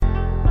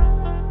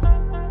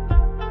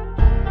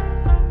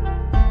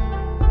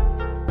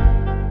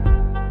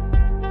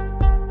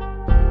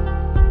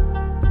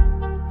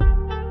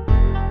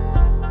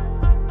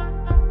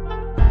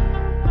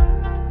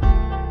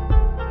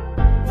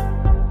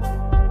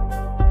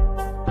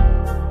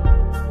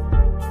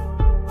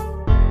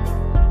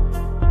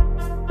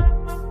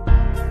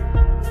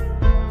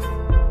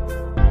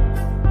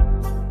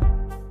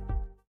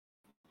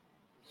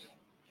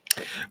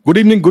Good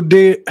evening, good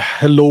day,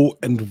 hello,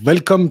 and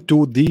welcome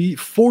to the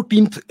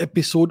 14th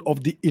episode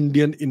of the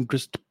Indian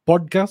Interest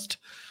Podcast.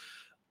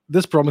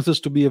 This promises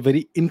to be a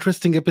very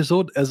interesting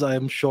episode, as I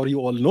am sure you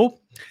all know.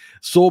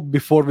 So,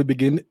 before we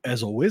begin,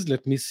 as always,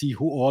 let me see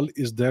who all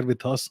is there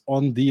with us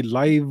on the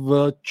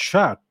live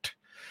chat.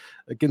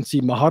 I can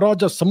see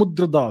Maharaja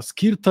Samudradas,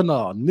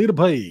 Kirtana,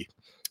 Nirbhay,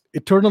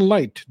 Eternal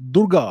Light,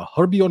 Durga,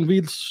 Herbie on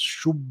Wheels,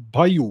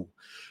 Shubhayu,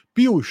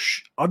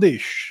 Piyush,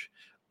 Adesh,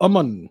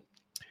 Aman,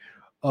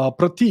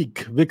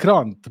 Pratik,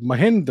 Vikrant,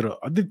 Mahendra,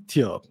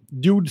 Aditya,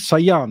 Dude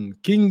Sayan,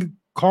 King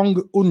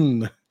Kong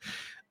Un,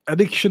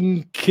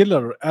 Addiction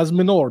Killer,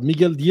 Asminor,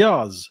 Miguel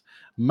Diaz,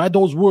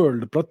 Madow's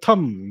World,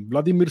 Pratham,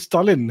 Vladimir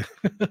Stalin,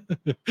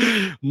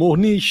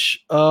 Mohnish,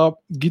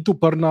 Gitu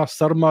Parna,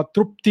 Sarma,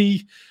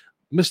 Trupti,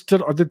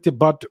 Mr. Aditya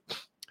Bhatt,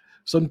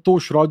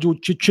 Santosh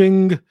Raju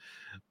Chiching,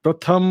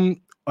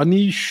 Pratham,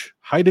 Anish,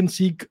 Hide and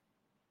Seek,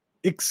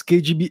 ex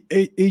KGB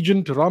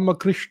agent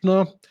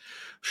Ramakrishna,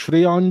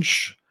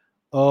 Shreyansh,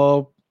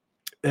 uh,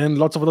 and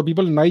lots of other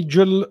people.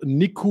 Nigel,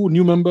 Niku,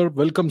 new member,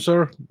 welcome,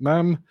 sir,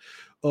 ma'am.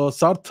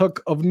 Sarthak,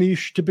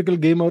 Avnish, typical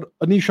gamer.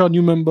 Anisha,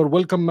 new member,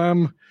 welcome,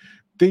 ma'am.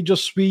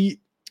 Tejasvi,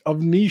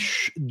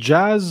 Avnish,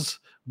 Jazz,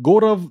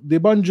 Gaurav,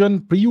 Debanjan,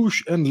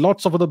 Priyush, and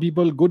lots of other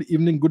people. Good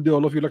evening, good day,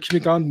 all of you.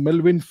 Lakshmikant,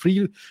 Melvin,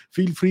 feel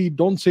free,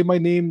 don't say my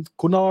name.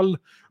 Kunal,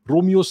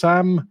 Romeo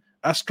Sam,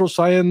 Astro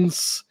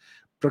Science,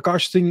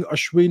 Prakash Singh,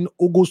 Ashwin,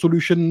 Ogo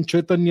Solution,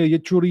 Chaitanya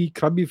Yechuri,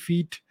 Krabby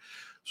Feet,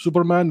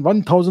 Superman,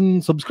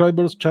 1000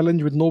 subscribers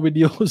challenge with no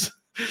videos.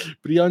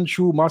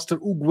 Priyanshu, Master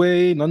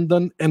Ugwe,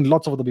 Nandan, and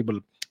lots of other people.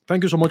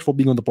 Thank you so much for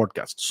being on the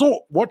podcast. So,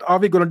 what are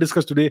we going to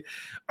discuss today?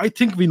 I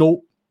think we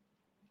know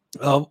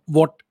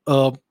what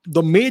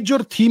the major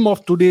theme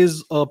of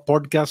today's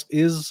podcast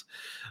is.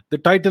 The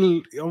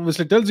title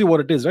obviously tells you what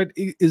it is, right?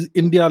 Is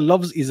India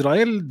loves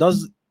Israel?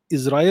 Does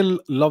Israel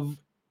love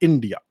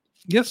India?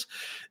 Yes.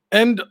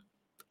 And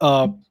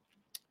uh,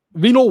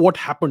 we know what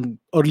happened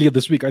earlier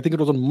this week. I think it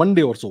was on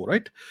Monday or so,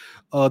 right?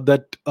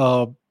 That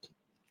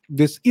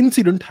this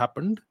incident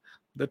happened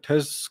that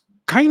has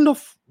kind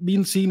of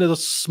been seen as a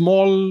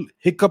small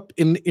hiccup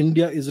in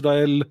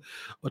India-Israel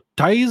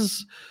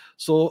ties.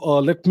 So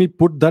let me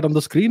put that on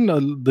the screen,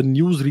 the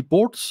news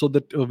report, so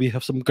that we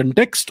have some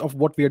context of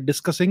what we are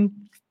discussing.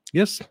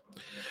 Yes.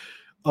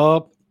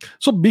 Uh,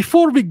 so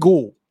before we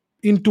go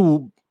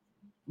into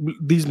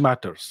these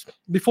matters,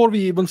 before we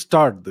even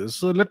start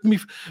this, let me,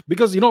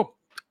 because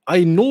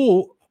I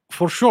know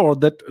for sure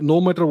that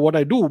no matter what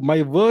I do,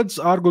 my words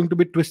are going to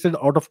be twisted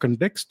out of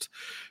context.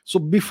 So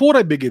before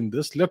I begin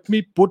this, let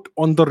me put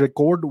on the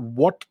record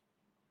what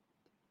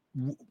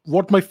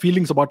my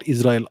feelings about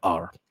Israel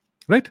are.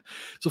 Right.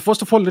 So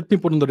first of all, let me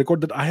put on the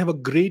record that I have a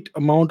great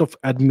amount of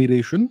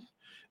admiration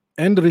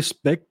and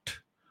respect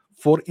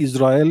for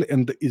Israel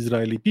and the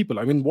Israeli people.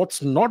 I mean,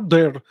 what's not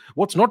there?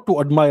 What's not to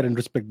admire and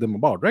respect them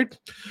about, right?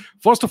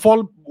 First of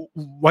all,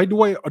 why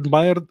do I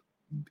admire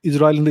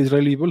Israel and the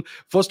Israeli people?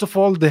 First of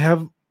all, they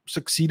have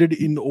succeeded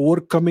in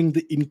overcoming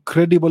the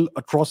incredible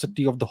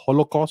atrocity of the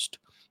Holocaust.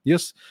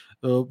 Yes,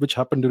 which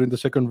happened during the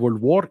Second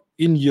World War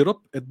in Europe,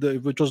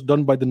 which was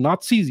done by the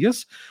Nazis.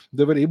 Yes,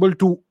 they were able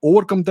to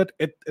overcome that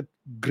at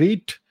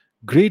great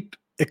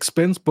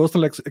expense,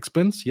 personal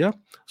expense. Yeah,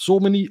 so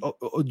many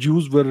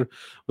Jews were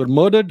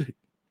murdered.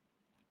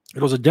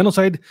 It was a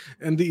genocide,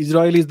 and the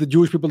Israelis, the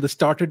Jewish people, they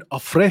started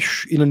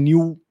afresh in a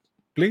new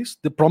place,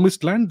 the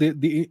promised land,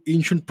 the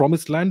ancient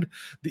promised land,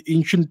 the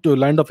ancient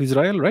land of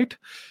Israel, right?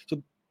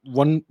 So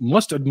one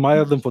must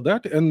admire them for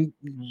that, and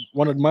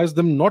one admires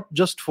them not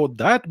just for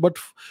that,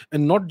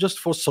 and not just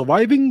for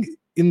surviving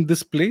in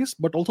this place,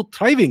 but also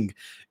thriving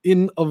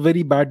in a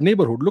very bad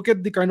neighborhood. Look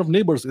at the kind of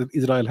neighbors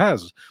Israel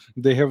has.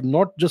 They have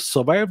not just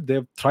survived; they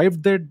have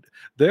thrived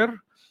there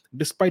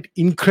despite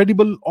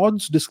incredible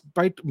odds,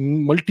 despite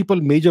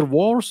multiple major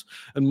wars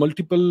and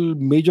multiple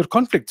major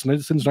conflicts since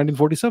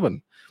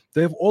 1947.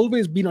 They have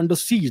always been under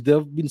siege. They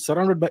have been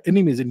surrounded by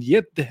enemies, and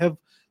yet they have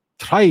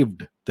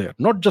thrived there,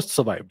 not just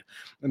survived.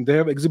 And they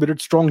have exhibited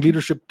strong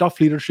leadership, tough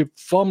leadership,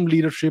 firm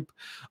leadership.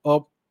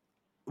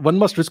 One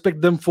must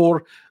respect them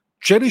for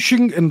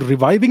cherishing and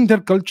reviving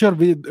their culture.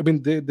 I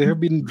mean, they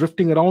have been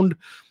drifting around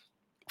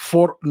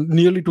for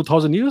nearly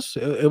 2000 years,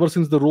 ever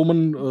since the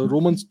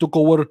Romans took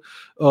over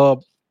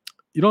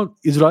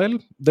Israel,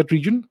 that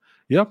region.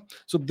 Yeah,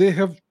 so they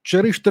have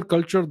cherished their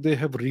culture, they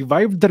have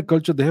revived their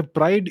culture, they have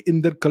pride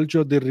in their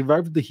culture, they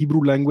revived the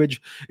Hebrew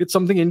language. It's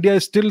something India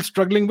is still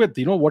struggling with.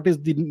 What is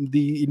the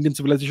Indian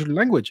civilization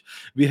language?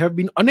 We have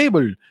been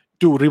unable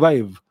to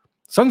revive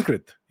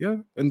Sanskrit. Yeah,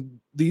 and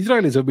the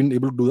Israelis have been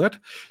able to do that.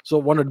 So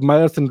one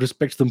admires and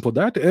respects them for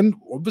that, and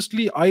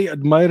obviously I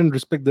admire and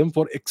respect them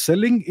for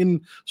excelling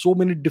in so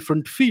many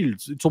different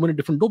fields, in so many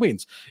different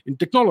domains, in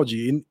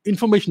technology, in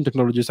information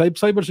technology,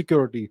 cyber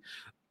security,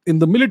 in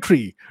the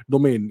military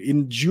domain,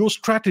 in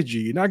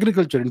geostrategy, in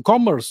agriculture, in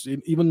commerce,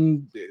 in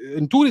even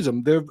in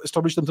tourism. They've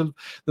established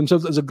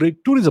themselves as a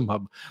great tourism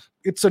hub.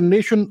 It's a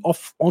nation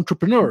of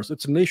entrepreneurs.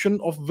 It's a nation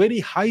of very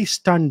high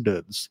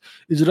standards.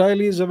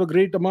 Israelis have a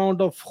great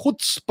amount of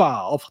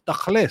chutzpah, of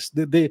tachles.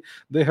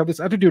 They have this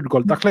attitude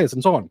called tachles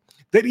and so on.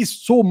 There is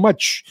so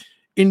much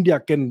India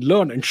can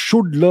learn and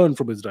should learn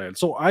from Israel.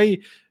 So I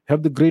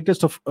have the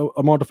greatest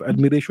amount of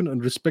admiration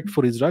and respect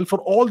for Israel for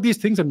all these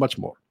things and much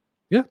more.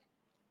 Yeah.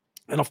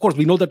 And of course,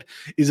 we know that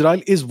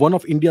Israel is one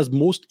of India's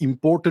most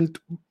important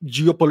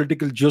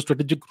geopolitical,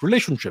 geostrategic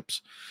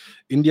relationships.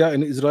 India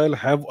and Israel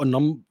have a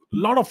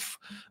lot of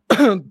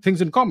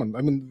things in common.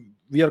 I mean,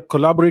 we are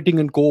collaborating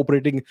and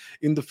cooperating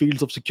in the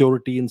fields of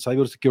security, in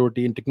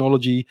cybersecurity, in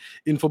technology,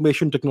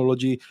 information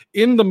technology,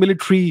 in the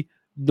military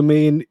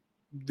domain.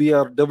 We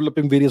are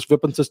developing various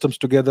weapon systems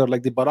together,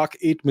 like the Barak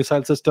 8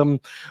 missile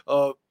system.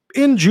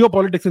 In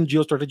geopolitics and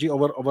geostrategy,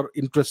 our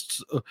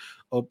interests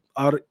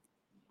are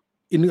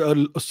in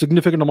a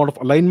significant amount of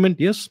alignment.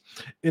 Yes,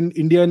 in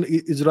India and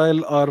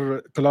Israel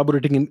are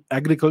collaborating in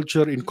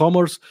agriculture, in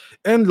commerce,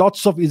 and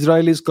lots of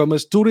Israelis come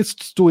as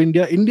tourists to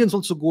India. Indians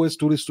also go as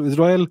tourists to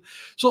Israel.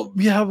 So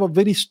we have a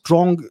very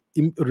strong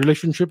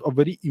relationship, a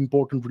very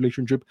important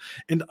relationship,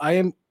 and I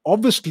am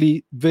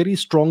obviously very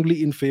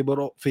strongly in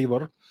favor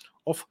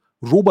of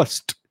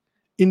robust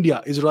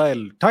India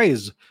Israel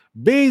ties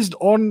based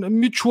on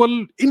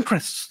mutual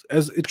interests,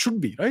 as it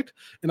should be, right?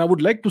 And I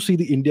would like to see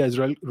the India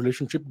Israel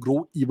relationship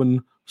grow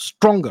even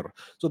stronger.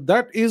 So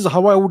that is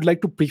how I would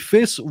like to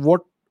preface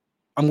what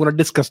I'm going to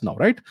discuss now,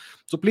 right?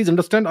 So please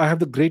understand, I have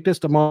the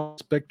greatest amount of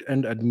respect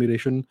and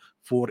admiration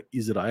for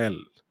Israel.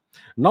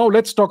 Now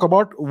let's talk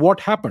about what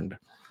happened.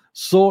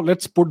 So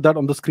let's put that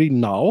on the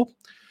screen now.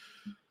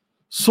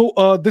 So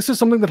this is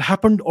something that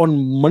happened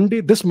on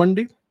Monday, this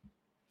Monday.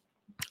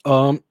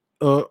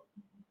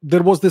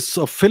 There was this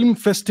film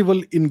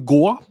festival in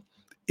Goa,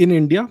 in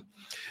India,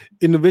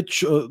 in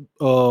which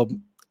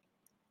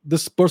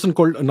this person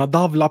called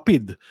Nadav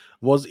Lapid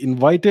was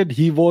invited.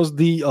 He was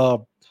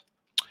the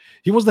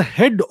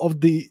head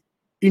of the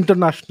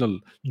international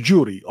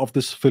jury of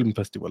this film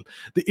festival,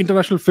 the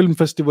International Film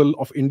Festival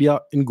of India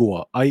in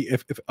Goa,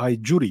 IFFI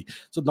jury.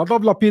 So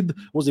Nadav Lapid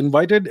was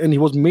invited, and he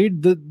was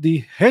made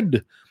the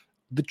head,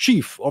 the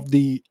chief of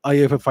the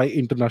IFFI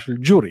international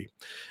jury.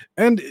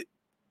 And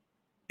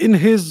in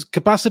his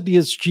capacity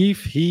as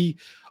chief, he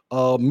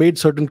made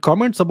certain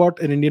comments about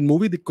an Indian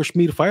movie, the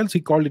Kashmir Files. He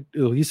called it.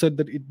 He said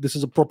that this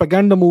is a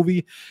propaganda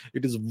movie.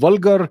 It is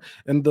vulgar,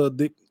 and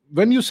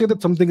when you say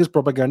that something is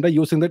propaganda,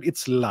 you're saying that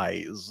it's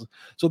lies.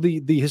 So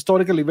the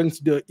historical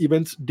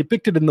events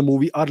depicted in the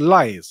movie are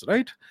lies,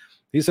 right?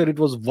 He said it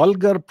was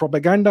vulgar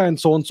propaganda and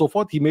so on and so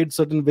forth. He made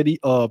certain very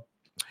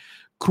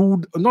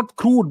crude, not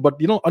crude, but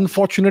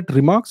unfortunate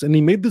remarks, and he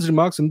made these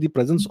remarks in the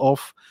presence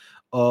of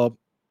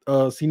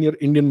senior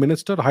Indian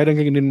minister,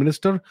 high-ranking Indian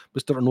minister,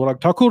 Mr.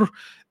 Anurag Thakur,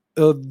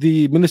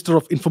 the Minister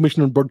of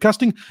Information and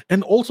Broadcasting,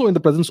 and also in the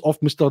presence of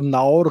Mr.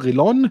 Naor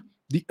Gilon,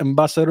 the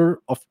ambassador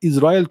of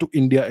Israel to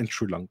India and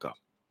Sri Lanka.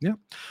 Yeah.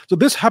 So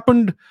this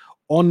happened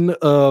on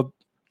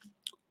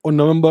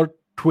November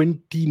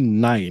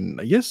 29.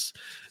 Yes.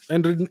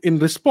 And in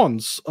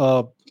response,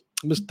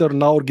 Mr.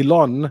 Naor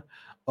Gilon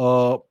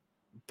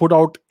put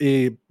out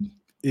a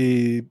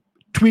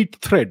tweet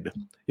thread,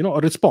 a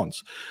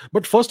response.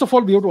 But first of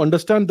all, we have to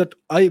understand that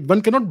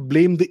one cannot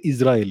blame the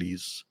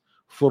Israelis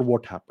for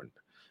what happened.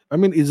 I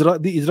mean,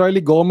 the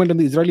Israeli government and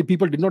the Israeli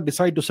people did not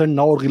decide to send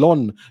Naor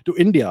Gilon to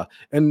India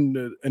and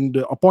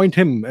appoint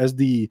him as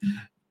the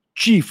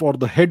chief or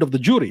the head of the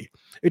jury.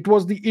 It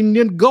was the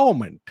Indian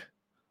government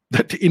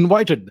that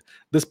invited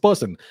this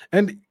person.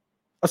 And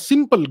a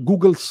simple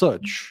Google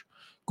search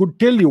could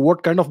tell you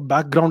what kind of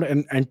background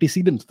and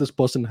antecedents this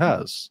person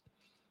has.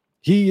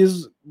 He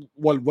is,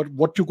 well,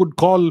 what you could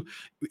call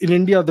in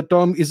India, the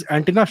term is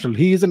anti-national.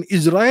 He is an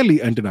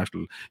Israeli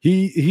anti-national.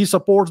 He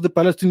supports the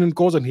Palestinian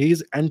cause, and he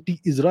is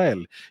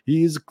anti-Israel.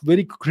 He is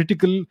very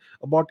critical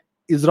about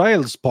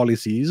Israel's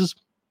policies,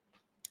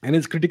 and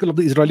is critical of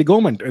the Israeli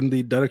government and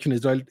the direction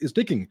Israel is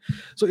taking.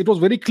 So it was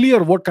very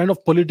clear what kind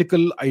of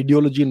political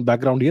ideology and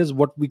background he has,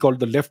 what we call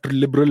the left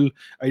liberal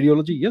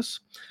ideology.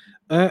 Yes.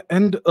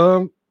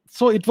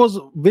 So it was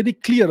very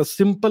clear. A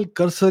simple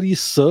cursory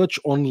search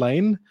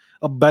online,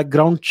 a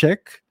background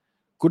check,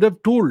 could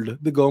have told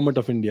the government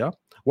of India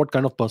what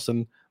kind of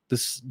person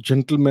this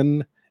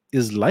gentleman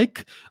is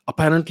like.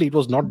 Apparently it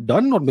was not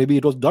done, or maybe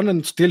it was done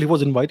and still he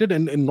was invited,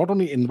 and not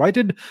only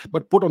invited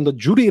but put on the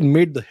jury and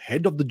made the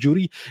head of the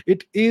jury.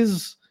 It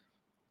is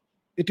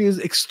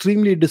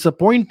extremely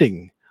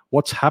disappointing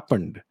what's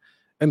happened,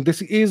 and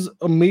this is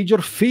a major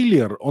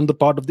failure on the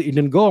part of the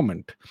Indian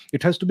government.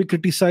 It has to be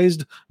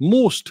criticized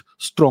most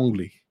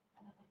strongly,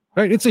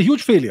 right? It's a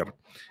huge failure.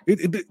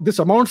 This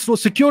amounts to a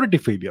security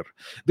failure.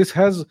 This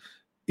has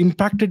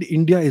impacted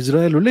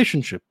India-Israel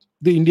relationship,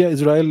 the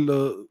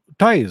India-Israel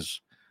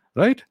ties,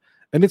 right?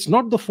 And it's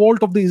not the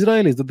fault of the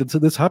Israelis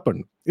that this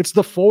happened. It's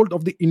the fault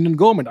of the Indian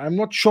government. I'm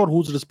not sure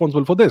who's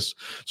responsible for this.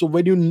 So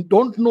when you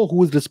don't know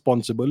who is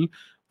responsible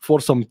for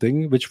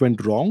something which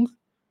went wrong,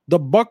 the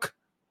buck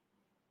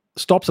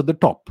stops at the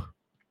top,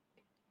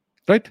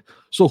 right?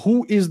 So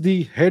who is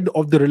the head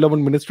of the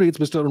relevant ministry? It's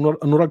Mr.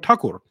 Anurag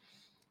Thakur.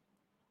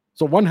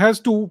 So one has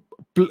to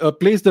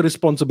place the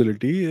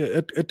responsibility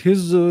at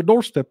his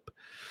doorstep.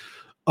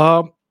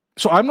 Uh,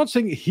 so I'm not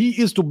saying he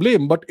is to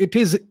blame, but it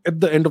is at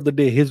the end of the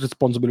day his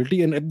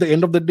responsibility, and at the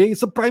end of the day,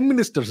 it's the prime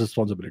minister's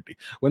responsibility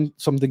when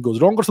something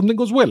goes wrong or something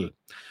goes well.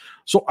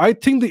 So I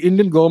think the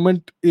Indian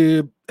government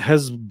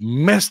has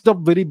messed up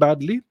very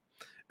badly,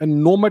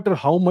 and no matter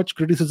how much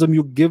criticism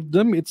you give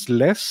them, it's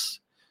less,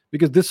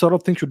 because this sort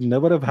of thing should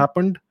never have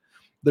happened.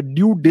 The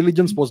due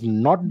diligence was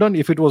not done.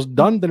 If it was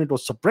done, then it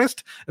was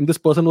suppressed, and this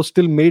person was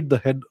still made the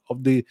head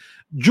of the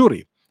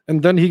jury.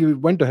 And then he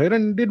went ahead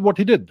and did what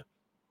he did.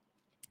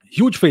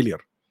 Huge failure,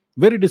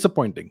 very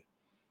disappointing.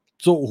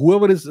 So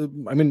whoever is,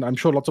 I'm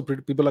sure lots of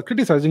people are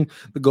criticizing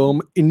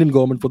the Indian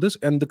government for this,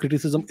 and the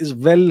criticism is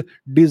well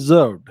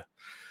deserved.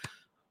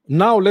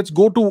 Now let's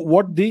go to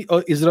what the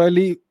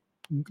Israeli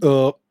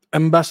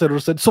ambassador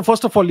said. So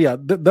first of all,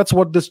 that's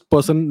what this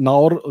person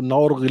Navid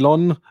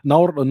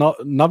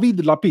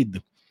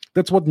Lapid.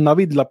 That's what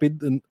Nadav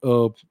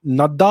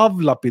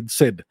Lapid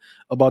said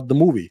about the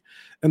movie,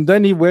 and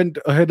then he went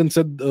ahead and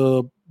said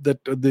that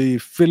the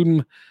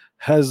film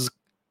has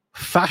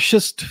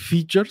fascist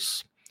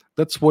features.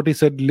 That's what he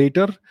said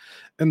later.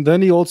 And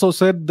then he also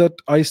said that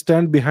I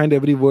stand behind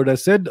every word I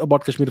said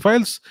about Kashmir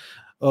Files.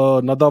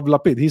 Nadav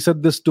Lapid, he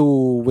said this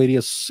to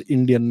various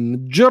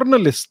Indian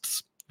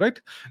journalists,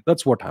 right?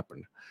 That's what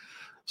happened.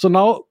 So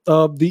now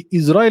the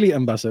Israeli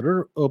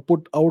ambassador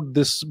put out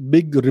this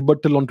big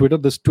rebuttal on Twitter,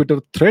 this Twitter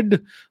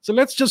thread. So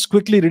let's just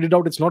quickly read it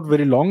out. It's not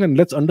very long, and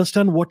let's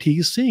understand what he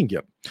is saying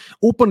here.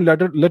 Open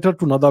letter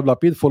to Nadav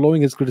Lapid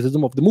following his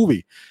criticism of the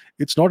movie.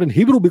 It's not in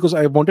Hebrew because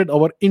I wanted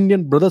our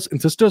Indian brothers and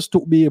sisters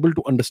to be able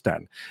to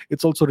understand.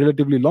 It's also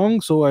relatively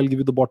long, so I'll give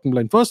you the bottom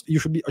line first. You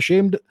should be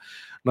ashamed,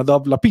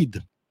 Nadav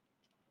Lapid.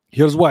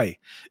 Here's why.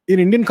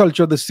 In Indian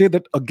culture, they say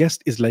that a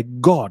guest is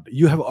like God.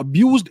 You have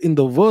abused in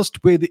the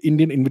worst way the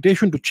Indian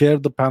invitation to chair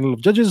the panel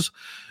of judges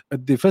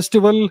at the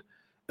festival,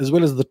 as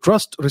well as the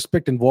trust,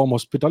 respect, and warm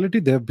hospitality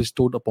they have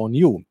bestowed upon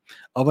you.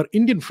 Our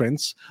Indian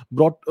friends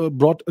brought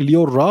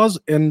Leo Raz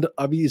and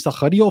Avi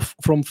Zakhariov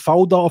from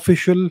Fauda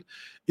Official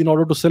in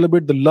order to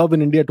celebrate the love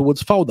in India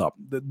towards Fauda,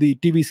 the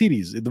TV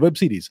series, the web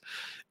series,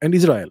 and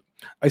Israel.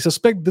 I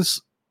suspect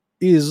this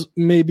is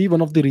maybe one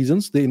of the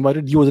reasons they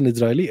invited you as an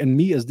Israeli and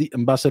me as the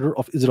ambassador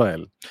of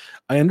Israel.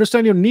 I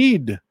understand your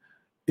need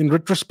in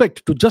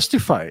retrospect to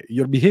justify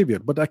your behavior,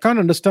 but I can't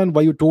understand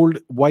why you told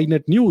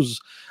Ynet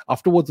News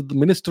afterwards that the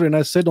minister and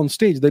I said on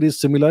stage there is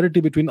similarity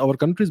between our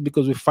countries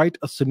because we fight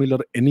a similar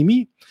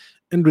enemy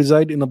and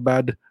reside in a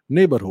bad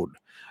neighborhood.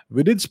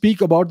 We did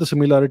speak about the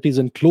similarities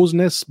and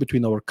closeness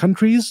between our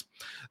countries.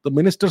 The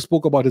minister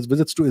spoke about his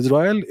visits to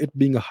Israel, it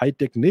being a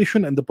high-tech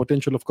nation, and the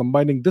potential of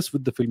combining this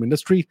with the film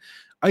industry.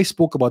 I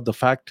spoke about the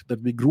fact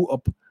that we grew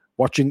up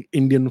watching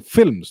Indian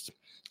films.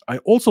 I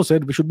also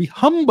said we should be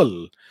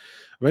humble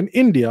when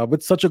India,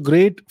 with such a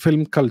great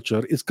film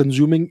culture, is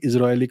consuming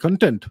Israeli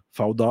content,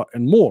 Fauda,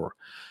 and more.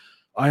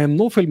 I am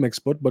no film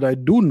expert, but I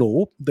do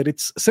know that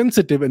it's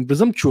sensitive and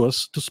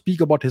presumptuous to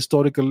speak about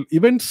historical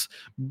events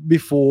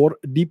before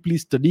deeply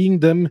studying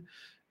them,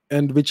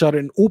 and which are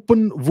an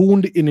open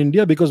wound in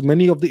India because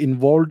many of the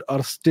involved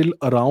are still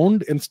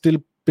around and still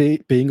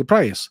paying a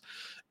price.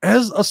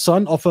 As a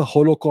son of a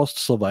Holocaust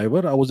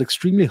survivor, I was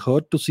extremely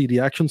hurt to see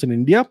reactions in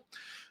India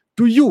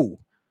to you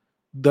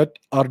that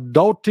are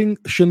doubting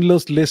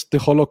Schindler's List, the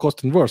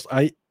Holocaust in verse.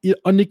 I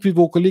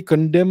unequivocally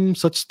condemn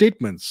such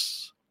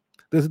statements.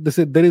 They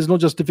say there is no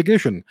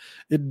justification.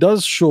 It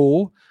does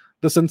show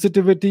the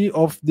sensitivity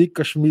of the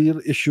Kashmir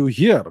issue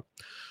here.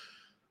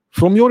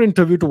 From your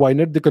interview to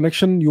Ynet, the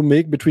connection you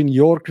make between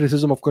your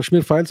criticism of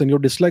Kashmir Files and your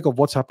dislike of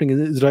what's happening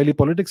in Israeli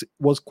politics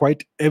was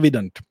quite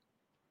evident.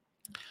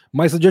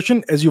 My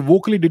suggestion, as you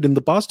vocally did in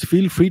the past,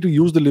 feel free to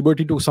use the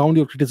liberty to sound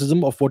your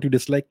criticism of what you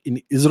dislike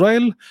in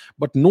Israel,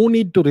 but no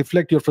need to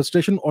reflect your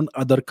frustration on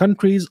other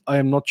countries. I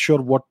am not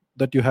sure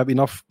that you have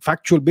enough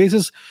factual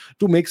basis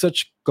to make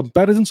such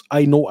comparisons.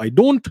 I know I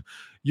don't.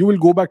 You will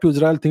go back to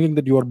Israel thinking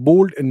that you are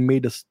bold and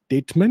made a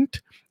statement.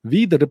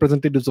 We, the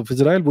representatives of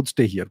Israel, would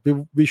stay here.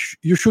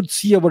 You should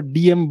see our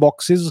DM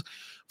boxes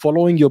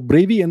following your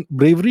bravery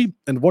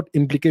and what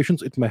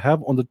implications it may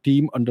have on the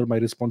team under my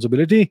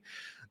responsibility.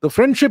 The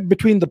friendship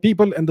between the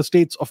people and the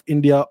states of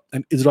India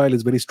and Israel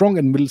is very strong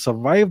and will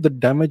survive the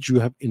damage you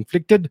have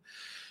inflicted.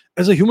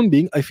 As a human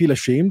being, I feel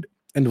ashamed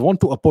and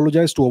want to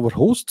apologize to our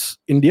hosts,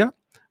 India,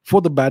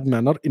 for the bad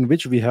manner in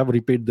which we have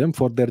repaid them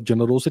for their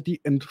generosity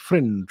and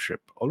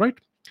friendship. All right.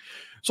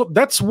 So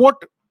that's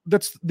what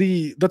Mr.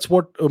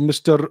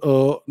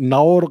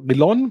 Naor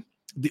Gilon,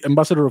 the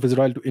ambassador of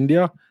Israel to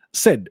India,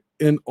 said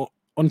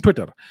on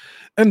Twitter.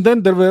 And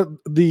then there were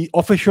the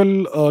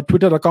official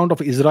Twitter account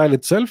of Israel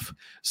itself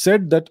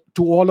said that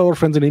to all our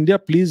friends in India,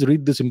 please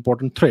read this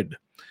important thread.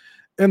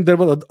 And there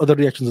were other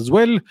reactions as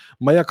well.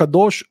 Maya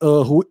Kadosh,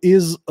 who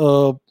is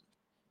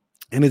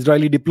an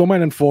Israeli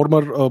diplomat and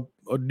former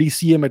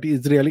DCM at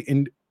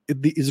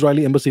the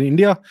Israeli embassy in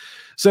India,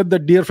 said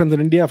that, "Dear friends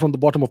in India, from the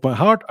bottom of my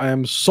heart, I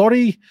am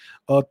sorry."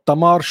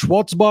 Tamar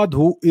Schwarzbad,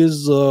 who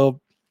is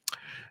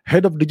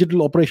head of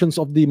digital operations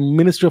of the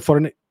Ministry of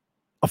Foreign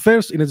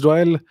Affairs in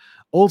Israel,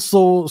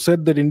 also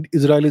said that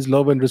Israelis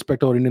love and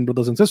respect our Indian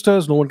brothers and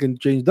sisters. No one can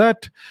change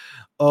that.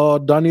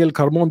 Daniel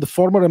Carmon, the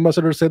former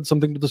ambassador, said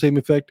something to the same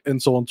effect,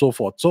 and so on and so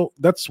forth. So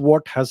that's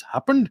what has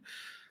happened.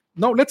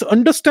 Now let's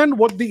understand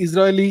what the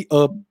Israeli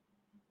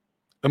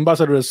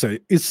ambassador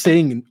is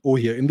saying over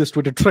here in this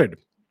Twitter thread.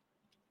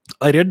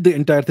 I read the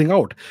entire thing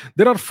out.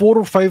 There are 4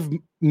 or 5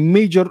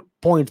 major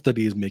points that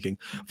he is making.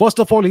 First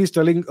of all, he's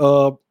telling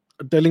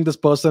this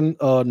person,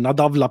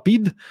 Nadav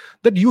Lapid,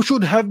 that you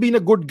should have been a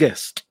good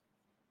guest.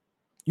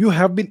 You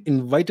have been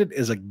invited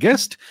as a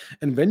guest,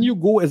 and when you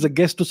go as a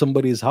guest to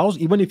somebody's house,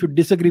 even if you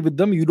disagree with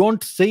them, you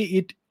don't say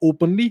it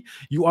openly.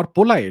 You are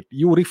polite.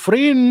 You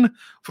refrain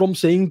from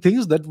saying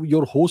things that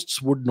your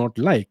hosts would not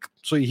like.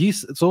 So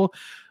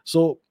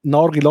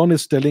Naor Gilon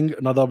is telling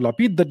Nadav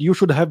Lapid that you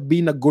should have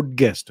been a good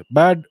guest.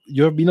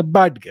 You have been a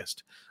bad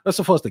guest. That's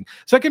the first thing.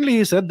 Secondly,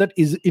 he said that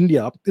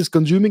India is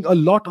consuming a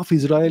lot of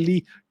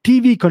Israeli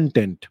TV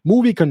content,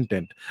 movie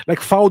content,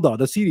 like Fauda,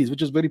 the series,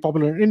 which is very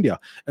popular in India,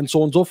 and so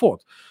on and so forth.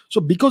 So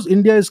because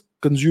India is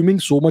consuming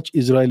so much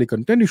Israeli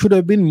content, you should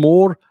have been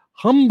more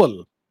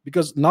humble,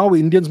 because now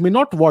Indians may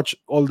not watch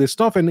all this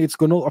stuff, and it's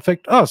going to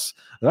affect us,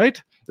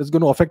 right? It's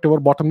going to affect our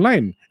bottom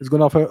line. It's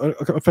going to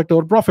affect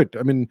our profit.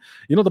 I mean,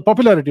 the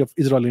popularity of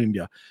Israel in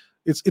India.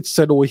 It's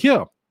said over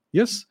here.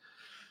 Yes.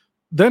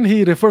 Then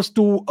he refers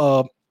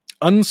to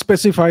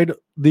unspecified.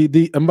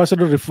 The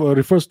ambassador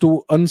refers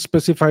to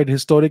unspecified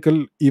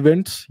historical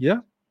events. Yeah,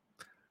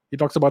 he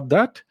talks about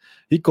that.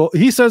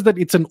 He says that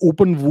it's an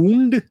open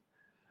wound,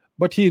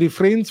 but he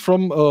refrains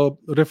from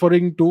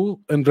referring to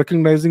and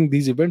recognizing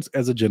these events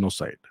as a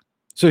genocide.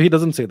 So he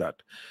doesn't say that.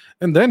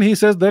 And then he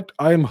says that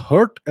I am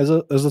hurt as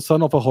a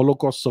son of a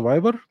Holocaust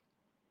survivor.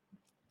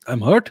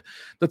 I'm hurt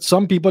that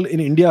some people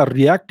in India are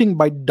reacting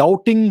by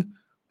doubting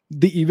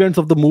the events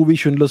of the movie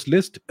Schindler's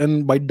List,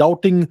 and by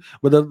doubting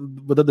whether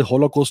the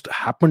Holocaust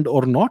happened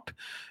or not.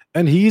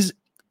 And he's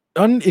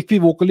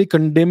unequivocally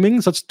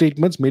condemning such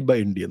statements made by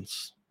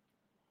Indians.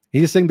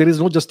 He is saying there is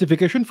no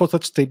justification for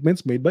such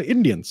statements made by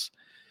Indians.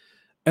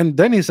 And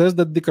then he says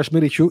that the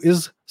Kashmir issue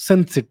is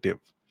sensitive.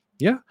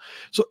 Yeah.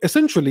 So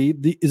essentially,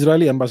 the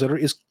Israeli ambassador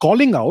is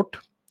calling out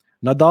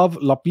Nadav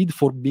Lapid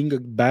for being a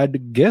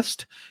bad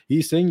guest.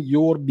 He's saying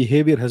your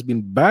behavior has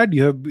been bad.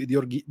 Your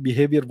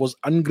behavior was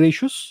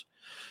ungracious.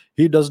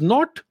 The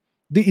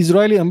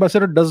Israeli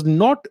ambassador does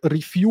not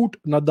refute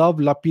Nadav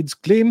Lapid's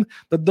claim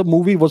that the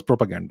movie was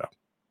propaganda.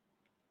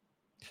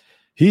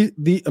 The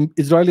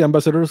Israeli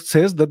ambassador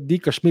says that the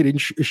Kashmir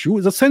issue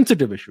is a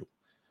sensitive issue,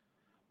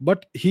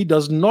 but he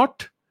does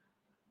not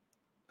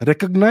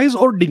recognize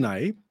or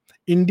deny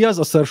India's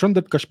assertion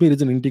that Kashmir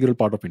is an integral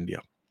part of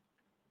India.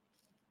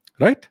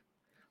 Right?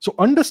 So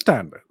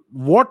understand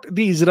what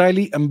the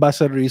Israeli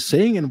ambassador is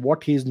saying and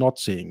what he is not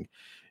saying.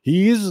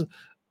 He is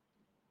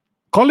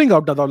calling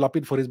out Nadav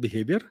Lapid for his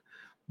behavior,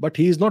 but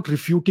he is not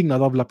refuting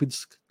Nadav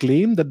Lapid's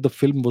claim that the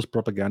film was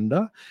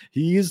propaganda.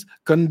 He is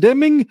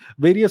condemning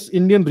various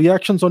Indian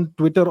reactions on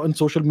Twitter and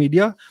social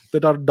media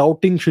that are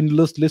doubting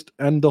Schindler's List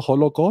and the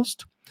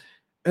Holocaust,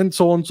 and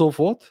so on and so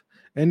forth.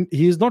 And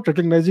he is not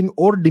recognizing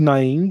or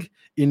denying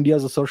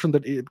India's assertion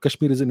that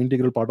Kashmir is an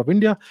integral part of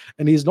India,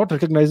 and he is not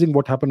recognizing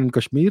what happened in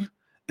Kashmir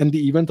and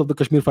the event of the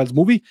Kashmir Files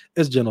movie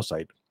as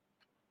genocide.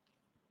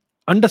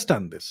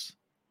 Understand this.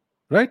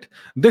 Right?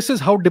 This is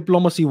how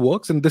diplomacy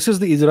works, and this is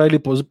the Israeli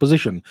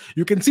position.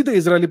 You can see the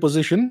Israeli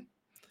position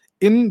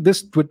in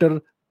this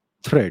Twitter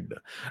thread.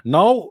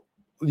 Now,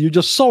 you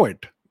just saw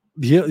it.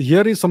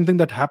 Here is something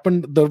that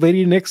happened the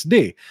very next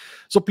day.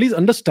 So please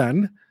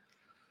understand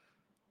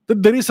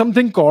that there is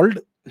something called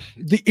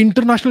the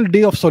International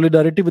Day of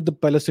Solidarity with the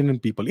Palestinian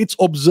people. It's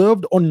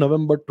observed on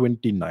November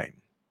 29.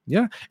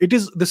 Yeah,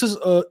 this is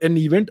an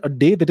event, a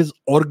day that is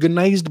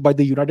organized by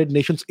the United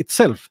Nations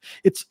itself.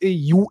 It's a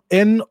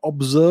UN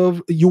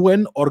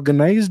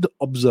organized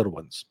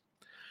observance.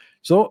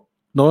 So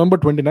November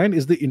 29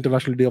 is the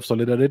International Day of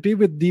Solidarity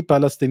with the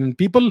Palestinian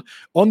people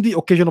on the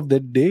occasion of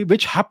that day,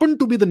 which happened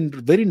to be the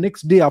very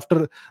next day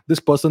after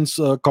this person's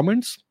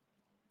comments.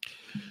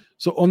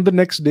 So on the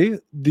next day,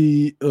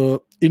 the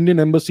Indian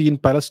embassy in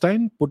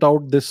Palestine put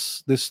out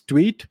this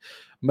tweet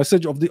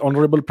message of the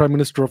Honorable Prime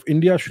Minister of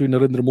India, Shri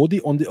Narendra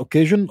Modi, on the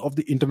occasion of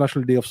the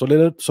International Day of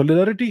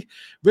Solidarity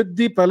with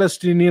the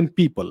Palestinian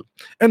people.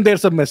 And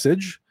there's a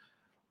message,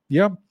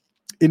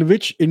 in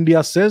which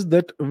India says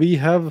that we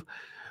have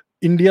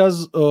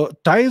India's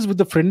ties with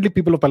the friendly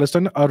people of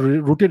Palestine are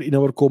rooted in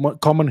our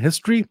common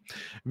history.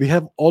 We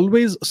have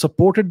always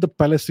supported the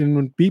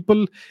Palestinian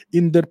people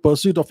in their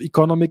pursuit of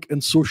economic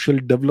and social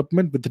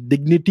development with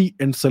dignity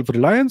and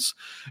self-reliance.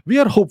 We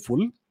are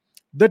hopeful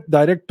that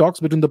direct talks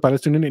between the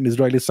Palestinian and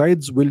Israeli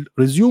sides will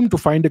resume to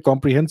find a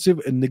comprehensive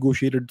and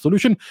negotiated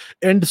solution,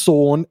 and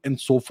so on and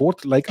so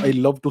forth, like I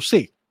love to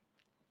say.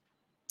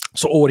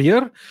 So over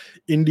here,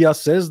 India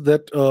says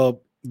that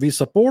we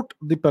support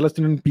the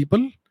Palestinian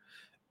people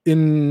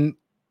in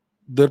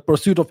their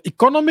pursuit of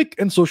economic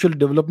and social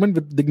development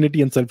with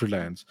dignity and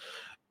self-reliance.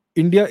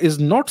 India is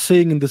not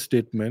saying in this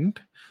statement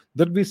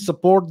that we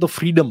support the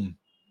freedom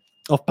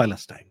of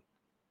Palestine,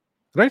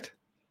 right?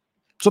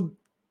 So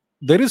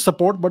there is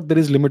support, but there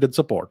is limited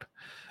support.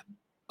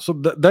 So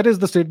that is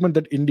the statement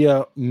that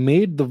India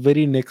made the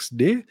very next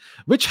day,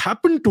 which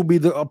happened to be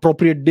the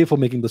appropriate day for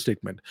making the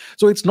statement.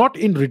 So it's not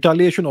in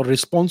retaliation or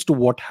response to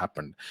what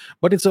happened,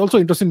 but it's also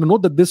interesting to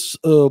note that this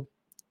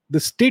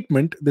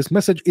statement, this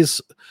message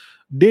is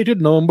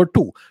dated November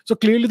 2. So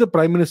clearly, the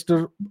Prime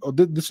Minister,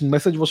 this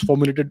message was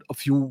formulated a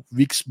few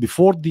weeks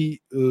before the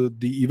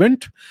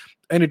event,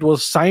 and it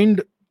was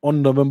signed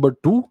on November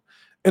 2,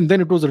 and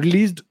then it was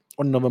released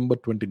on November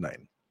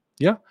 29.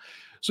 Yeah.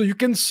 So you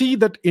can see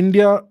that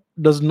India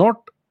does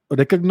not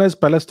recognize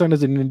Palestine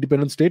as an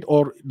independent state,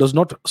 or does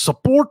not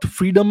support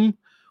freedom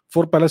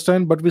for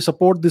Palestine, but we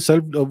support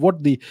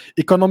the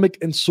economic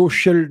and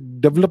social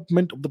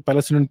development of the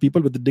Palestinian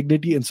people with the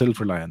dignity and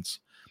self-reliance.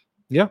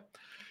 Yeah.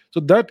 So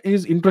that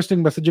is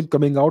interesting messaging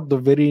coming out the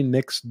very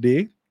next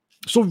day.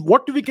 So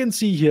what we can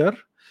see here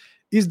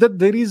is that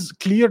there is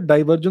clear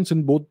divergence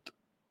in both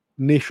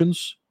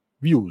nations'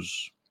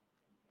 views.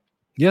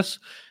 Yes,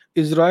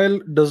 Israel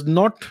does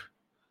not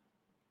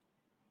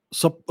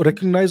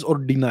recognize or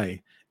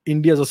deny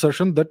India's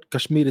assertion that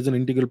Kashmir is an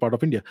integral part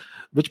of India,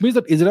 which means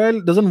that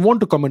Israel doesn't want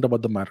to comment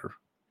about the matter.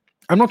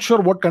 I'm not sure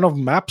what kind of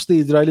maps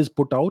the Israelis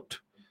put out,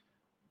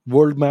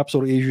 world maps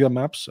or Asia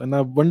maps, and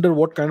I wonder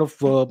what kind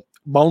of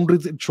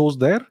boundaries it shows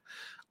there.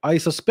 I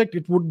suspect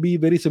it would be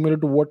very similar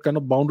to what kind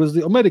of boundaries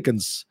the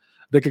Americans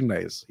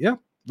recognize, yeah,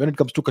 when it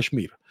comes to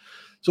Kashmir.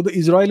 So the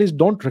Israelis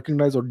don't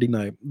recognize or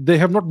deny. They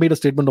have not made a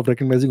statement of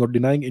recognizing or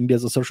denying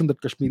India's assertion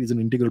that Kashmir is an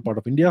integral part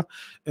of India,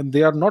 and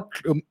they are not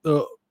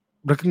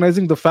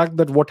recognizing the fact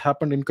that what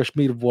happened in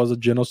Kashmir was a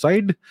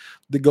genocide.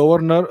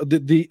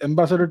 The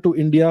ambassador to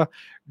India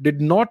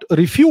did not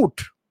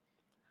refute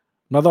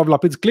Nadav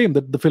Lapid's claim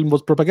that the film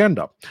was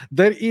propaganda.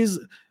 There is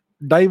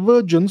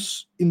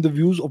divergence in the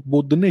views of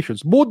both the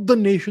nations. Both the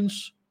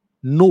nations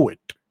know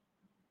it.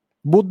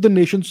 Both the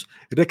nations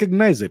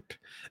recognize it.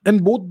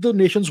 And both the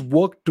nations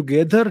work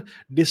together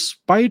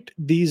despite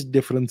these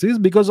differences,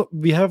 because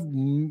we have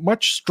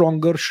much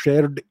stronger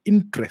shared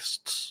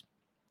interests.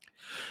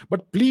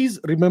 But please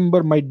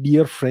remember, my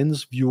dear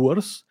friends,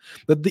 viewers,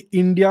 that the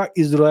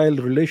India-Israel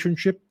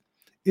relationship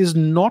is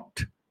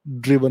not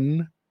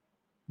driven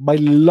by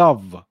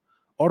love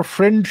or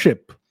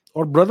friendship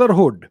or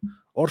brotherhood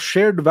or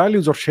shared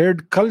values or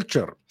shared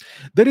culture.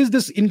 There is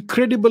this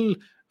incredible,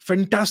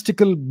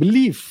 fantastical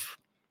belief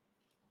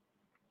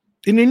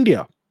in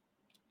India,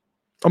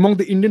 among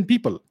the Indian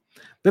people,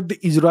 that the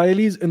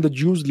Israelis and the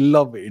Jews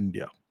love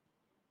India.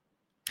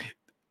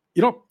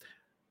 You know,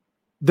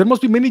 there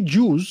must be many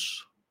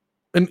Jews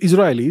and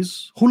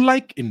Israelis who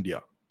like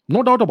India.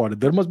 No doubt about it.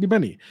 There must be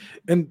many.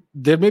 And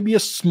there may be a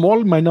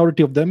small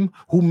minority of them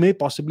who may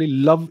possibly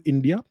love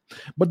India.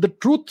 But the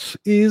truth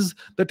is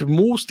that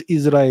most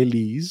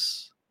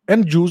Israelis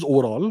and Jews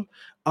overall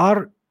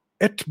are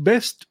at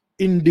best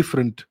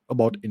indifferent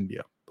about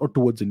India or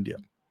towards India.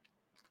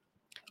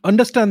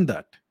 Understand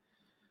that.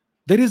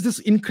 There is this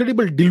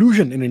incredible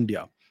delusion in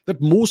India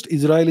that most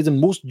Israelis and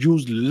most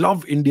Jews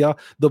love India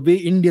the way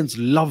Indians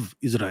love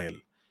Israel.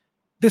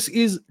 This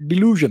is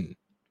delusion.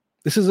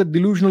 This is a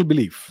delusional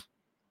belief,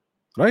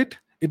 right?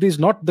 It is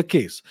not the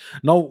case.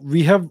 Now,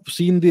 we have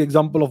seen the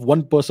example of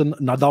one person,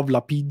 Nadav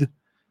Lapid,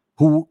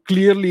 who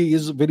clearly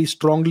is very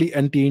strongly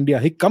anti-India.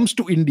 He comes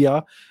to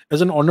India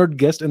as an honored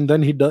guest, and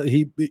then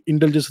he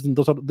indulges in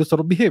this sort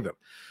of behavior.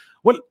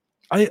 Well,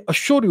 I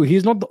assure you, he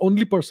is not the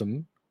only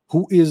person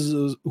who is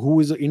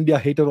an India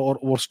hater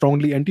or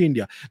strongly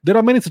anti-India. There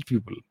are many such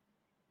people.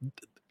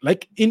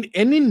 Like in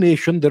any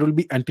nation, there will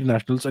be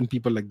anti-nationals and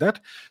people like that.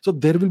 So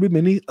there will be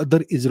many other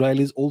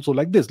Israelis also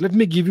like this. Let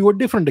me give you a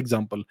different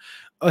example,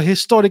 a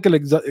historical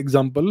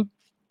example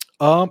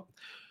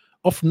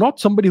of not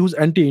somebody who's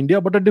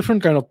anti-India, but a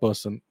different kind of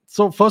person.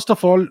 So first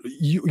of all,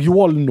 you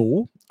all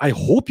know, I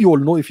hope you all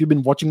know, if you've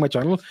been watching my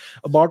channel,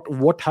 about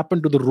what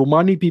happened to the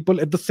Romani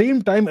people at the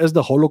same time as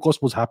the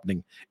Holocaust was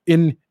happening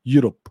in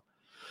Europe.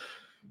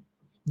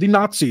 The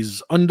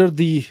Nazis, under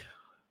the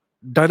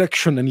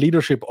direction and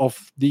leadership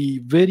of the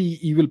very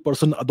evil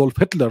person Adolf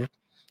Hitler,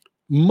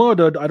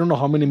 murdered I don't know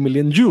how many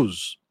million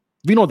Jews.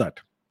 We know that.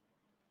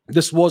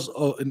 This was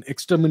an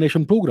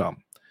extermination program.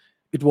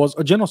 It was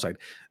a genocide.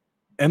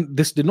 And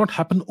this did not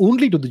happen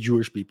only to the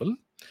Jewish people.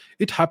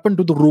 It happened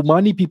to the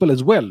Romani people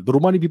as well. The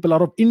Romani people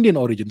are of Indian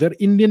origin. They're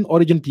Indian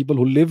origin people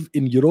who live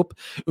in Europe,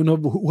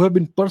 who have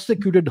been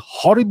persecuted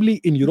horribly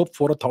in Europe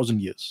for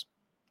 1,000 years.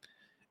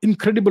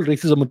 Incredible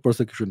racism and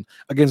persecution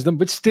against them,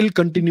 which still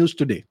continues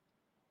today.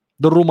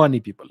 The Romani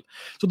people.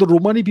 So the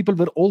Romani people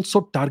were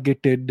also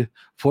targeted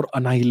for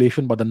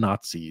annihilation by the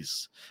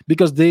Nazis,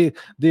 because the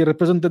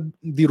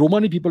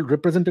Romani people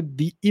represented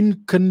the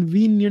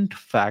inconvenient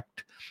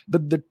fact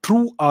that the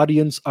true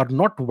Aryans are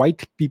not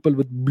white people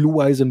with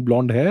blue eyes and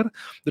blonde hair.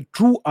 The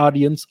true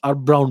Aryans are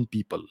brown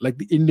people, like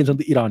the Indians and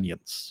the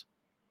Iranians.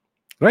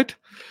 Right?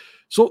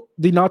 So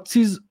the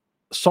Nazis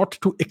sought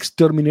to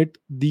exterminate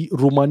the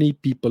Romani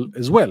people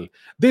as well.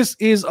 This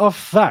is a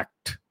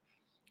fact.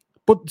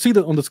 See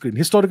that on the screen.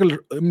 Historical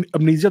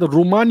amnesia, the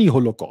Romani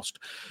Holocaust.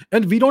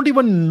 And we don't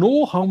even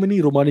know how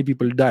many Romani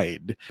people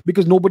died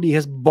because nobody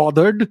has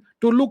bothered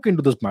to look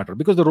into this matter,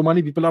 because the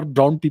Romani people are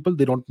brown people.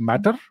 They don't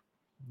matter.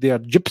 They are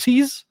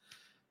gypsies,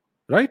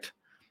 right?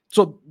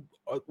 So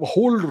a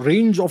whole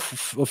range of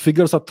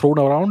figures are thrown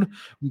around,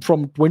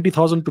 from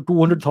 20,000 to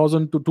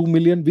 200,000 to 2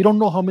 million. We don't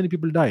know how many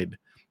people died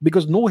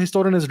because no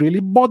historian has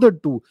really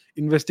bothered to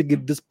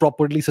investigate this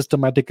properly,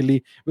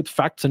 systematically, with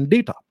facts and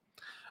data.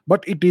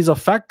 But it is a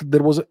fact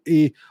there was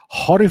a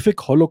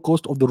horrific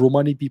Holocaust of the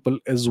Romani people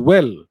as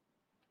well,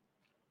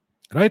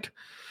 right?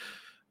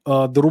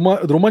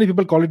 The Romani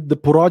people call it the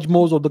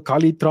Porajmos or the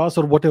Kalitras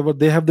or whatever.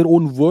 They have their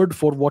own word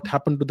for what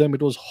happened to them.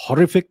 It was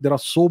horrific. There are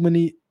so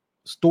many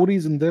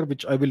stories in there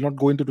which I will not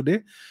go into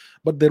today,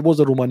 but there was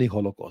a Romani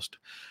Holocaust.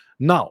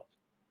 Now,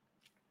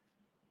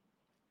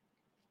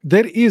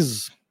 there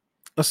is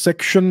a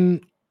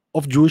section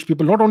of Jewish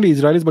people, not only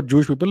Israelis but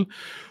Jewish people,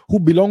 who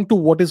belong to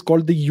what is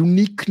called the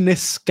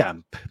uniqueness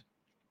camp.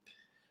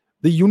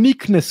 The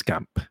uniqueness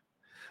camp.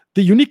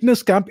 The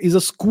uniqueness camp is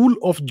a school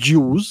of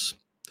Jews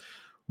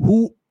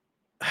who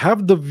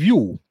have the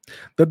view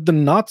that the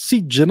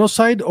Nazi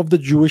genocide of the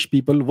Jewish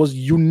people was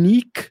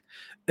unique,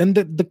 and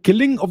that the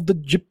killing of the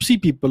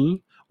gypsy people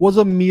was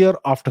a mere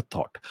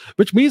afterthought,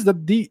 which means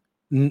that the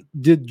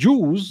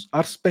Jews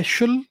are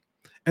special,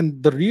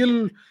 and the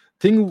real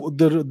thing,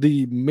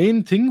 the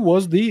main thing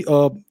was the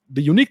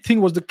unique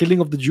thing was the killing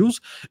of the Jews,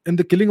 and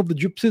the killing of the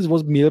gypsies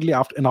was merely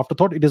an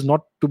afterthought. It is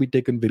not to be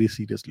taken very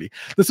seriously.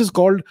 This is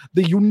called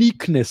the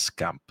uniqueness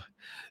camp.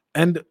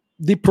 And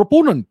the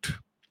proponent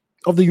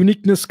of the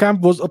uniqueness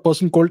camp was a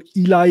person called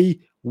Eli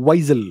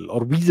Wiesel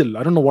or Wiesel.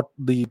 I don't know what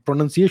the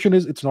pronunciation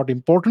is. It's not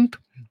important.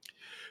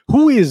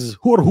 Who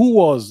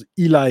was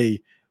Eli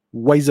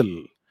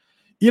Wiesel?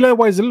 Eli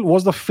Wiesel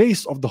was the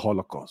face of the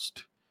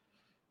Holocaust.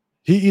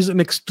 He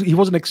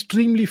was an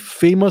extremely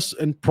famous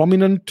and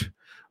prominent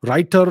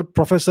writer,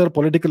 professor,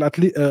 political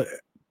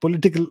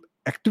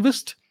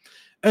activist,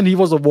 and he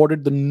was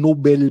awarded the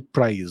Nobel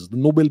Prize, the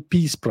Nobel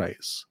Peace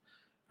Prize.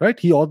 Right?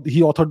 He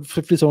authored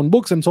 57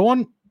 books and so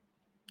on.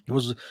 He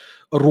was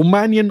a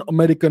Romanian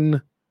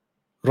American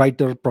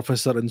writer,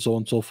 professor, and so on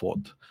and so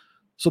forth.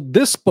 So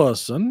this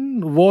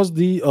person was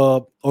the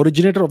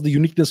originator of the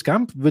uniqueness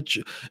camp.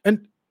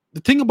 And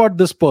the thing about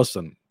this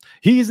person,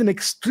 he is an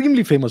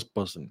extremely famous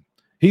person.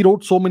 He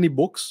wrote so many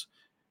books.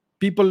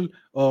 People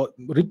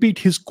repeat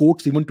his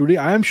quotes even today.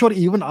 I am sure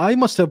even I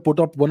must have put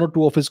up one or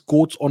two of his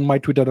quotes on my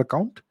Twitter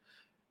account.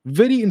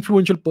 Very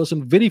influential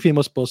person, very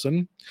famous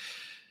person.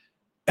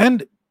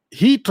 And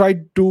he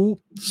tried to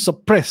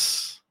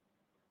suppress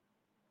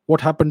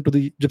what happened to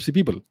the gypsy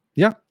people.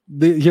 Yeah,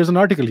 here's an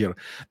article here.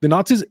 The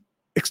Nazis'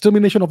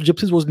 extermination of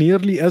gypsies was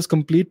nearly as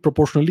complete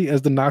proportionally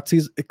as the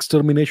Nazis'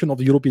 extermination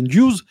of European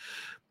Jews.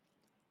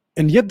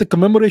 And yet the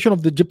commemoration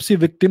of the gypsy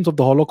victims of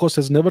the Holocaust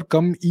has never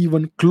come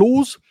even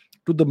close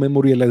to the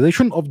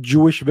memorialization of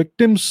Jewish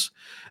victims.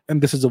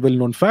 And this is a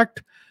well-known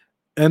fact.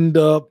 And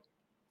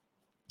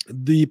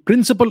the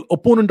principal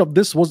opponent of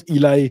this was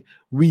Eli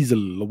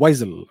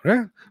Wiesel,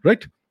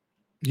 right?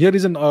 Here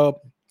is an...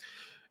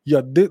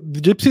 the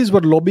gypsies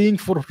were lobbying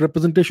for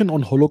representation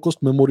on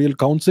Holocaust Memorial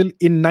Council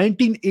in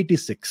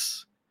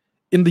 1986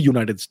 in the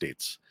United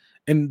States.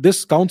 And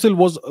this council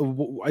was,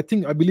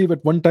 I believe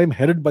at one time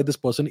headed by this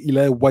person,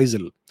 Eli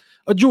Wiesel,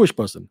 a Jewish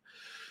person.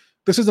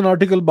 This is an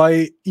article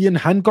by Ian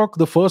Hancock,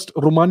 the first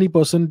Romani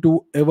person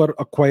to ever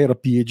acquire a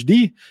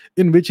PhD,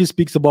 in which he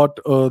speaks about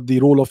the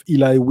role of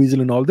Eli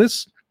Wiesel in all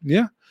this.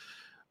 Yeah.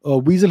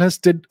 Wiesel has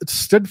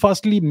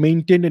steadfastly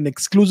maintained an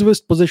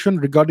exclusivist position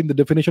regarding the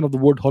definition of the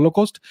word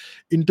Holocaust,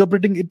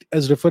 interpreting it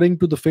as referring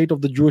to the fate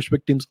of the Jewish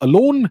victims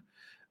alone,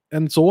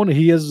 and so on.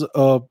 He has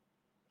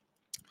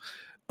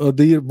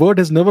the word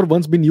has never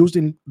once been used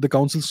in the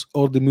council's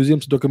or the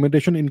museum's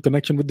documentation in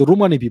connection with the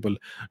Romani people,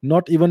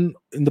 not even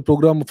in the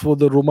program for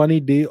the Romani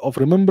Day of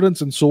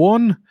Remembrance, and so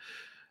on,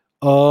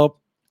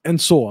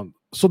 and so on.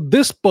 So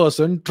this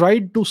person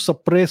tried to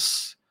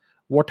suppress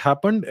what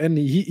happened, and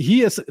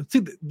he has,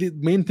 see, the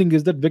main thing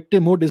is that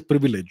victimhood is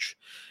privilege,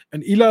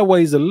 and Eli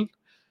Wiesel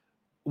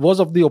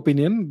was of the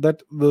opinion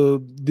that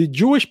the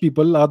Jewish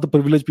people are the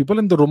privileged people,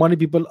 and the Romani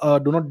people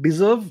do not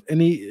deserve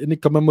any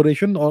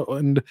commemoration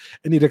and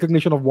any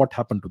recognition of what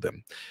happened to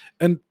them.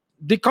 And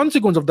the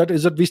consequence of that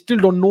is that we still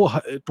don't know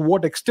to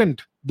what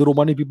extent the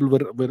Romani people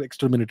were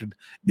exterminated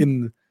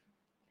in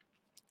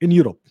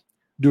Europe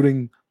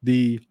during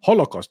the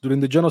Holocaust,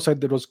 during the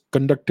genocide that was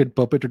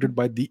perpetrated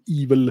by the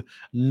evil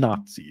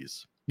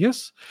Nazis.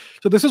 Yes.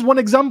 So this is one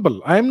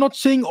example. I am not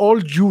saying all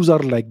Jews are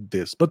like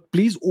this, but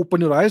please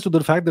open your eyes to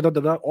the fact that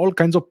there are all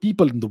kinds of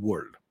people in the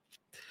world.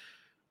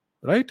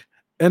 Right?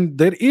 And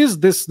there is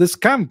this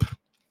camp,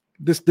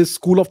 this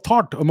school of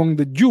thought among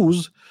the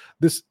Jews,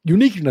 this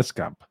uniqueness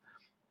camp,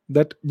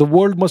 that the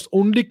world must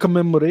only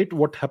commemorate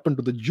what happened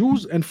to the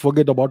Jews and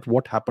forget about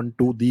what happened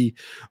to the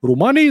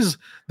Romanis.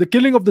 The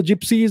killing of the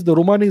gypsies, the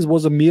Romanis,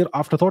 was a mere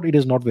afterthought. It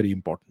is not very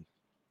important.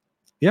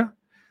 Yeah.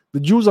 The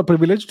Jews are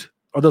privileged,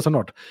 others are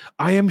not.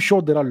 I am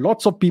sure there are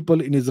lots of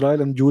people in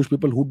Israel and Jewish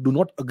people who do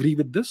not agree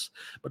with this,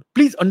 but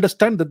please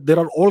understand that there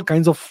are all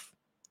kinds of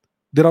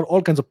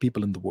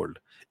people in the world,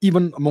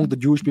 even among the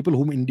Jewish people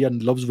whom India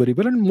loves very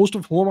well, and most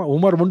of whom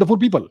are wonderful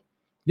people.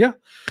 Yeah.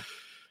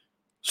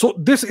 So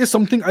this is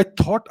something I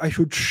thought I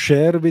should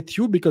share with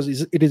you, because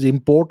it is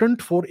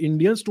important for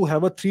Indians to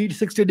have a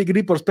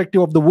 360-degree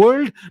perspective of the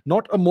world,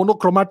 not a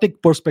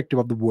monochromatic perspective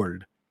of the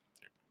world.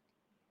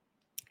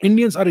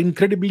 Indians are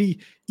incredibly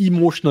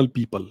emotional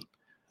people,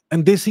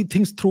 and they see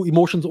things through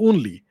emotions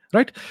only,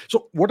 right?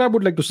 So what I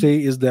would like to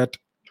say is that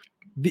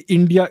the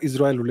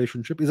India-Israel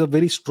relationship is a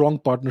very strong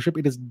partnership.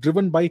 It is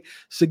driven by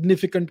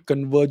significant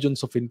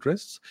convergence of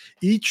interests.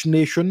 Each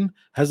nation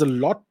has a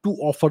lot to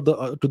offer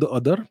to the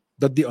other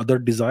that the other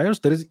desires.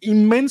 There is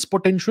immense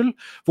potential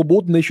for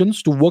both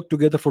nations to work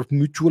together for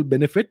mutual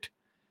benefit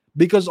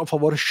because of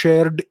our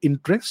shared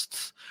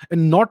interests,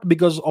 and not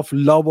because of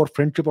love or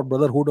friendship or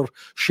brotherhood or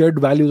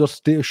shared values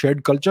or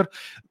shared culture.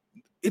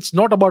 It's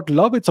not about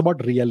love, it's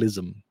about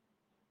realism.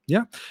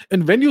 Yeah.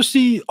 And when you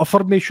see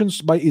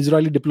affirmations by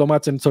Israeli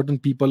diplomats and certain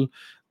people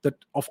that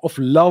of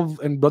love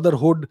and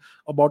brotherhood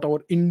about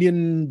our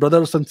Indian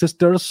brothers and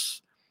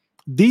sisters,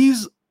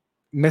 these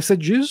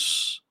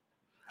messages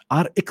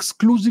are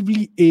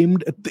exclusively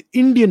aimed at the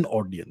Indian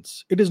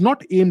audience. It is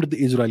not aimed at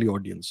the Israeli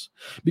audience.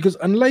 Because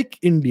unlike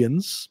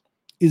Indians,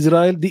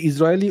 the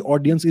Israeli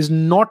audience is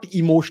not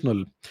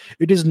emotional.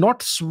 It is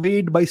not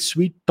swayed by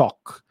sweet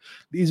talk.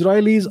 The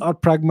Israelis are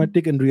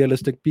pragmatic and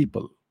realistic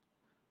people,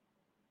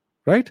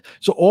 right?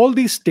 So all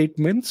these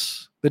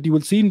statements that you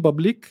will see in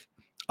public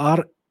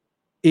are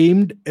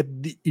aimed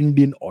at the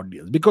Indian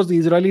audience, because the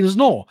Israelis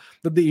know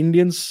that the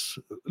Indians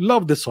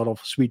love this sort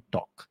of sweet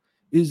talk.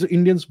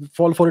 Indians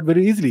fall for it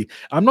very easily.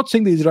 I'm not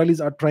saying the Israelis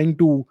are trying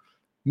to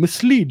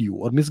mislead you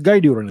or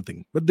misguide you or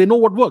anything, but they know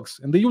what works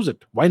and they use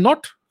it. Why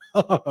not?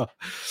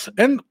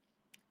 And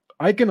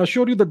I can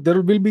assure you that there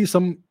will be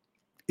some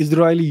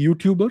Israeli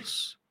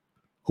YouTubers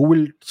who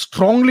will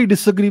strongly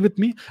disagree with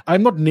me.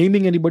 I'm not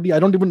naming anybody. I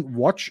don't even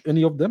watch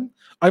any of them.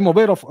 I'm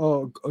aware of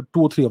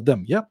two or three of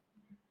them. Yeah.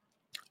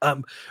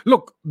 um,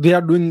 Look, they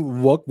are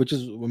doing work which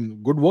is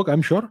good work,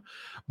 I'm sure,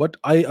 but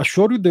I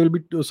assure you there will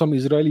be some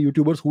Israeli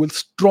YouTubers who will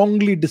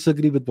strongly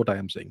disagree with what I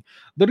am saying.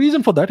 The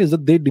reason for that is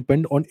that they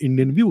depend on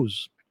Indian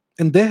views,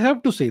 and they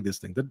have to say this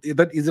thing,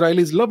 that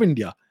Israelis love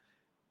India.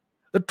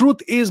 The truth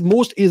is,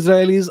 most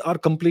Israelis are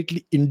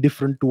completely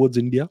indifferent towards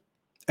India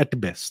at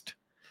best.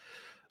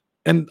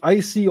 And I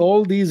see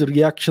all these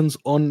reactions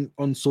on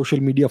social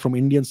media from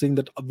Indians saying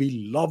that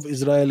we love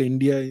Israel,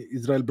 India,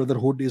 Israel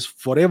brotherhood is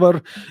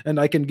forever, and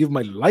I can give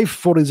my life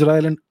for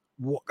Israel, and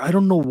I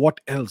don't know what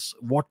else,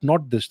 what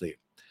not this day.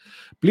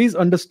 Please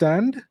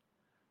understand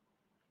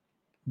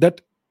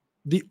that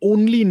the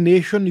only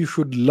nation you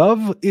should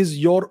love is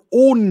your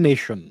own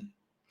nation,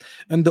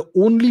 and the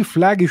only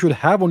flag you should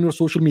have on your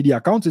social media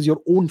accounts is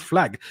your own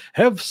flag.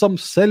 Have some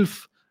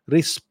self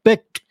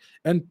respect,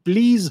 and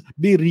please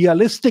be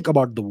realistic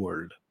about the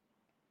world.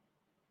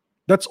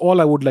 That's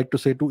all I would like to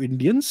say to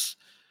Indians.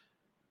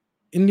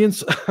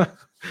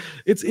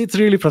 It's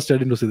really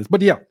frustrating to see this,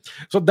 but yeah.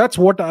 So that's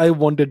what I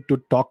wanted to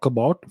talk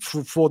about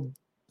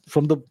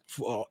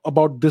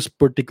about this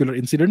particular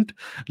incident.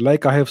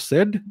 Like I have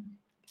said,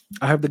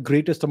 I have the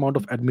greatest amount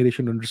of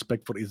admiration and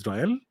respect for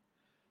Israel,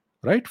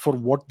 right? For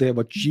what they have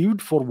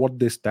achieved, for what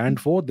they stand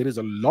for. There is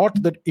a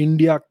lot that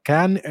India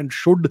can and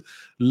should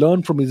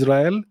learn from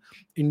Israel.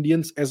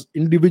 Indians as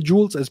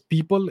individuals, as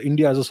people,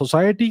 India as a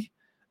society,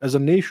 as a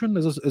nation,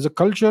 as a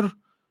culture,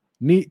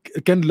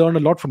 can learn a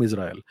lot from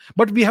Israel.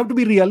 But we have to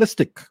be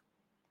realistic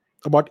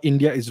about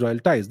India-Israel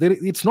ties.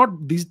 It's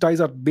not, these ties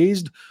are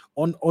based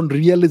on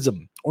realism,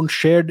 on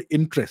shared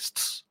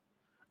interests,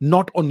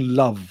 not on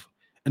love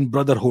and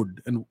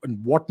brotherhood and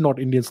whatnot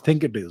Indians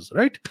think it is,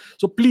 right?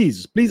 So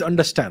please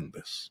understand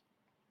this.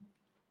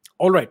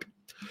 All right.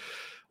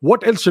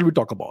 What else shall we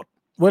talk about?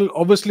 Well,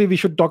 obviously, we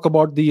should talk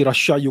about the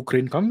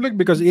Russia-Ukraine conflict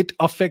because it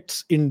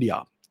affects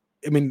India.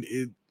 I mean,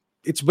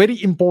 it's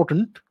very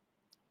important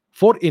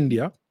for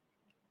India,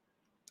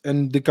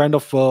 and the kind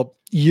of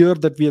year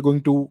that we are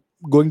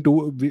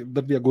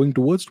that we are going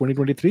towards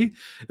 2023.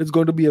 It's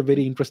going to be a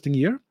very interesting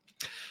year,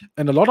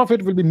 and a lot of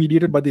it will be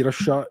mediated by the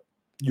Russia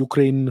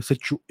Ukraine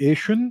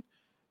situation.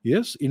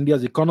 Yes,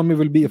 India's economy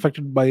will be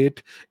affected by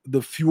it.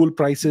 The fuel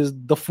prices,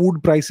 the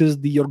food prices,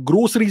 your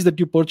groceries that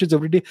you purchase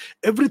every day,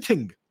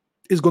 everything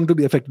is going to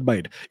be affected by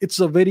it. It's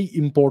a very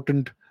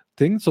important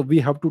thing, so we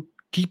have to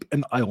keep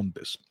an eye on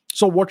this.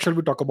 So what shall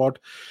we talk about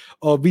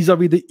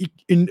vis-a-vis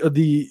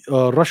the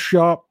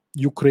Russia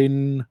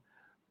Ukraine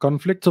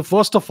conflict? So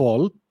first of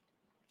all,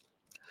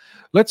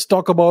 let's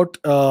talk about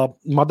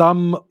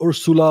Madame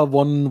Ursula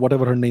von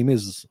whatever her name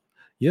is.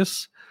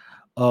 Yes.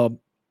 uh,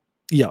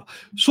 yeah.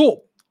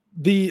 So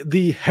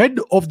the head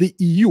of the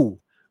EU,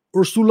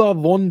 Ursula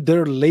von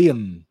der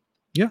Leyen,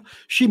 yeah,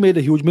 she made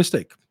a huge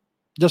mistake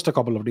just a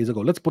couple of days ago.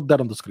 Let's put that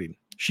on the screen.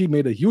 She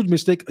made a huge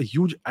mistake, a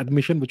huge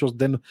admission, which was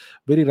then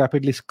very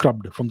rapidly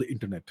scrubbed from the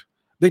internet.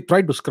 They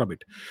tried to scrub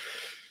it.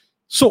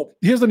 So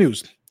here's the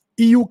news.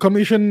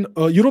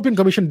 European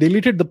Commission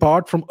deleted the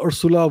part from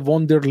Ursula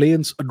von der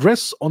Leyen's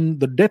address on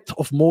the death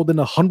of more than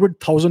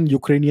 100,000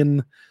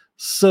 Ukrainian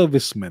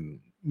servicemen.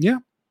 Yeah,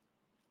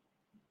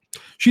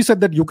 she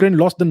said that Ukraine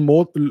lost than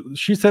more.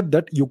 She said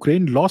that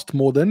Ukraine lost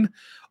more than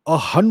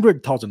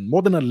 100,000,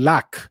 more than a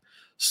lakh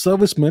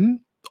servicemen,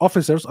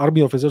 officers,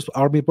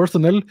 army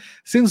personnel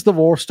since the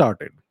war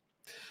started.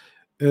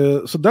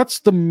 So that's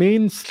the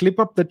main slip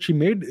up that she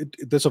made.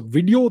 There's a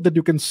video that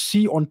you can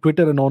see on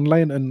Twitter and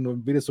online and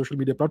on various social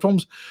media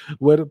platforms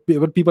where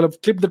people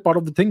have clipped that part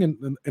of the thing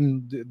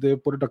and they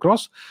put it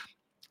across.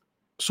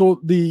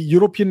 So the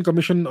European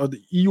Commission or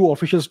the EU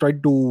officials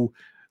tried to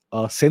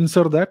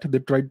censor that. I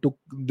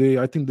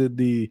think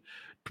the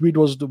tweet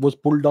was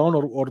pulled down,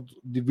 or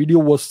the video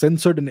was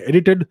censored and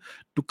edited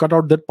to cut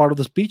out that part of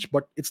the speech.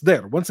 But it's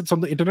there. Once it's on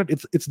the internet,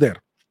 it's there.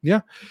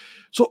 Yeah.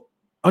 So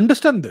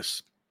understand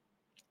this.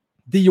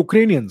 The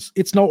Ukrainians,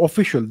 it's now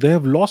official, they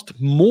have lost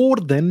more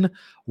than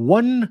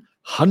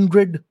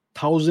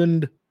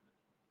 100,000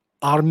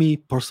 army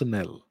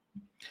personnel.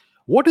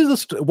 What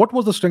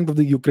was the strength of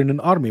the Ukrainian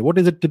army? What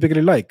is it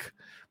typically like?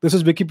 This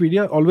is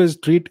Wikipedia. Always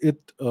treat it.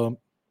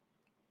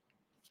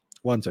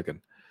 One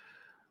second.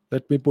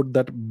 Let me put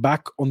that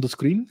back on the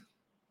screen.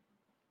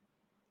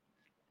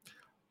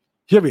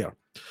 Here we are.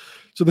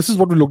 So this is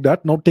what we looked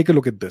at. Now take a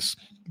look at this.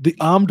 The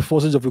armed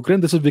forces of Ukraine.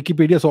 This is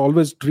Wikipedia, so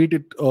always treat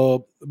it.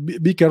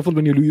 Be careful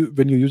when you're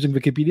using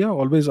Wikipedia.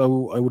 Always, I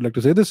would like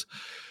to say this.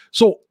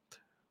 So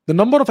the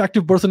number of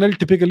active personnel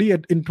typically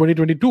in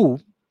 2022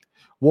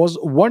 was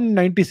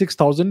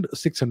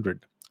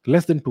 196,600,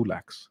 less than 2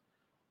 lakhs,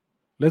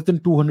 less than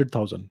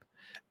 200,000,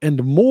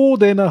 and more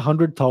than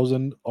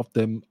 100,000 of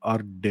them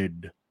are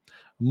dead.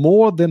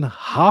 More than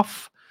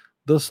half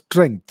the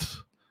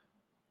strength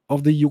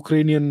of the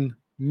Ukrainian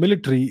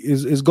military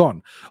is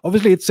gone.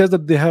 Obviously, it says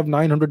that they have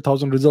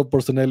 900,000 reserve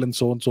personnel and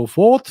so on and so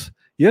forth.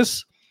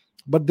 Yes,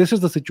 but this is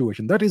the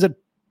situation. That is a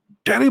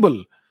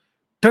terrible,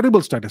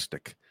 terrible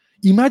statistic.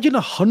 Imagine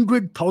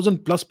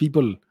 100,000 plus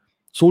people,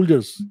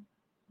 soldiers,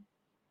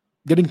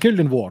 getting killed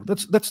in war.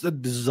 That's a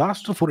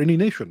disaster for any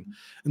nation,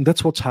 and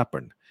that's what's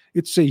happened.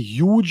 It's a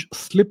huge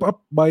slip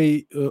up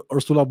by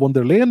Ursula von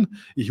der Leyen,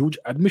 a huge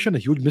admission, a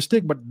huge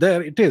mistake, but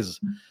there it is.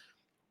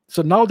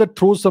 So now that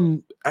throws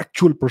some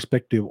actual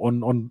perspective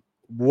on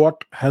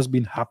what has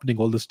been happening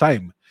all this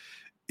time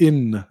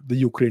in the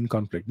Ukraine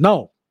conflict.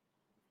 Now,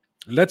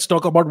 let's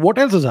talk about what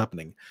else is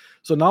happening.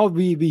 So now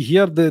we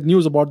hear the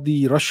news about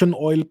the Russian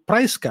oil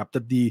price cap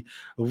that the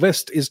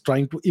West is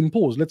trying to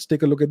impose. Let's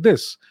take a look at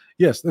this.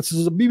 Yes, this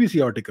is a BBC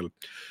article.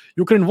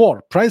 Ukraine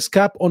war, price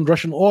cap on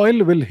Russian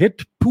oil will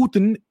hit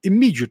Putin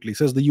immediately,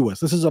 says the US.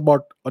 This is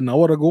about an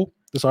hour ago,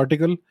 this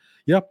article.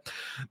 Yeah.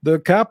 The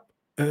cap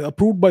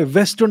approved by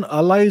Western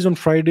allies on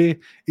Friday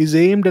is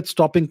aimed at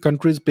stopping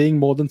countries paying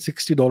more than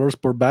 $60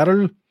 per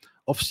barrel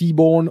of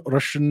seaborne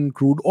Russian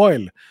crude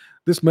oil.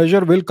 This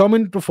measure will come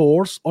into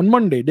force on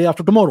Monday, day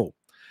after tomorrow,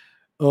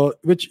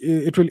 which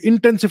it will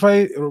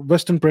intensify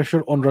Western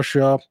pressure on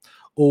Russia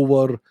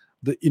over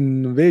the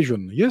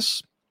invasion.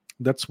 Yes,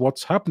 that's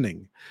what's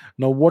happening.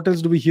 Now, what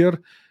else do we hear?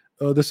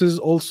 This is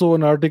also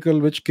an article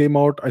which came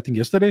out, I think,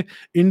 yesterday.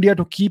 India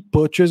to keep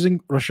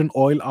purchasing Russian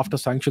oil after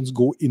sanctions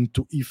go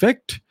into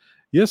effect.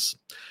 Yes,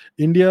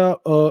 India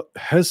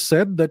has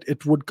said that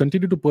it would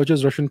continue to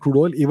purchase Russian crude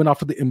oil even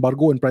after the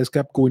embargo and price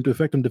cap go into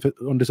effect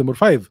on December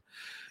 5.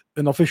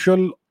 An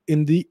official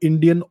in the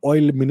Indian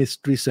Oil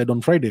Ministry said on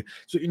Friday.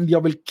 So India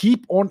will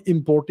keep on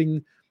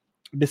importing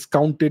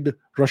discounted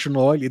Russian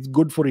oil. It's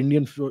good for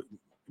Indian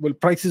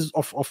prices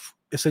of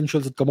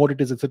essentials and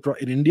commodities, etc.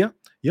 in India.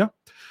 Yeah.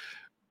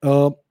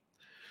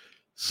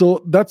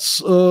 So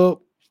that's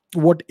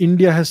what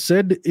India has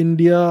said.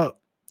 The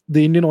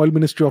Indian Oil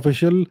Ministry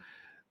official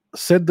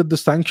said that the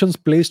sanctions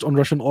placed on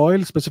Russian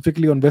oil,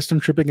 specifically on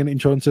Western shipping and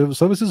insurance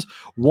services,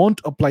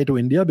 won't apply to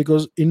India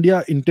because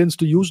India intends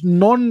to use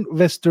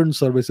non-Western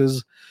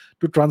services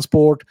to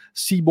transport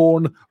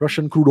seaborne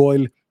Russian crude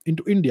oil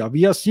into India.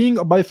 We are seeing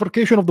a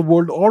bifurcation of the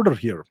world order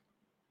here.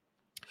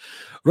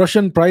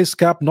 Russian price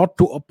cap not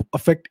to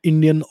affect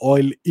Indian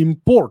oil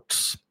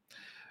imports.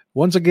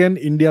 Once again,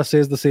 India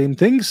says the same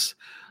things.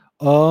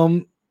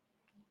 So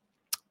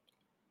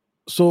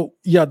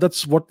yeah,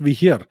 that's what we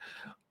hear.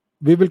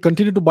 We will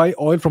continue to buy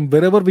oil from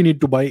wherever we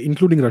need to buy,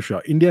 including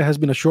Russia. India has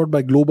been assured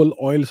by global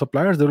oil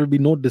suppliers there will be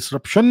no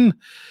disruption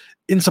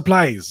in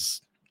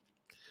supplies.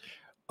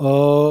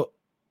 So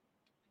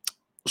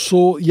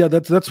yeah,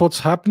 that's what's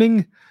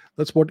happening.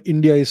 That's what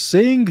India is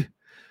saying.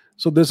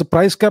 So there's a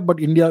price cap, but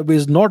India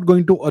is not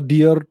going to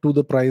adhere to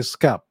the price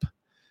cap.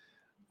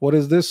 What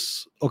is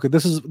this? Okay,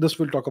 this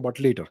we'll talk about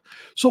later.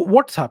 So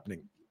what's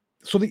happening?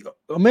 So the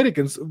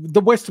Americans,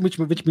 the West, which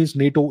means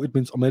NATO, it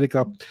means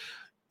America,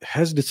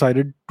 has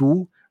decided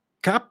to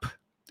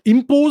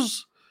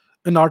impose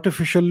an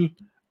artificial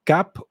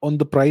cap on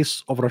the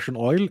price of Russian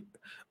oil,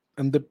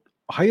 and the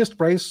highest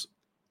price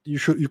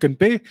you can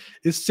pay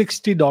is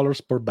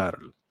 $60 per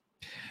barrel.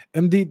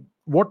 And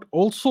what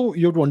also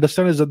you have to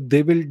understand is that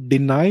they will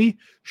deny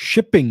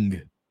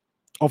shipping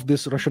of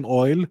this Russian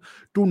oil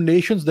to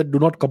nations that do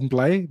not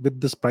comply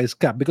with this price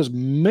cap, because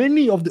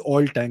many of the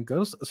oil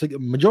tankers,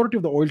 majority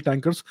of the oil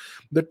tankers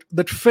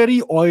that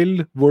ferry oil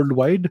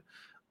worldwide,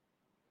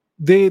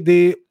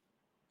 they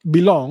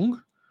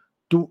belong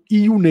to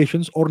EU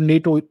nations or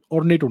NATO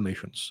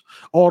nations,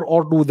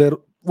 or to their,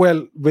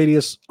 well,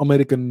 various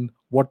American,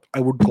 what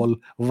I would call,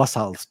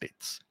 vassal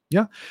states.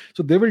 Yeah,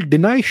 so they will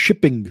deny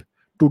shipping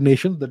to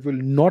nations that will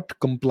not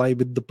comply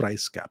with the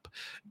price cap,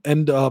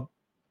 and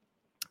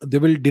they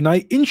will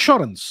deny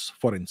insurance,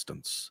 for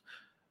instance,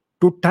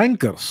 to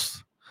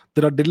tankers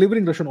that are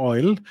delivering Russian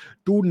oil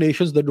to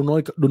nations that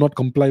do not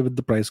comply with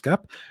the price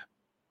cap.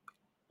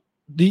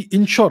 The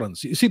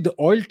insurance, you see, the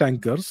oil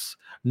tankers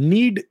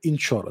need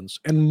insurance,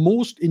 and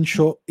most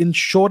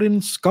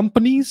insurance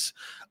companies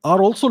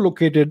are also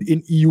located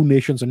in EU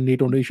nations and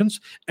NATO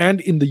nations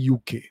and in the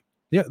UK.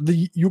 Yeah,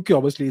 the UK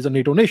obviously is a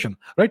NATO nation,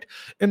 right?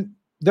 And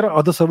there are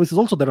other services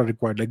also that are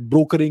required, like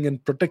brokering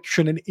and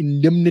protection and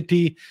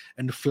indemnity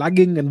and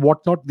flagging and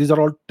whatnot. These are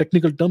all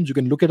technical terms. You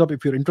can look it up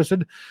if you're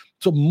interested.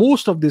 So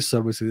most of these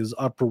services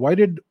are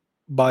provided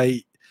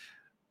by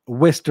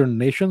Western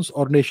nations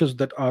or nations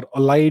that are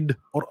allied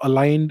or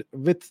aligned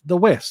with the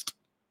West.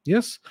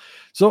 Yes.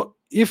 So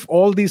if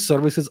all these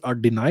services are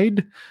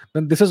denied,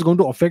 then this is going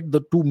to affect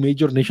the two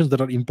major nations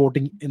that are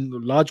importing in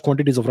large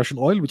quantities of Russian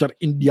oil, which are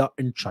India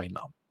and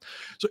China.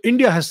 So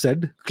India has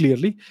said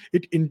clearly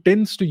it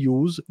intends to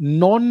use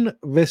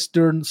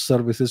non-Western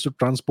services to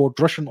transport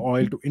Russian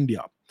oil to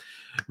India,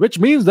 which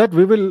means that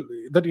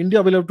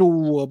India will have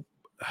to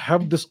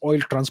have this oil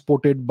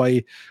transported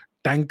by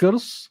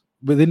tankers,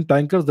 within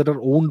tankers that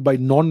are owned by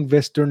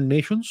non-Western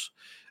nations,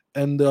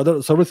 and the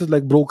other services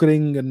like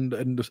brokering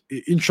and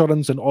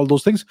insurance and all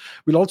those things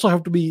will also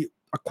have to be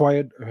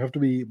acquired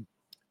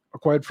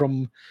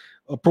from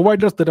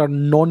providers that are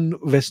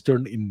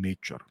non-Western in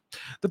nature.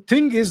 The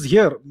thing is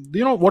here,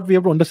 what we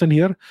have to understand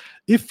here: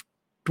 if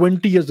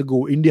 20 years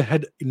ago India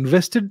had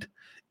invested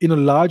in a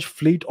large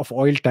fleet of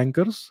oil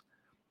tankers,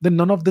 then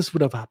none of this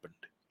would have happened,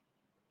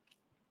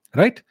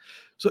 right?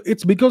 So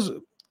it's because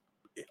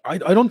I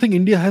don't think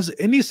India has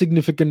any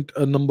significant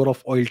number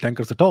of oil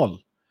tankers at all,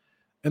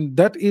 and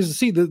that is,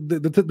 see,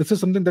 this is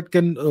something that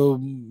can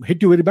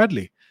hit you very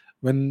badly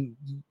when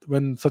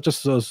such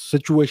a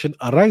situation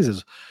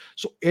arises.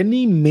 So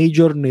any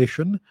major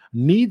nation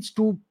needs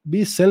to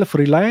be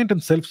self-reliant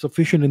and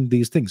self-sufficient in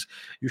these things.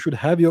 You should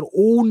have your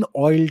own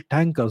oil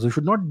tankers. You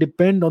should not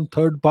depend on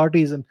third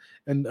parties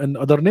and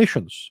other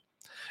nations.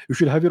 You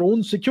should have your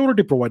own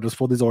security providers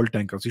for these oil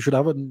tankers. You should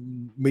have a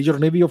major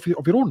navy of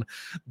your own.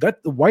 That,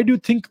 why do you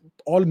think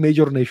all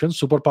major nations,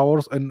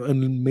 superpowers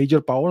and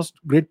major powers,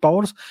 great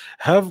powers,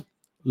 have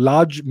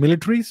large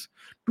militaries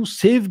to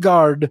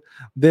safeguard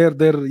uh,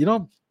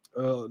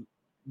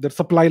 their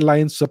supply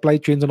lines, supply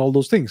chains, and all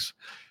those things?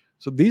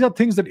 So these are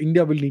things that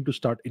India will need to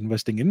start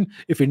investing in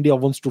if India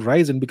wants to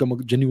rise and become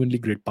a genuinely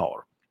great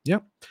power. Yeah.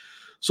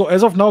 So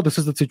as of now, this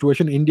is the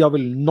situation. India will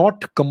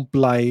not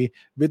comply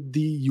with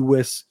the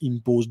US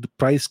imposed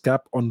price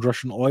cap on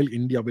Russian oil.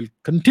 India will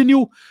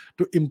continue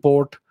to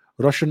import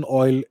Russian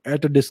oil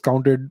at a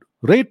discounted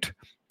rate.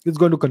 It's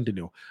going to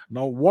continue.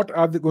 Now, what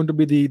are going to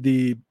be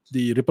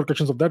the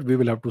repercussions of that? We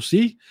will have to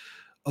see.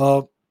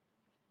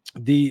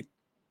 The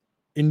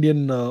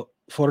Indian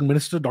Foreign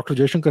Minister Dr.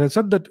 Jaishankar has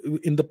said that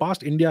in the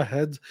past India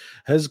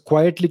has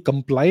quietly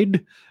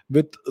complied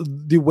with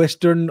the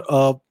Western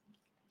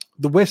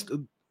the West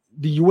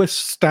the US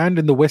stand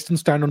and the Western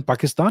stand on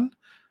Pakistan.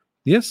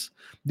 Yes,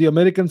 the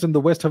Americans in the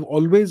West have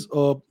always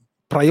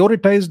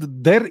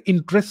prioritized their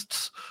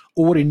interests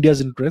over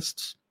India's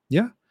interests.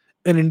 Yeah,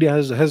 and India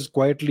has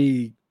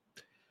quietly,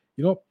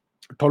 you know,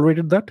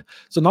 tolerated that.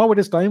 So now it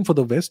is time for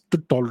the West to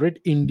tolerate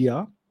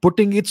India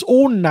putting its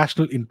own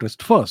national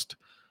interest first,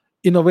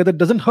 in a way that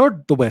doesn't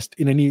hurt the West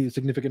in any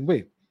significant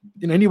way,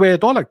 in any way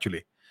at all.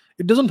 Actually,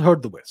 it doesn't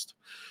hurt the West.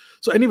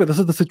 So anyway, this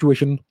is the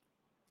situation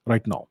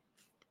right now.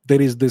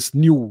 There is this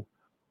new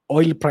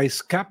oil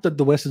price cap that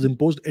the West has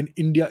imposed, and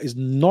India is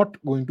not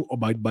going to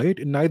abide by it,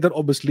 and neither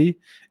obviously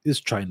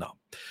is China.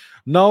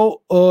 Now,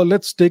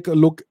 let's take a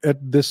look at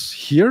this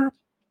here.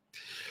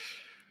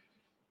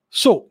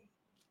 So,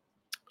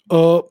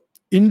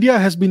 India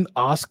has been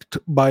asked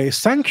by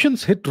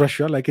sanctions hit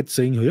Russia, like it's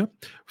saying here,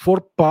 for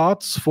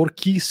parts for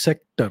key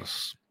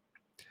sectors.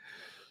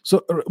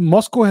 So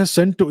Moscow has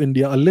sent to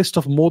India a list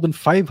of more than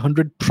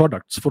 500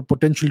 products for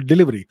potential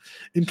delivery,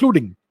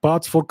 including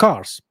parts for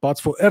cars,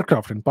 parts for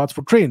aircraft, and parts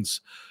for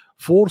trains.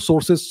 Four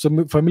sources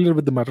familiar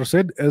with the matter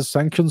said, as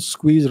sanctions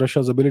squeeze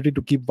Russia's ability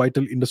to keep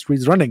vital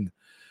industries running.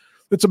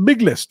 It's a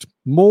big list,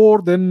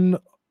 more than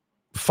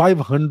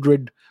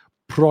 500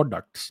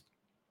 products.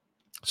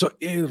 So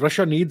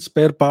Russia needs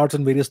spare parts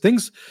and various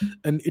things,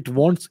 and it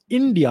wants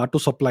India to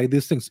supply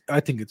these things. I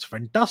think it's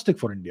fantastic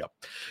for India.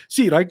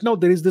 See, right now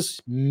there is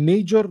this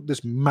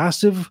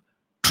massive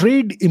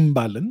trade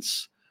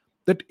imbalance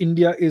that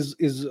India is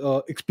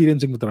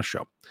experiencing with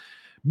Russia,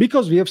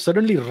 because we have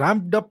suddenly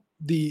ramped up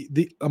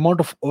the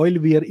amount of oil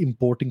we are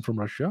importing from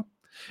Russia.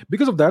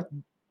 Because of that,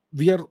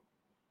 we are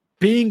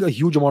paying a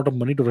huge amount of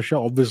money to Russia,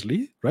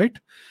 obviously, right?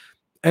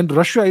 And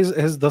Russia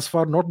has thus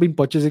far not been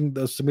purchasing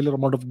the similar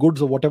amount of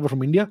goods or whatever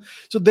from India.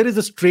 So there is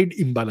this trade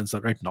imbalance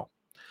right now.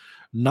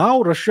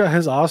 Now Russia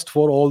has asked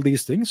for all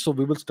these things, so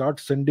we will start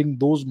sending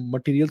those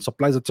material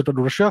supplies, etc.,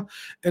 to Russia,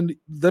 and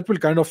that will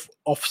kind of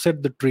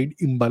offset the trade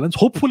imbalance,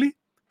 hopefully,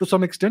 to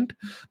some extent,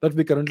 that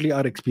we currently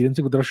are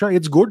experiencing with Russia.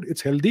 It's good,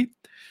 it's healthy,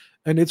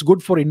 and it's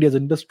good for India's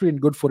industry and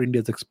good for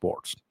India's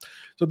exports.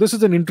 So this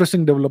is an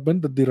interesting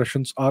development that the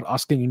Russians are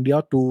asking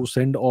India to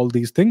send all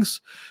these things,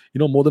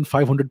 more than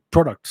 500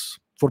 products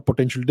for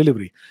potential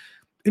delivery,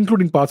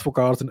 including parts for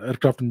cars and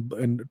aircraft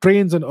and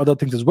trains and other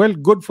things as well.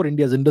 Good for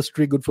India's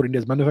industry, good for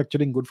India's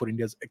manufacturing, good for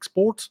India's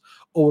exports.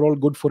 Overall,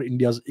 good for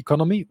India's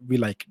economy. We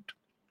like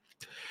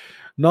it.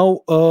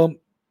 Now,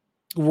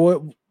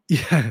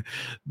 yeah,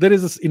 there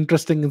is this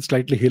interesting and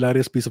slightly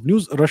hilarious piece of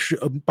news. The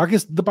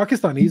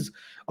Pakistanis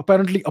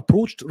apparently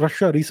approached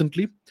Russia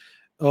recently.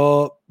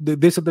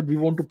 They said that we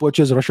want to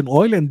purchase Russian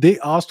oil, and they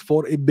asked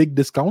for a big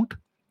discount,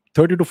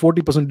 30 to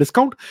 40%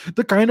 discount,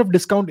 the kind of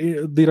discount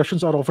the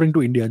Russians are offering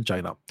to India and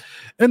China.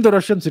 And the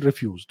Russians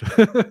refused.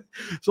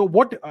 So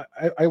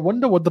I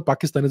wonder what the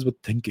Pakistanis were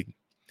thinking.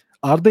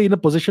 Are they in a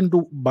position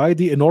to buy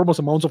the enormous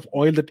amounts of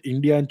oil that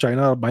India and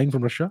China are buying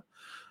from Russia?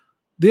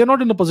 They are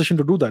not in a position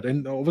to do that.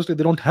 And obviously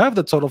they don't have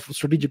that sort of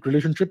strategic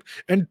relationship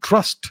and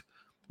trust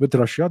with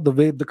Russia,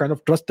 the kind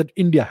of trust that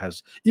India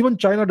has. Even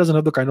China doesn't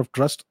have the kind of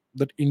trust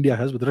that India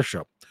has with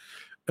Russia.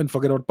 And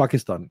forget about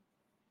Pakistan.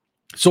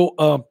 So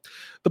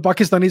the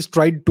Pakistanis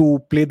tried to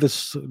play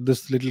this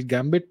little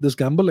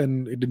gamble,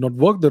 and it did not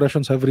work. The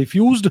Russians have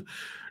refused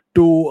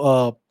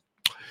to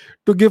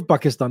give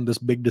Pakistan this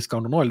big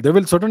discount on oil. They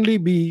will certainly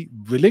be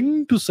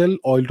willing to sell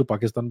oil to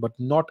Pakistan, but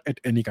not at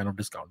any kind of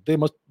discount. The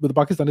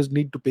Pakistanis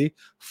need to pay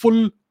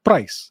full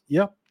price.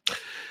 Yeah.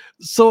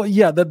 So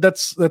yeah,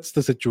 that's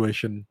the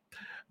situation.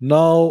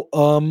 Now,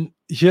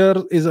 here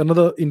is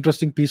another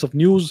interesting piece of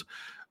news.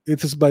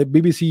 It is by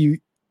BBC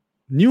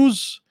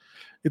News.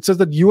 It says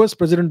that US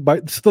President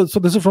Biden, so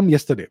this is from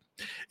yesterday.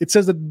 It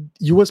says that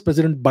US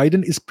President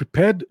Biden is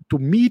prepared to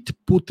meet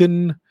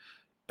Putin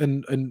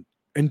and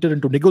enter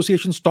into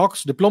negotiations,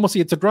 talks,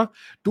 diplomacy, etc.,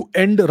 to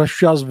end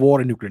Russia's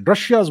war in Ukraine.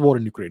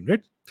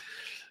 Right?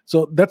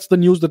 So that's the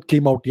news that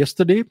came out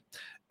yesterday.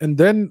 And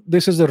then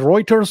this is a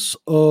Reuters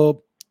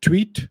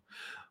tweet.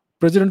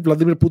 President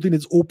Vladimir Putin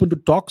is open to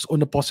talks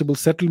on a possible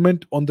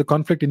settlement on the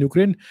conflict in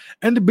Ukraine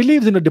and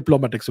believes in a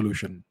diplomatic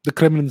solution, the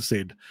Kremlin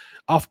said,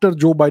 after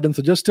Joe Biden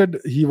suggested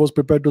he was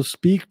prepared to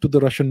speak to the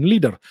Russian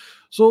leader.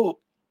 So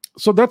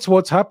that's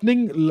what's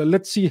happening.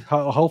 Let's see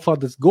how far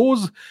this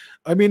goes.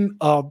 I mean,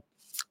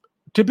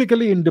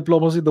 typically in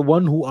diplomacy, the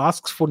one who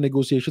asks for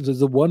negotiations is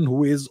the one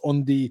who is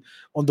on the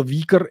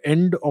weaker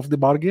end of the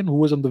bargain,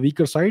 who is on the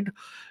weaker side.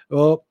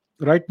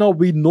 Right now,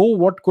 we know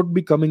what could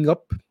be coming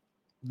up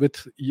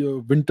with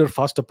winter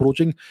fast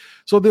approaching.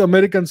 So the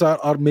Americans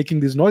are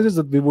making these noises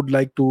that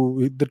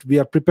we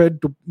are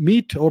prepared to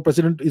meet, our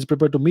president is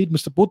prepared to meet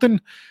Mr. Putin.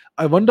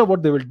 I wonder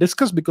what they will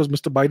discuss, because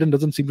Mr. Biden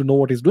doesn't seem to know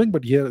what he's doing,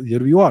 but here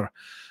we are.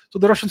 So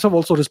the Russians have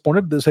also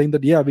responded. They're saying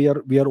that, yeah, we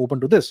are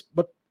open to this.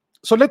 But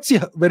so let's see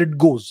where it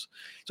goes.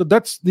 So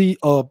that's the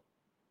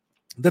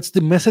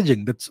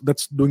messaging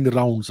that's doing the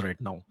rounds right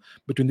now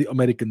between the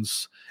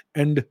Americans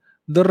and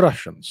the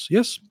Russians.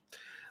 Yes.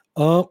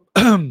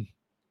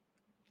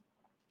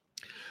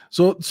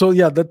 So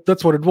yeah,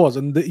 that's what it was.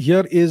 And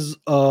here is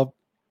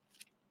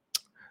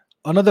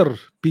another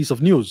piece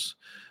of news.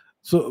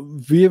 So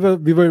we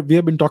have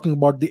been talking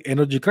about the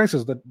energy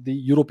crisis that the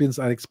Europeans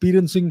are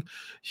experiencing.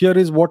 Here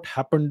is what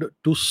happened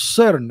to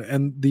CERN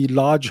and the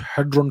Large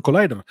Hadron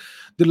Collider.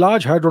 The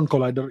Large Hadron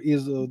Collider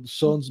is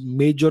CERN's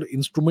major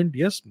instrument.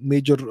 Yes,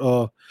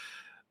 the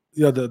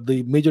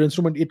major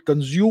instrument. It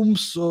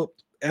consumes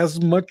as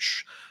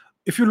much.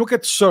 If you look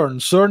at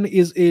CERN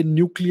is a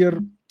nuclear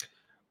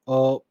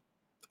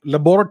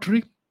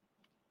laboratory.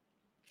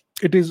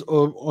 It is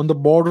on the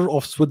border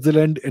of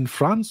Switzerland and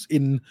France,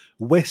 in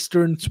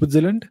western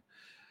Switzerland,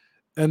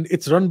 and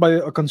it's run by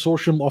a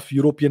consortium of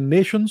European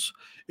nations.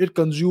 It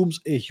consumes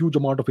a huge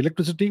amount of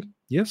electricity.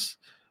 Yes,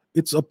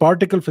 it's a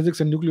particle physics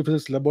and nuclear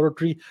physics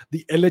laboratory.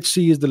 The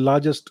LHC is the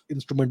largest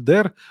instrument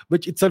there,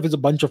 which itself is a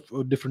bunch of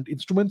different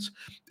instruments.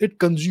 It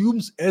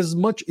consumes as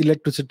much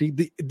electricity.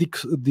 The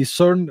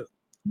CERN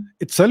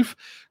itself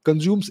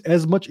consumes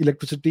as much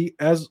electricity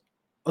as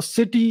a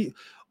city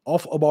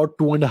of about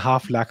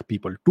 2.5 lakh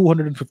people,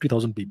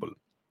 250,000 people.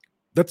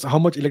 That's how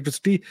much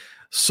electricity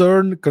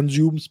CERN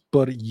consumes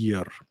per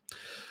year.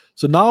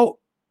 So now,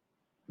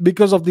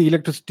 because of the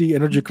electricity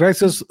energy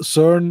crisis,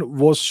 CERN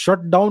was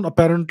shut down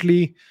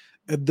apparently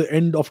at the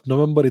end of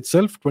November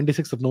itself,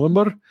 26th of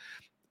November.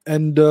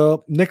 And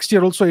next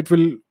year also it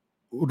will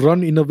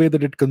run in a way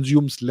that it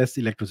consumes less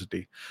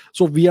electricity.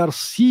 So we are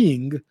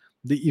seeing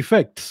the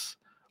effects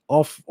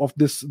of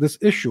this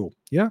issue,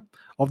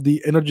 of the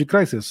energy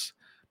crisis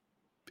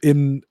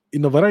in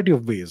a variety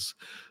of ways.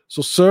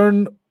 So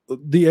CERN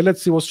the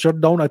LHC was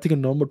shut down, I think,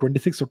 in November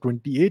 26 or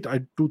 28,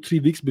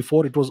 2-3 weeks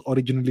before it was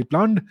originally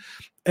planned.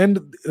 And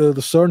the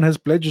CERN has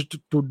pledged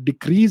to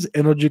decrease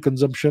energy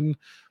consumption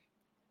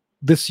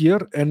this year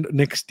and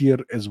next year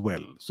as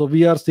well. So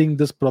we are seeing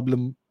this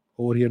problem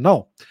over here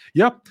now.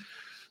 Yeah.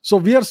 So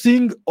we are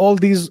seeing all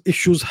these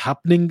issues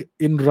happening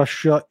in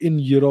Russia, in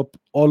Europe,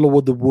 all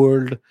over the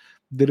world.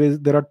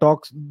 There are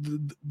talks.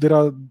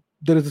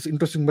 There is this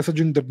interesting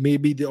messaging that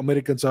maybe the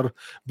Americans are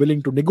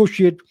willing to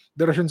negotiate.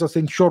 The Russians are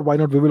saying, sure, why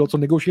not? We will also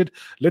negotiate.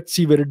 Let's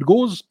see where it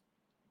goes.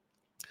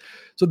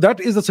 So that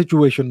is the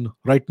situation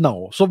right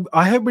now. So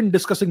I have been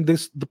discussing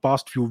this the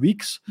past few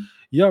weeks.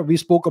 Yeah, we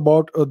spoke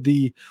about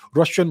the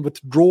Russian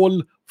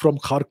withdrawal from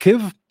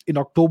Kharkiv in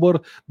October,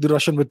 the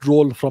Russian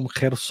withdrawal from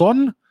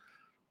Kherson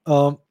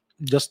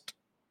just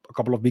a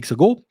couple of weeks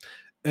ago.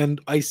 And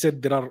I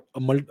said there are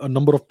a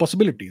number of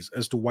possibilities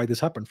as to why this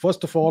happened.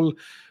 First of all,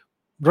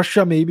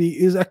 Russia maybe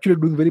is actually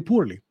doing very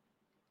poorly.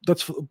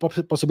 That's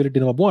possibility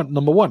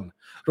number one.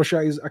 Russia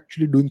is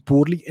actually doing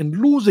poorly and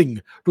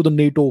losing to the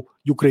NATO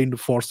Ukraine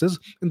forces,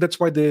 and that's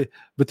why they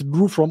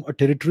withdrew from a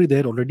territory they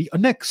had already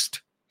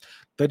annexed.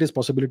 That is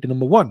possibility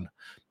number one.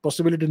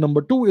 Possibility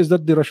number two is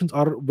that the Russians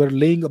were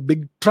laying a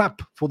big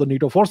trap for the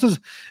NATO forces,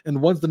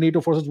 and once the NATO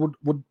forces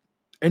would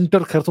enter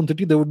Kherson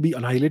city, they would be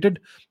annihilated.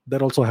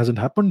 That also hasn't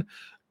happened.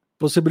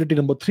 Possibility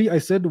number three, I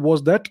said,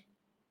 was that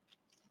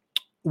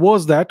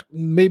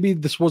maybe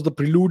this was the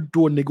prelude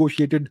to a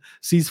negotiated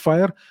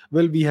ceasefire.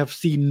 Well, we have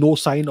seen no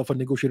sign of a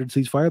negotiated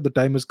ceasefire. The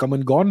time has come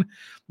and gone.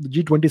 The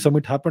G20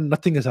 summit happened.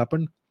 Nothing has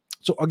happened.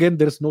 So again,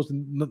 there is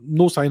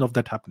no sign of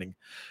that happening.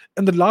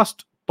 And the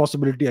last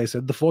possibility, I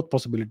said, the fourth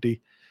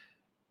possibility,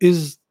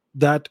 is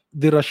that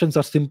the Russians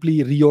are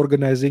simply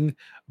reorganizing,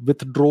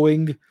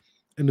 withdrawing,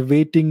 and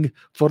waiting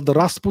for the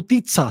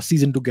Rasputitsa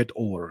season to get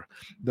over.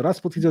 The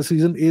Rasputitsa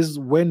season is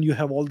when you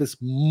have all this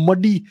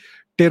muddy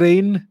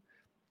terrain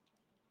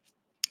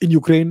in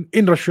Ukraine,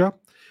 in Russia.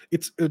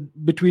 It's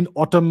between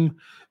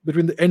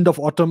the end of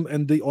autumn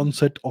and the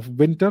onset of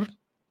winter.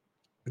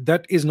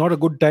 That is not a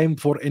good time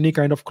for any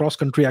kind of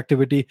cross-country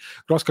activity,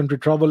 cross-country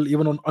travel,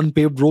 even on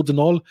unpaved roads and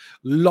all.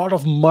 Lot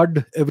of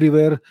mud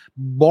everywhere,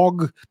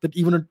 bog that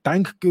even a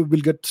tank will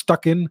get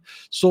stuck in.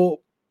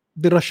 So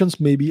the Russians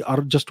maybe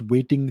are just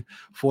waiting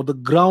for the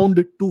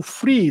ground to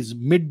freeze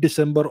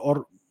mid-December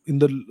or in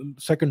the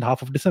second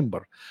half of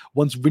December,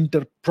 once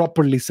winter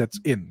properly sets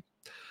in.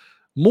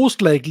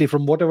 Most likely,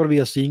 from whatever we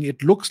are seeing,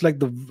 it looks like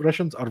the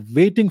Russians are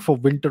waiting for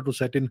winter to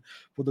set in,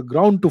 for the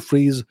ground to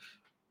freeze,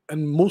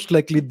 and most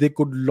likely they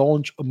could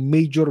launch a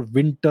major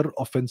winter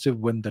offensive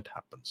when that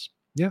happens.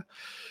 Yeah.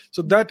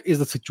 So that is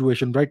the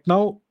situation right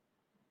now.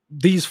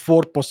 These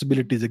four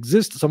possibilities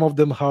exist. Some of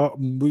them,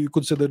 you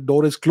could say the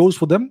door is closed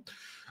for them.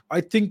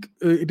 I think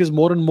it is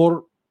more and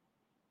more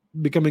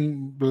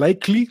becoming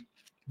likely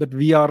that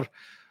we are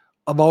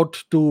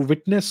about to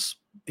witness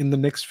in the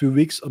next few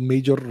weeks a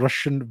major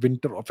Russian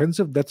winter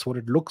offensive. That's what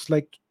it looks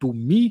like to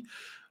me.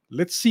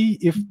 Let's see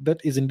if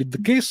that is indeed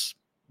the case.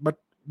 But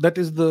that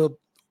is the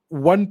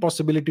one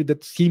possibility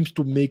that seems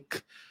to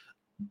make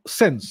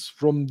sense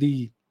from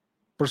the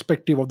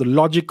perspective of the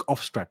logic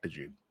of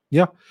strategy.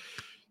 Yeah.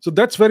 So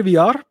that's where we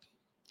are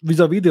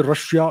vis-a-vis the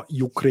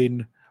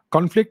Russia-Ukraine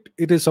conflict.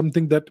 It is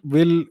something that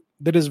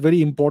is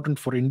very important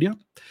for India,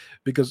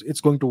 because it's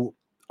going to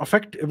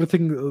affect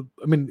everything.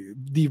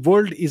 The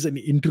world is an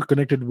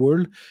interconnected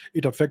world.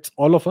 It affects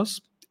all of us.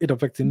 It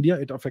affects India.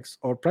 It affects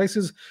our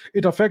prices.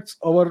 It affects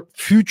our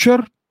future,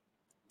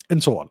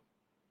 and so on.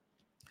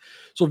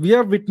 So we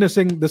are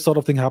witnessing this sort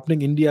of thing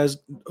happening. India is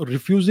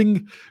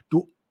refusing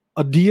to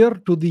adhere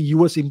to the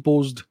US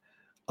imposed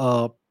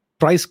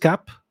price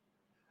cap,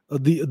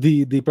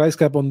 the price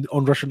cap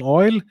on Russian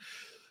oil,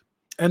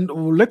 and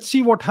let's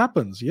see what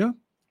happens. Yeah.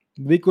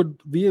 We could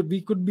be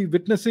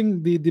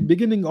witnessing the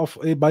beginning of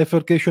a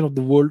bifurcation of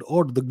the world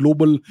order, the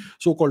global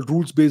so-called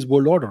rules-based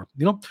world order.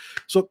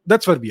 So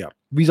that's where we are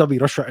vis-a-vis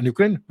Russia and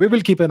Ukraine. We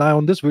will keep an eye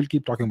on this. We'll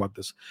keep talking about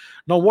this.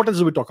 Now, what else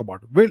do we talk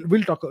about?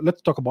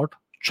 Let's talk about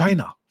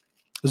China.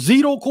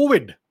 Zero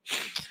COVID.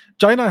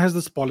 China has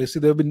this policy.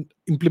 They've been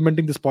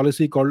implementing this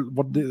policy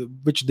called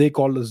which they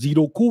call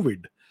zero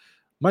COVID.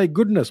 My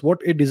goodness,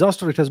 what a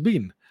disaster it has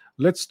been.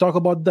 Let's talk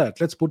about that.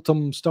 Let's put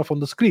some stuff on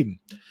the screen.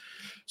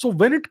 So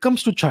when it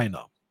comes to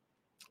China,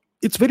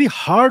 it's very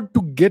hard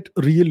to get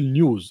real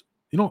news,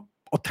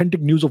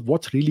 authentic news of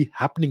what's really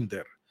happening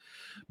there.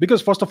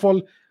 Because first of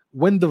all,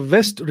 when the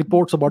West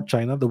reports about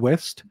China,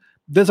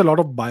 there's a lot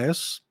of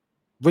bias,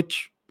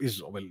 which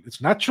is,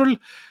 it's natural.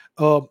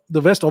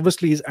 The West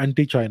obviously is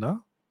anti-China,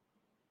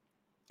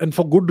 and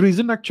for good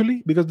reason,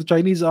 actually, because the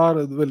Chinese are,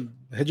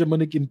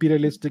 hegemonic,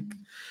 imperialistic,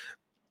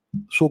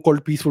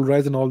 so-called peaceful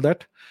rise and all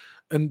that,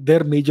 and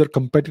their major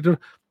competitor.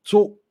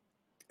 So,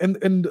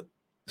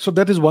 so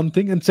that is one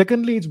thing. And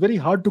secondly, it's very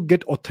hard to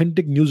get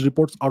authentic news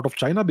reports out of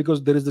China,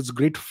 because there is this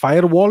great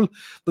firewall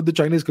that the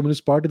Chinese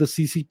Communist Party, the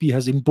CCP,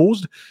 has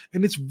imposed,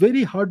 and it's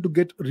very hard to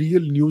get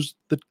real news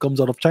that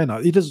comes out of China.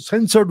 It is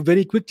censored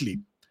very quickly.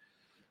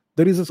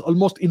 There is this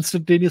almost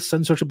instantaneous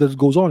censorship that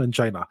goes on in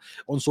China,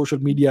 on social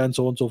media and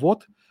so on and so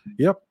forth.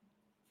 Yeah.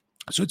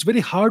 So it's very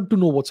hard to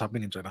know what's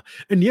happening in China,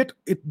 and yet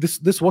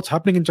this what's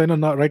happening in China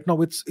now, right now,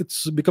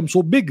 it's become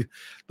so big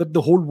that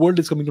the whole world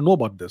is coming to know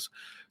about this.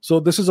 So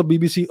this is a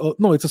BBC,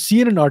 no, it's a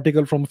CNN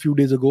article from a few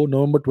days ago,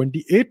 November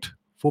 28,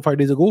 4 5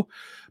 days ago.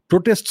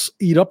 Protests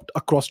erupt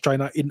across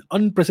China in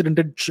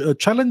unprecedented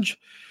challenge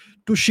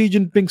to Xi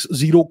Jinping's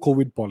zero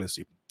COVID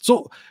policy.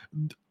 So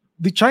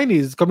the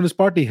Chinese Communist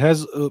Party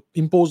has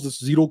imposed this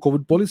zero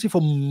COVID policy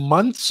for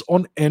months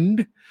on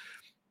end.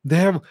 They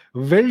have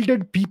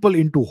welded people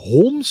into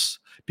homes.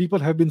 People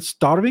have been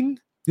starving.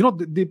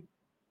 They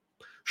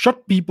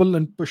shut people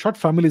and shut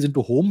families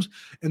into homes,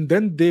 and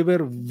then they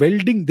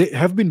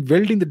have been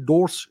welding the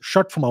doors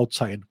shut from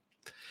outside.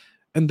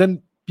 And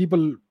then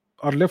people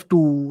are left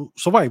to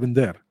survive in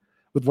there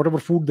with whatever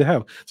food they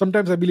have.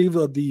 Sometimes I believe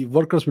the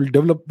workers will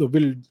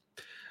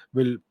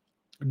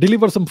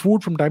deliver some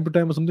food from time to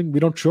time or something. We're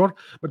not sure,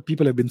 but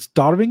people have been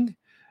starving.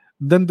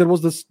 Then there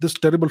was this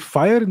terrible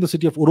fire in the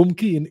city of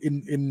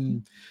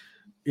Urumqi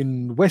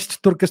in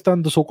West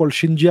Turkestan, the so-called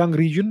Xinjiang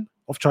region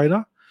of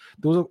China.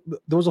 There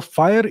was a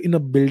fire in a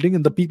building,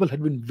 and the people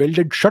had been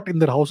welded shut in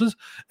their houses,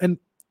 and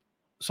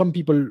some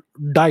people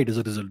died as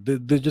a result.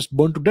 They just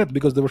burned to death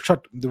because they were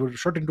shut. They were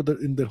shut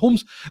in their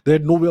homes. They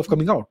had no way of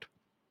coming out.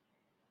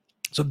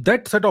 So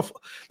that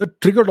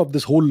triggered off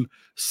this whole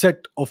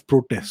set of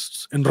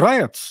protests and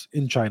riots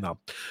in China.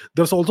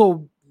 There was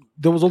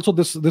also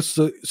this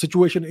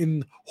situation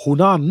in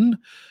Hunan.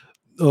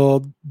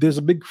 There's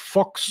a big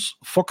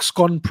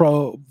Foxconn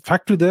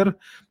factory there.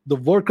 The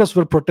workers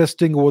were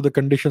protesting over the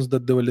conditions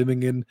that they were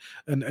living in,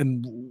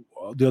 and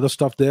the other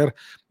stuff there.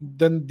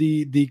 Then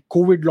the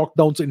COVID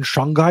lockdowns in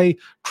Shanghai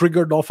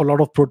triggered off a lot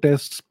of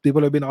protests.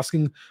 People have been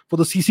asking for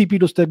the CCP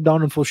to step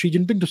down and for Xi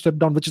Jinping to step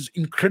down, which is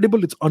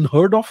incredible. It's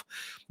unheard of.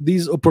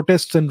 These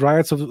protests and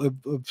riots have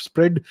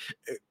spread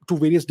to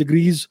various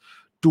degrees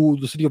to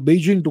the city of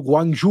Beijing, to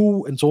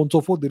Guangzhou, and so on and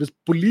so forth. There is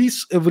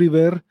police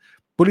everywhere.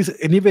 Police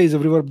anyway is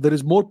everywhere. There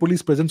is more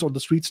police presence on the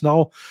streets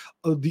now.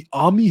 The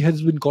army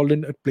has been called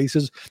in at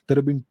places. There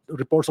have been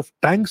reports of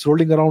tanks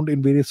rolling around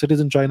in various cities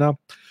in China.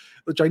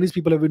 The Chinese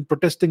people have been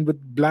protesting with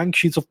blank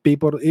sheets of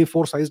paper,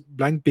 A4 sized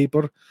blank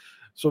paper.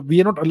 So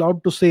we are not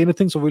allowed to say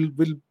anything. So we'll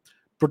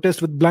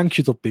protest with blank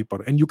sheets of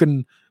paper, and you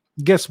can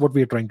guess what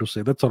we are trying to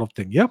say. That sort of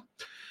thing. Yeah.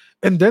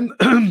 And then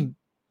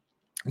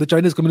the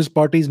Chinese Communist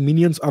Party's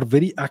minions are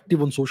very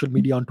active on social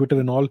media, on Twitter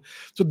and all.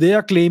 So they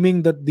are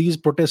claiming that these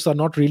protests are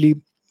not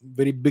really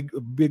very big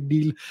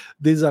deal.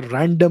 These are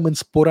random and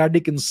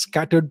sporadic and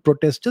scattered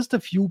protests, just a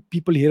few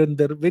people here and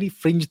there, very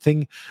fringe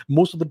thing.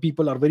 Most of the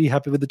people are very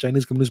happy with the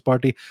Chinese Communist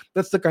Party.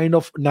 That's the kind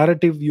of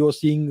narrative you're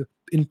seeing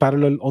in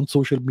parallel on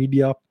social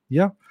media.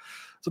 Yeah,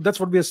 so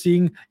that's what we are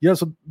seeing. Yeah,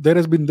 so there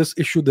has been this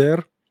issue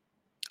there.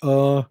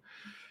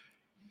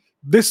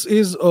 This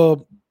is a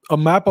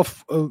map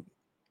of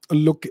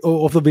look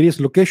of the various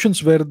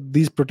locations where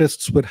these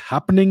protests were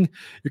happening.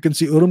 You can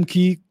see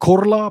Urumqi,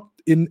 Korla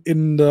in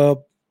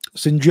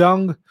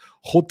Xinjiang,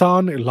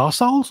 Hotan,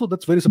 Lhasa also,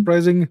 that's very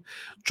surprising.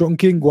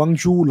 Chongqing,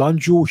 Guangzhou,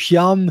 Lanzhou,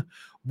 Xi'an,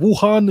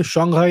 Wuhan,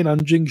 Shanghai,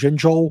 Nanjing,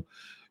 Zhengzhou,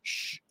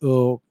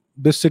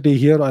 this city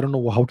here, I don't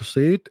know how to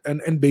say it,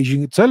 and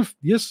Beijing itself.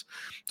 Yes.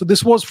 So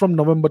this was from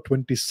November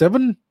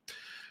 27.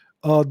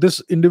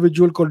 This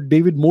individual called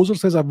David Moser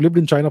says, I've lived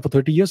in China for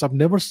 30 years. I've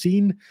never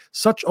seen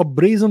such a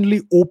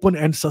brazenly open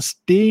and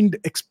sustained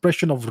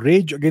expression of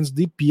rage against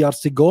the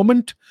PRC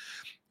government.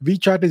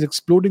 WeChat is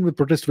exploding with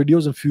protest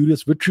videos and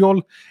furious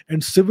vitriol,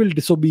 and civil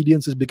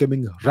disobedience is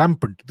becoming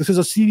rampant. This is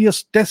a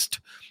serious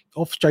test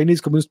of Chinese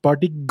Communist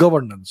Party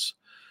governance.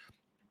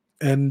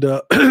 And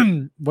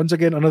once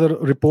again, another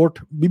report,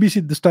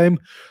 BBC this time,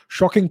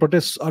 shocking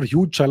protests are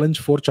huge challenge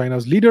for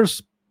China's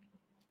leaders.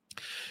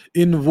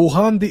 In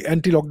Wuhan, the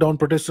anti-lockdown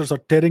protesters are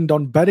tearing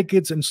down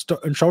barricades and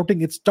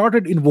shouting, it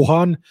started in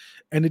Wuhan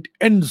and it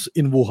ends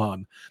in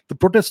Wuhan. The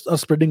protests are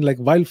spreading like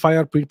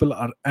wildfire. People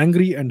are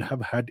angry and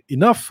have had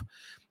enough.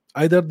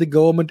 Either the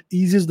government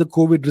eases the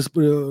COVID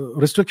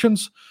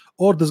restrictions,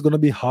 or there's going to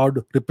be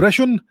hard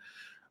repression.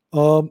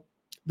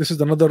 This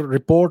is another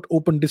report.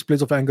 Open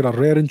displays of anger are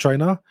rare in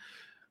China.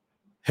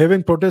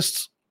 Having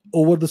protests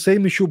over the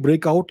same issue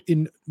break out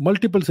in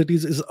multiple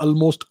cities is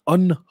almost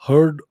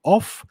unheard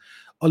of.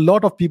 A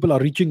lot of people are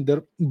reaching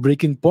their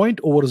breaking point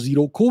over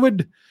zero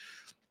COVID.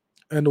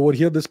 And over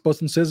here, this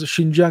person says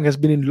Xinjiang has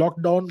been in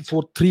lockdown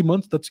for 3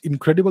 months. That's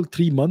incredible,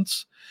 3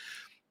 months.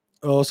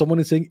 Someone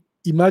is saying,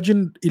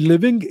 imagine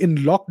living in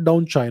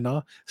lockdown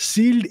China,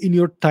 sealed in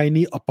your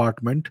tiny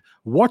apartment,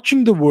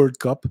 watching the World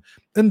Cup,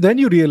 and then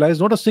you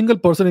realize not a single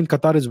person in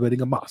Qatar is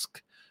wearing a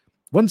mask.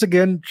 Once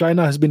again,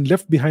 China has been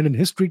left behind in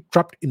history,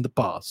 trapped in the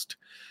past.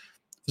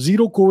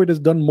 Zero COVID has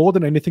done more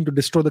than anything to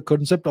destroy the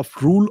concept of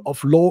rule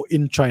of law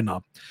in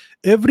China.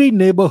 Every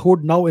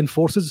neighborhood now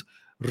enforces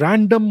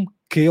random,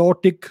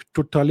 chaotic,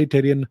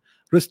 totalitarian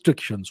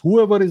restrictions.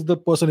 Whoever is the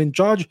person in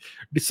charge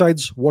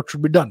decides what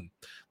should be done.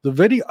 The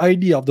very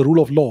idea of the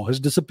rule of law has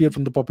disappeared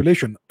from the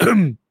population.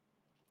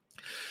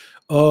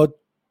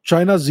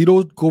 China's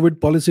zero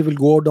COVID policy will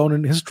go down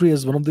in history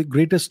as one of the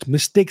greatest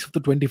mistakes of the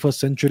 21st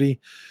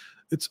century.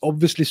 It's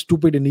obviously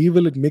stupid and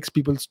evil. It makes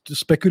people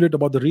speculate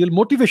about the real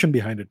motivation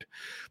behind it.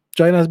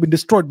 China has been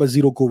destroyed by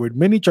zero COVID.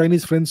 Many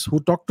Chinese friends who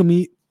talk to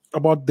me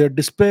about their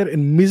despair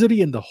and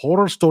misery and the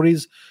horror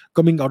stories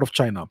coming out of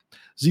China.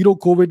 Zero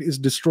COVID is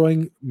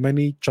destroying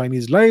many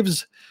Chinese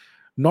lives.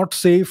 Not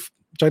safe.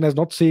 China is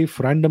not safe.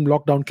 Random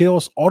lockdown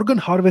chaos, organ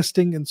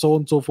harvesting, and so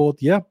on and so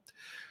forth. Yeah.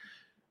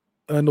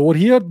 And over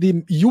here,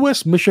 the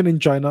US mission in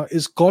China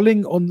is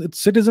calling on its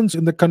citizens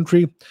in the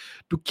country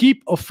to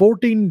keep a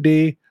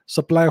 14-day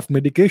supply of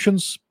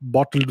medications,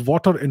 bottled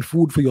water, and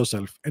food for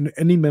yourself and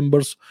any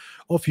members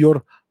of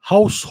your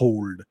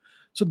household.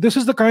 So this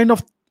is the kind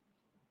of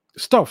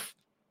stuff.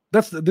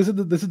 This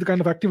is the kind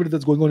of activity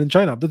that's going on in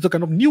China. That's the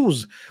kind of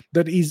news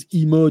that is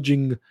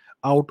emerging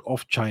out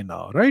of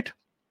China, right?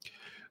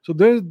 So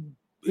there,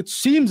 it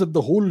seems that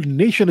the whole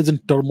nation is in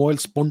turmoil.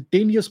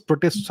 Spontaneous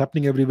protests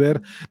happening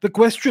everywhere. The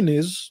question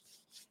is,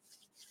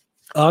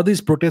 are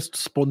these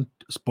protests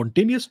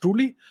spontaneous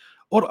truly,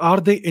 or are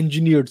they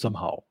engineered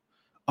somehow?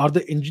 Are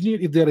they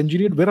engineered? If they are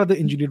engineered, where are they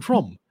engineered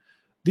from?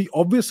 The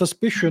obvious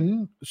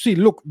suspicion. See,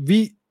 look,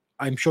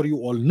 I'm sure you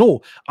all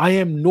know. I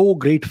am no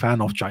great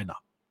fan of China.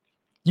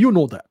 You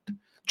know that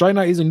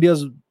China is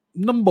India's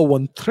number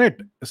one threat,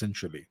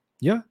 essentially.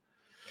 Yeah.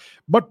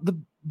 But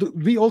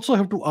we also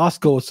have to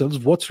ask ourselves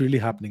what's really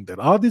happening there.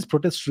 Are these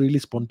protests really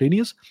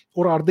spontaneous,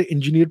 or are they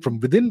engineered from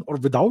within or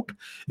without?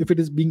 If it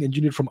is being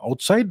engineered from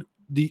outside,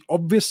 the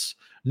obvious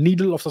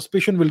needle of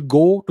suspicion will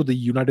go to the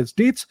United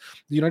States.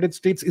 The United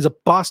States is a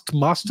past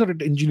master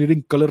at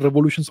engineering color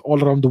revolutions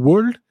all around the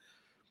world.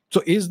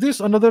 So is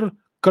this another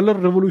color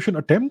revolution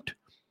attempt?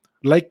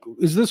 Like,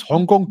 is this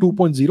Hong Kong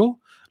 2.0,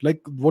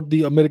 like what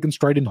the Americans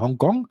tried in Hong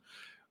Kong?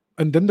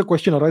 And then the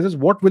question arises,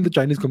 what will the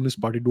Chinese Communist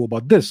Party do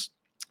about this?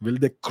 Will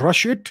they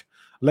crush it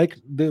like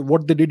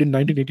what they did in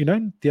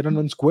 1989,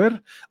 Tiananmen Square?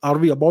 Are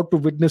we about to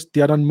witness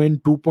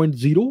Tiananmen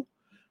 2.0?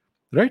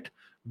 Right?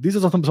 These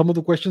are some of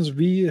the questions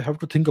we have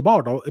to think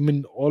about. I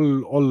mean,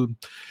 all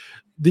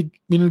the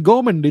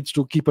government needs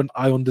to keep an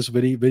eye on this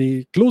very,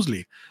 very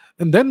closely.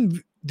 And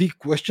then the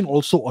question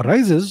also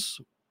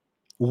arises,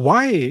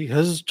 why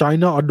has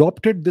China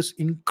adopted this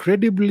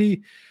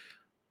incredibly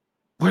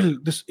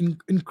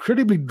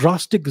incredibly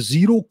drastic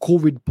zero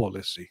COVID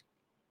policy?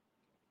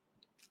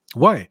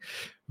 Why?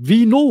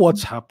 We know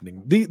what's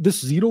happening.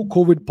 This zero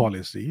COVID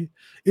policy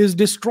is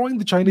destroying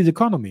the Chinese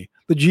economy.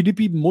 The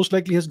GDP most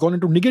likely has gone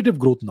into negative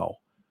growth now.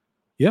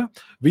 Yeah.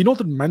 We know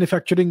that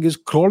manufacturing is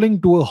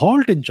crawling to a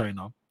halt in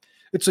China.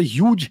 It's a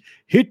huge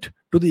hit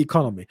to the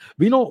economy.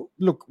 We know,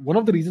 look, one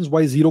of the reasons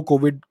why zero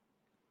COVID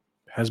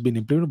has been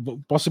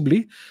implemented,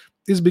 possibly,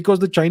 is because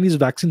the Chinese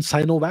vaccine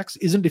Sinovac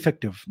isn't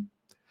effective.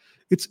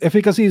 Its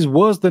efficacy is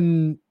worse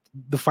than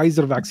the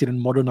Pfizer vaccine and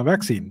Moderna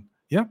vaccine.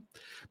 Yeah.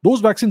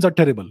 Those vaccines are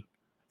terrible.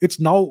 It's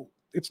now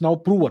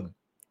proven.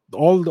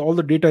 All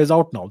the data is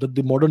out now that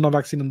the Moderna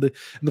vaccine and the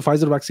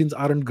Pfizer vaccines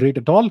aren't great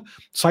at all.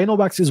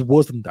 Sinovac is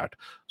worse than that.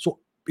 So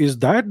is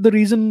that the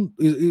reason?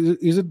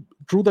 Is it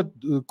true that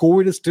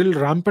COVID is still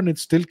rampant?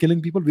 It's still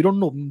killing people? We don't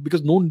know,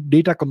 because no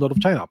data comes out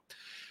of China.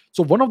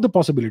 So one of the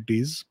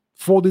possibilities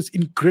for this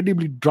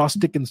incredibly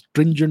drastic and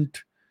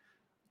stringent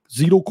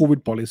zero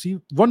COVID policy,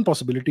 one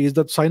possibility is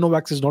that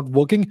Sinovac is not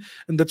working,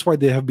 and that's why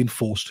they have been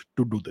forced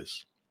to do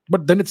this.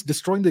 But then it's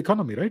destroying the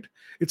economy, right?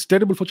 It's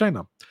terrible for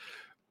China.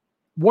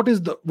 What are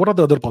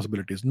the other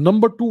possibilities?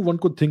 Number two, one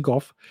could think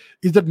of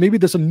is that maybe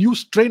there's a new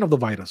strain of the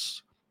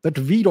virus that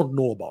we don't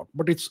know about,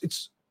 but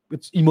it's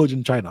emerged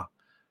in China.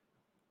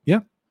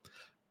 Yeah.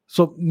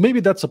 So maybe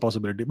that's a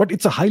possibility, but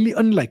it's a highly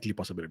unlikely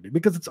possibility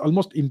because it's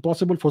almost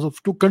impossible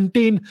to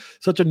contain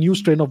such a new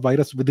strain of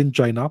virus within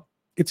China.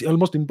 It's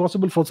almost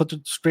impossible for such a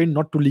strain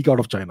not to leak out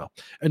of China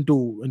and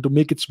to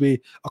make its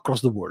way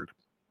across the world.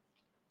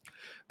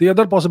 The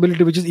other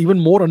possibility, which is even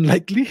more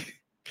unlikely,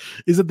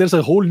 is that there's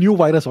a whole new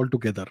virus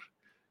altogether.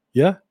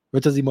 Yeah,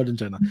 which has emerged in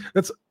China.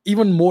 That's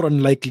even more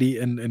unlikely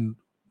and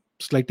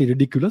slightly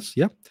ridiculous.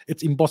 Yeah,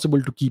 it's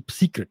impossible to keep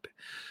secret.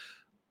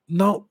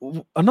 Now,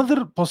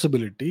 another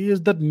possibility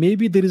is that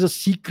maybe there is a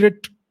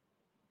secret,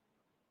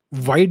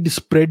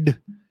 widespread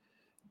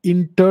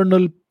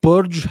internal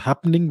purge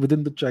happening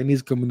within the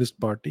Chinese Communist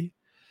Party,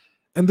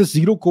 and the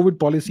zero COVID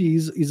policy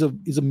is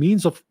a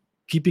means of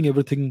keeping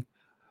everything,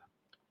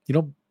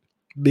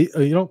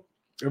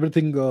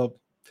 everything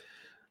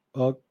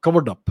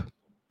covered up.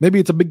 Maybe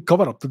it's a big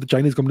cover up that the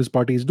Chinese Communist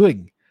Party is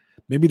doing.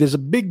 Maybe there's a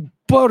big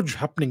purge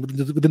happening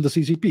within the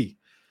CCP,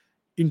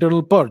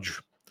 internal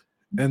purge.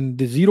 And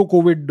the zero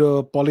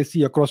COVID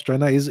policy across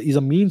China is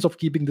a means of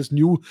keeping this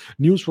new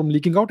news from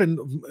leaking out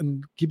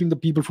and keeping the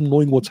people from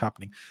knowing what's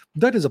happening.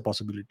 That is a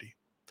possibility.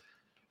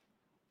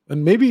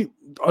 And maybe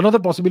another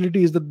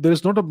possibility is that there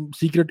is not a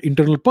secret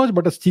internal purge,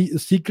 but a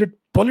secret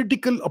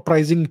political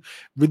uprising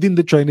within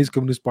the Chinese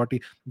Communist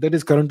Party that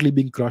is currently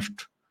being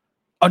crushed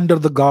under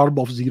the garb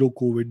of zero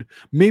COVID.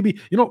 Maybe,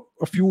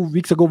 a few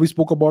weeks ago we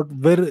spoke about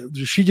where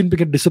Xi Jinping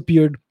had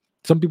disappeared.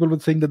 Some people were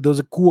saying that there was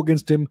a coup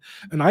against him.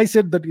 And I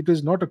said that it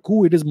is not a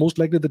coup. It is most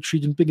likely that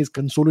Xi Jinping is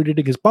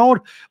consolidating his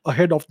power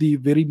ahead of the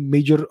very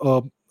major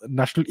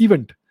national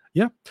event.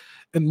 Yeah.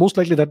 and most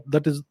likely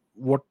that is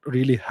what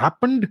really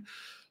happened.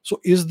 So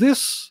is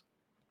this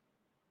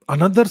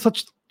another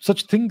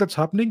such thing that's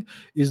happening?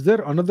 Is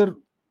there another,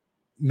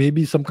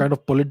 maybe some kind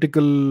of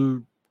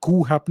political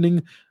coup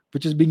happening,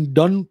 which is being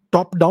done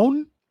top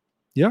down?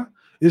 Yeah.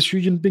 Is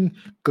Xi Jinping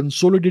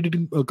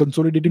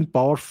consolidating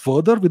power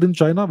further within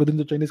China, within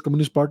the Chinese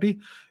Communist Party,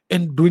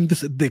 and doing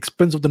this at the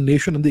expense of the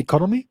nation and the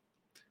economy?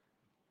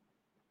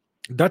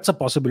 That's a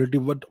possibility,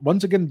 but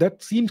once again,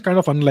 that seems kind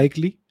of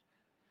unlikely.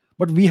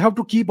 But we have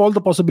to keep all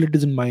the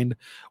possibilities in mind.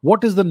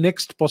 What is the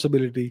next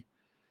possibility?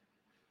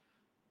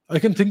 I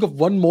can think of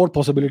one more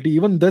possibility.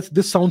 Even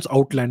this sounds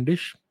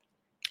outlandish.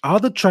 Are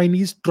the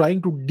Chinese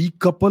trying to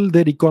decouple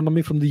their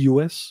economy from the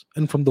US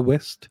and from the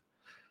West?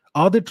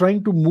 Are they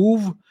trying to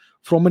move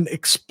from an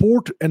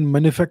export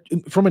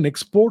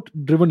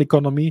driven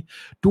economy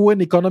to an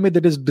economy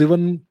that is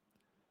driven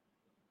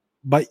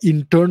by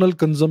internal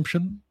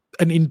consumption,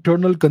 an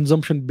internal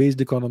consumption based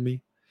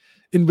economy,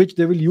 in which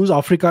they will use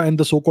Africa and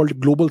the so-called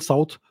global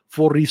South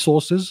for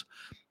resources,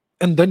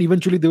 and then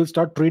eventually they will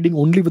start trading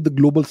only with the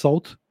global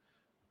South,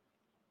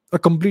 a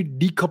complete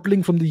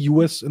decoupling from the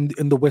US and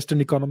the Western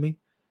economy?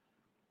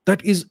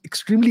 That is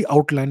extremely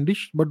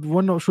outlandish, but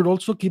one should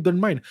also keep that in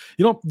mind.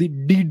 The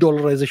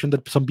de-dollarization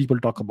that some people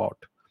talk about.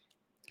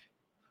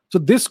 So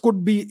this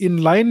could be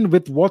in line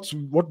with what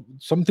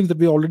some things that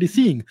we're already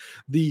seeing,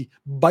 the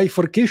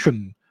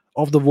bifurcation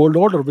of the world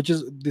order, which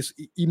is this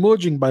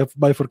emerging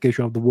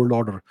bifurcation of the world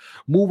order.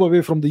 Move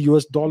away from the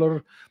US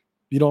dollar,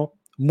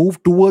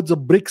 move towards a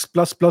BRICS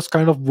plus plus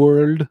kind of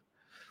world.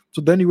 So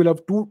then you will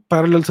have two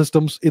parallel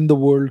systems in the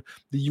world: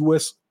 the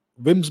US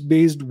whims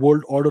based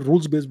world order,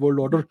 rules based world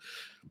order,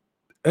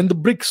 and the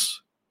BRICS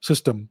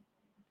system.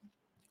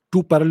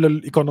 Two parallel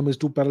economies,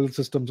 two parallel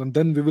systems, and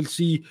then we will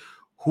see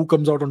who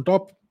comes out on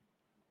top.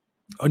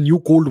 A new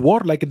Cold War,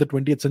 like in the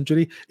 20th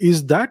century.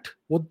 Is that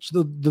what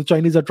the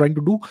Chinese are trying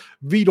to do?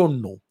 We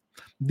don't know.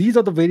 These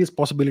are the various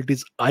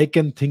possibilities I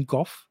can think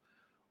of.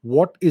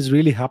 What is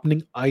really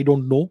happening, I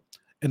don't know,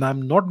 and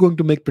I'm not going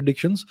to make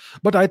predictions.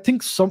 But I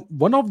think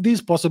one of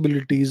these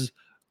possibilities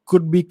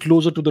could be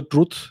closer to the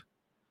truth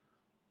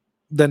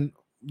than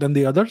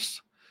the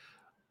others.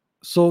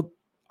 So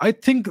I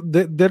think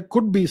there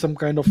could be some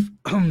kind of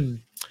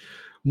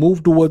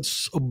move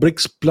towards a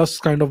BRICS plus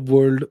kind of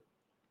world,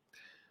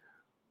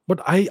 but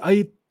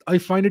I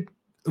find it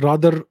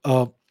rather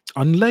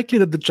unlikely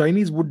that the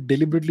Chinese would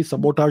deliberately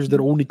sabotage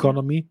their own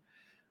economy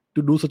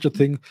to do such a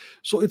thing.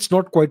 So it's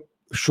not quite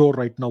sure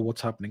right now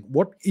what's happening.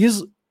 What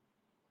is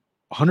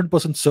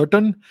 100%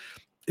 certain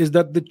is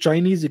that the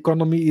Chinese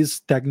economy is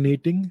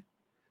stagnating.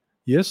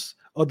 Yes,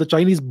 the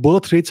Chinese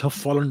birth rates have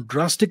fallen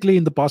drastically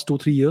in the past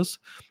 2-3 years.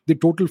 The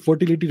total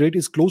fertility rate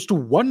is close to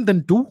 1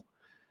 than 2.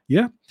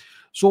 Yeah,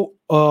 so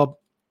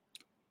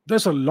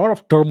there's a lot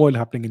of turmoil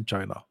happening in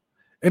China,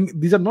 and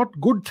these are not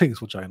good things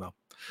for China.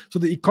 So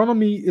the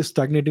economy is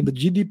stagnating, the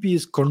GDP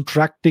is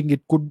contracting,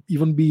 it could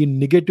even be in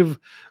negative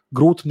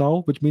growth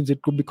now, which means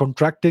it could be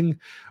contracting.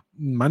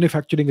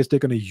 Manufacturing has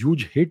taken a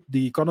huge hit,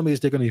 the economy has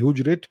taken a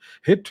huge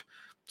hit.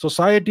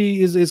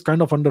 Society is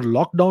kind of under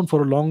lockdown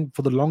for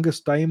the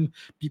longest time.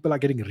 People are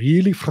getting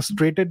really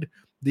frustrated.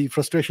 The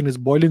frustration is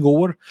boiling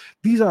over.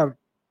 These are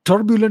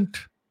turbulent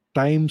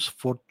times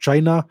for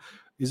China.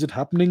 Is it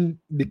happening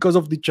because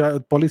of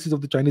the policies of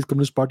the Chinese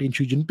Communist Party and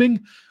Xi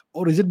Jinping,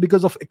 or is it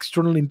because of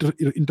external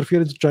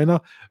interference in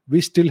China?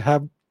 We still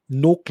have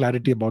no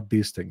clarity about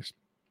these things.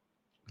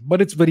 But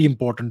it's very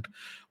important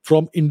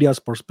from India's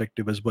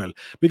perspective as well,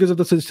 because if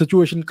the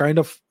situation kind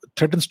of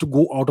threatens to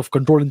go out of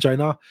control in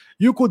China,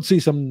 you could see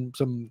some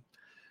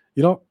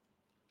you know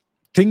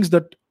things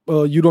that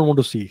you don't want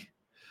to see.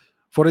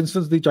 For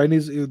instance, the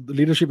Chinese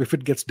leadership, if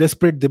it gets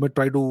desperate, they might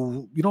try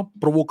to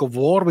provoke a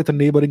war with a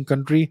neighboring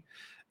country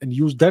and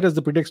use that as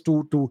the pretext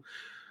to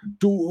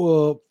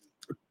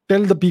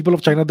tell the people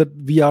of China that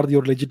we are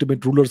your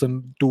legitimate rulers,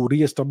 and to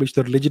re-establish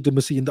their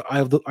legitimacy in the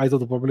eyes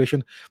of the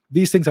population.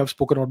 These things I've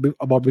spoken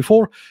about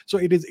before. So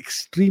it is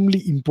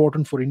extremely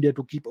important for India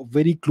to keep a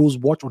very close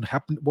watch on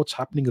what's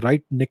happening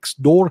right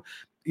next door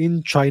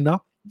in China,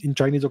 in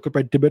Chinese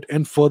occupied Tibet,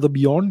 and further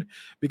beyond,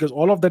 because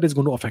all of that is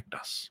going to affect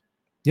us.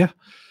 Yeah.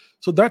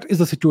 So that is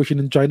the situation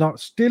in China.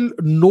 Still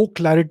no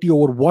clarity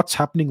over what's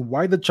happening,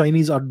 why the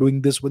Chinese are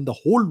doing this when the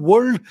whole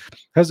world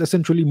has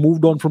essentially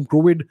moved on from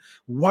COVID,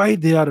 why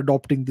they are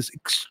adopting this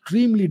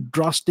extremely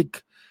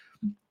drastic,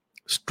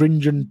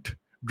 stringent,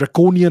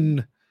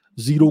 draconian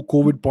zero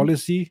COVID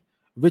policy,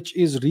 which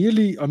is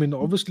really, I mean,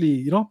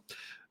 obviously,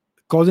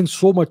 causing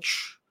so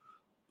much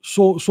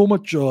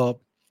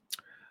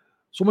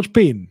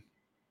pain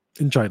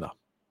in China.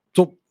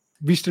 So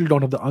we still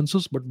don't have the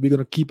answers, but we're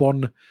gonna keep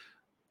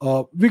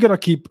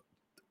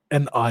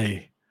an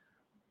eye,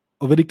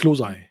 a very close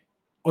eye,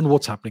 on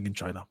what's happening in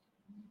China.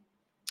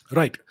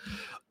 Right.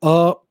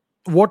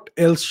 What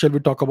else shall we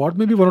talk about?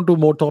 Maybe one or two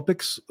more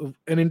topics.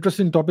 An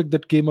interesting topic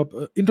that came up,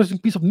 interesting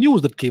piece of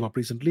news that came up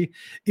recently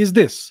is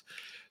this.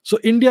 So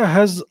India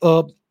has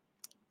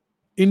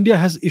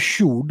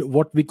issued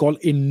what we call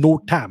a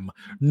NOTAM,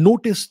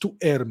 Notice to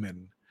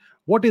Airmen.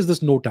 What is this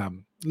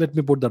NOTAM? Let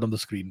me put that on the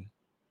screen.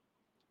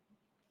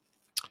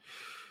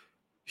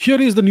 Here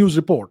is the news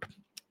report.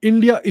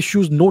 India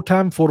issues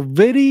NOTAM for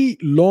very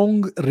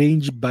long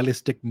range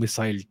ballistic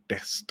missile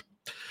test.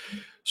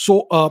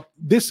 So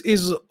this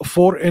is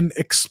for an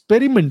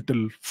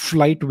experimental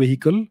flight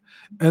vehicle,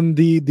 and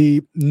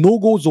the no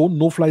go zone,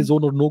 no fly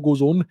zone or no go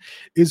zone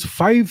is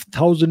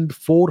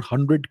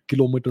 5,400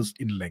 kilometers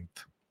in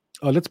length.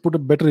 Let's put a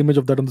better image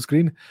of that on the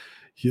screen.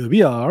 Here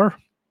we are.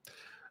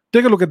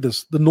 Take a look at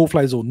this: the no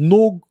fly zone,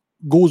 no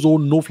go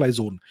zone, no fly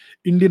zone,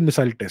 Indian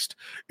missile test.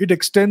 It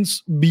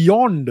extends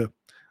beyond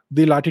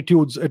the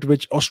latitudes at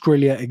which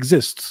Australia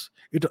exists.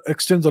 It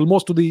extends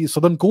almost to the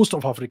southern coast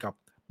of Africa,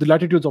 the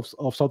latitudes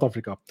of South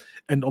Africa,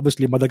 and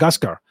obviously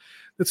Madagascar.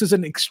 This is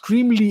an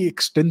extremely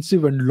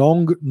extensive and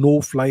long no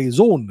fly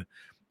zone.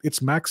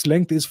 Its max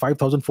length is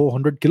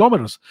 5,400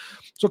 kilometers.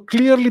 So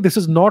clearly, this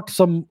is not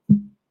some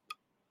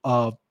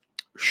uh,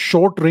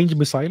 short range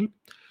missile.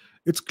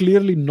 It's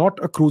clearly not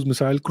a cruise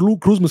missile.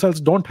 Cruise missiles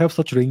don't have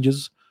such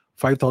ranges,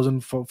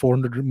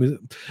 5,400,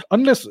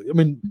 unless, I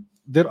mean,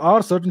 there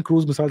are certain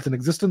cruise missiles in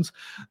existence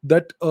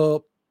that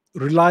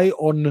rely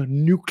on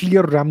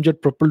nuclear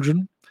ramjet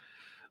propulsion.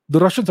 The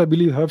Russians, I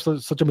believe, have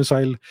such a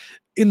missile.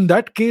 In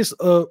that case,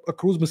 a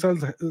cruise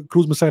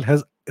missile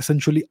has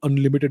essentially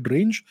unlimited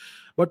range,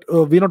 but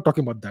we're not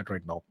talking about that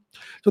right now.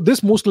 So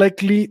this most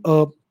likely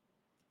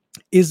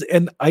is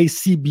an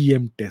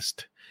ICBM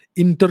test,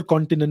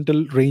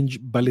 intercontinental range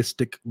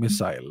ballistic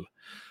missile.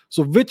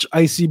 So which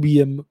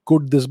ICBM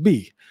could this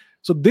be?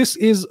 So this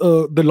is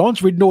the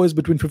launch window is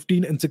between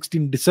 15 and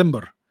 16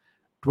 December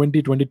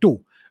 2022,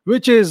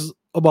 which is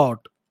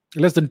about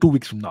less than 2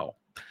 weeks from now.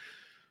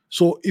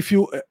 So if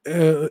you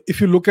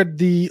look at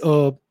the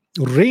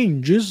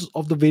ranges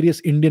of the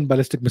various Indian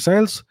ballistic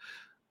missiles,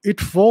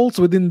 it falls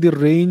within the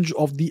range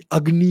of the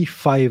Agni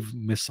 5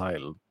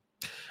 missile.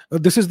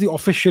 This is the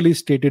officially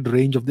stated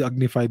range of the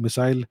Agni 5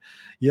 missile.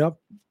 Yeah.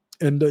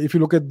 And if you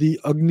look at the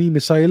Agni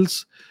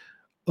missiles,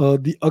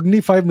 the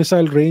Agni 5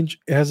 missile range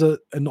has a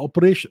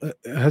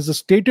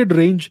stated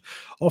range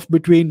of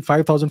between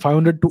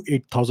 5,500 to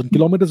 8,000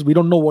 kilometers. We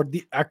don't know what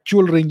the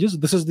actual range is.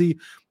 This is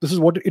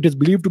what it is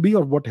believed to be,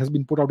 or what has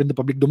been put out in the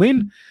public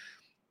domain.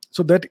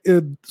 So that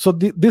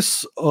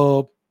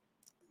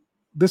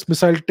this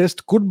missile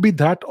test could be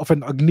that of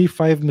an Agni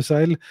 5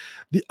 missile.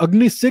 The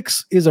Agni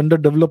 6 is under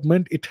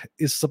development. It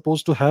is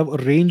supposed to have a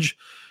range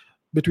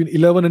between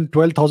 11 and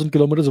 12,000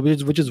 kilometers,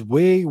 which is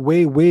way,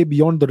 way, way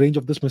beyond the range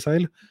of this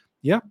missile.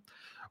 Yeah.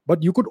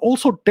 But you could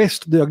also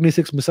test the Agni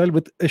 6 missile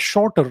with a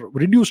shorter,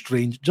 reduced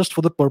range just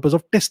for the purpose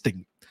of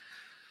testing.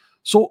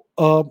 So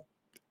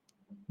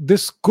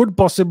this could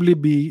possibly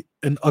be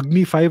an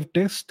Agni 5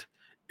 test.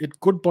 It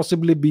could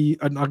possibly be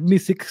an Agni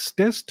 6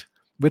 test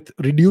with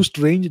reduced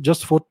range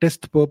just for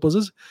test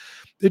purposes.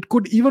 It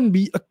could even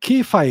be a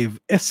K5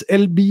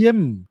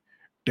 SLBM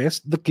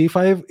test. The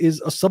K5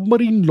 is a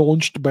submarine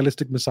launched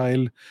ballistic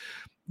missile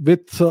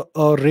with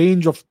a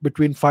range of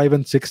between 5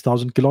 and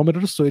 6,000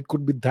 kilometers. So it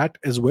could be that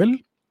as well.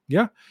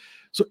 Yeah.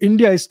 So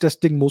India is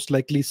testing most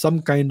likely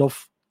some kind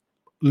of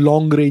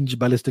long range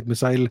ballistic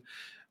missile,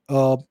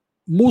 uh,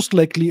 most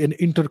likely an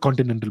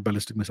intercontinental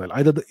ballistic missile,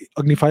 either the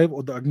Agni 5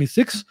 or the Agni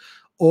 6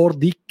 or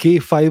the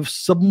K5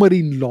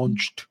 submarine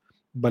launched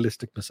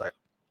ballistic missile.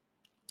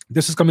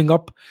 This is coming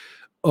up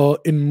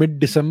in mid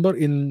December,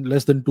 in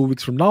less than 2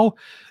 weeks from now.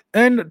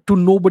 And to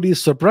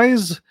nobody's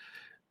surprise,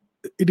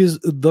 it is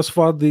thus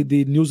far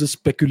the news is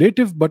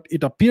speculative, but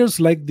it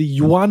appears like the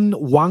Yuan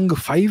Wang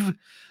 5,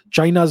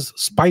 China's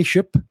spy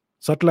ship,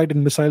 satellite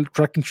and missile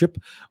tracking ship,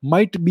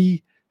 might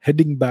be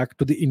heading back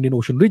to the Indian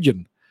Ocean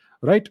region,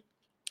 right?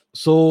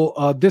 So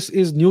this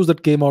is news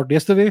that came out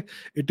yesterday.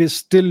 It is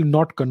still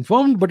not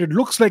confirmed, but it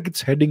looks like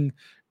it's heading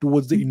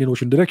towards the Indian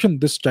Ocean direction,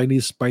 this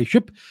Chinese spy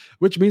ship,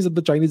 which means that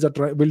the Chinese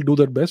will do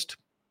their best.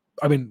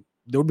 I mean,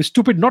 they would be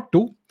stupid not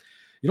to.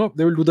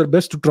 They will do their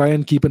best to try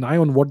and keep an eye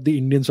on what the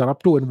Indians are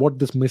up to and what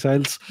this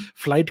missile's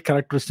flight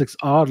characteristics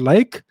are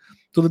like,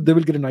 so that they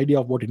will get an idea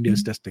of what India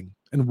is testing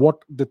and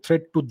what the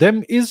threat to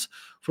them is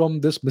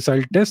from this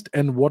missile test,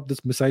 and what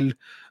this missile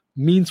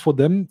means for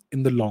them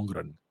in the long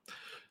run.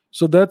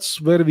 So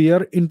that's where we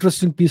are.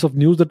 Interesting piece of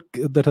news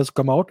that has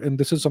come out, and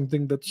this is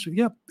something that's,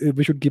 yeah,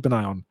 we should keep an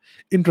eye on.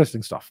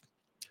 Interesting stuff.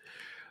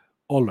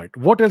 All right,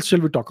 what else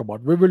shall we talk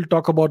about? We will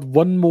talk about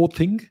one more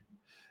thing,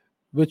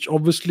 which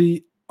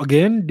obviously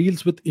again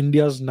deals with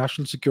India's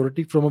national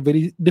security from a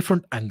very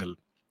different angle.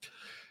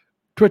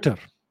 Twitter.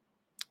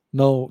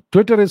 Now,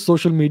 Twitter is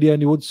social media,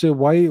 and you would say,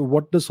 why?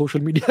 What does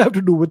social media have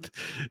to do with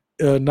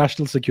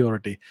national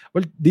security?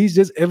 Well, these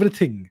days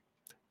everything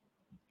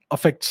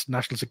affects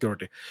national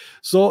security.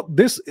 So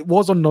this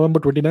was on November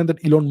 29th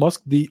that Elon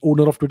Musk, the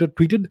owner of Twitter,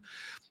 tweeted.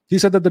 He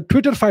said that the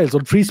Twitter files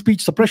on free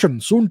speech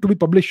suppression, soon to be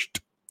published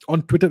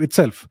on Twitter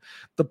itself,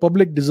 the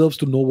public deserves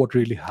to know what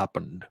really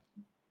happened.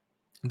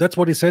 That's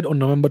what he said on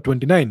November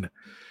 29.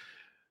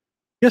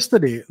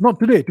 Yesterday, no,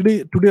 today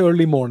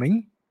early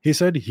morning, he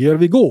said, "Here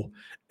we go,"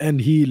 and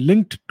he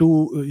linked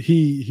to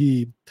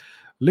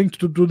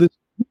this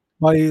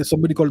by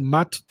somebody called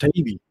Matt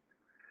Taibbi.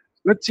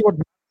 Let's see what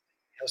he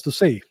has to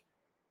say.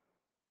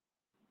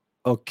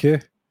 Okay.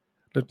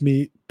 Let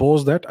me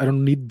pause that. I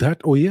don't need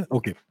that. Oh, yeah.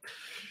 Okay.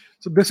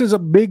 So this is a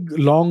big,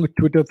 long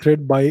Twitter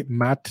thread by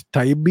Matt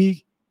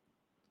Taibbi,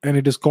 and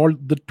it is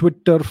called the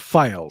Twitter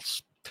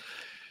Files.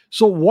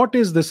 So what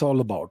is this all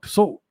about?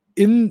 So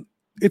in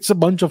it's a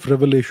bunch of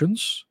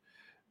revelations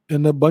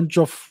and a bunch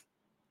of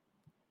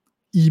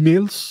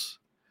emails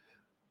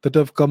that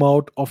have come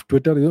out of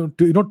Twitter.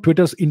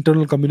 Twitter's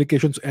internal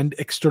communications and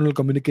external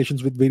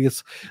communications with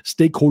various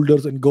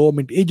stakeholders and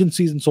government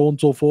agencies and so on and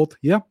so forth.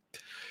 Yeah.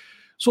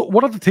 So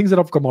what are the things that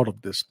have come out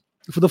of this?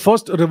 For the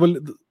first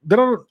there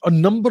are a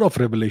number of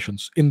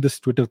revelations in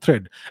this Twitter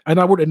thread, and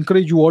I would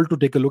encourage you all to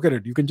take a look at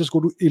it. You can just go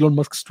to Elon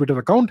Musk's Twitter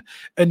account,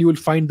 and you will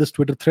find this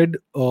Twitter thread,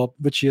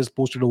 which he has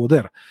posted over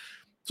there.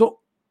 So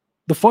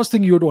the first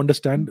thing you have to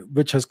understand,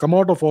 which has come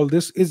out of all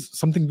this, is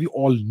something we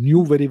all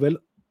knew very well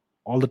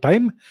all the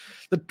time,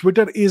 that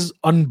Twitter is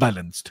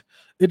unbalanced.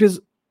 It is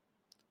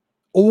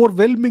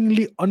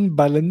overwhelmingly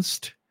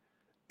unbalanced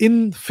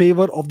in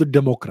favor of the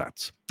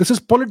Democrats. This is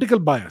political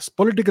bias,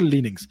 political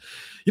leanings.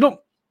 You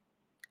know,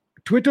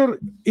 Twitter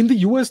in the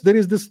US, there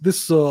is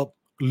this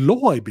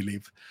law, I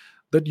believe,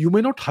 that you may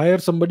not hire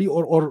somebody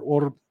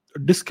or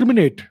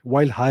discriminate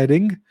while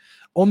hiring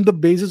on the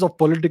basis of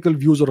political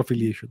views or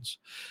affiliations.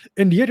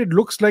 And yet it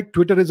looks like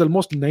Twitter is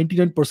almost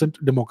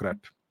 99% Democrat.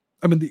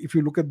 I mean, if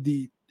you look at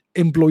the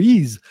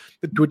employees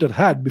that Twitter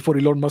had before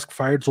Elon Musk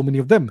fired so many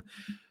of them,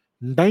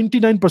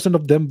 99%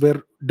 of them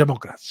were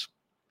Democrats.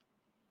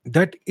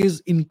 That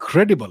is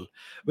incredible,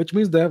 which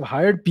means they have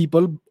hired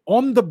people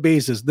on the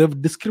basis,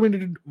 they've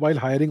discriminated while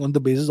hiring on the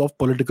basis of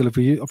political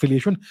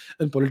affiliation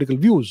and political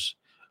views,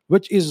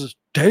 which is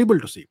terrible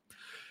to see.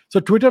 So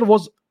Twitter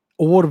was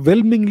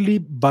overwhelmingly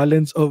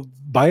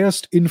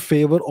biased in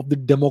favor of the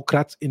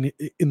Democrats in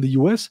the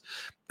US,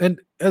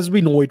 and as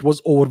we know, it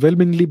was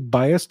overwhelmingly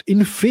biased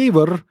in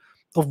favor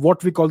of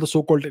what we call the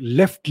so-called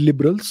left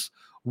liberals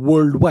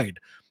worldwide.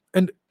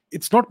 And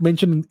it's not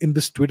mentioned in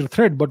this Twitter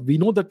thread, but we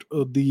know that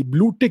the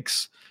blue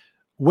ticks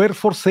were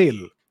for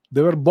sale.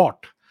 They were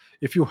bought.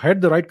 If you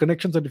had the right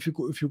connections and if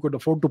you could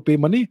afford to pay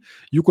money,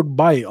 you could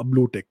buy a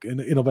blue tick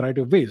in a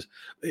variety of ways.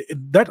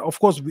 That, of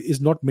course,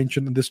 is not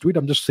mentioned in this tweet.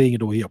 I'm just saying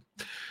it over here.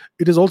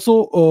 It is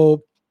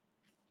also,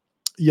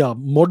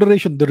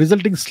 moderation, the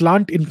resulting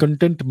slant in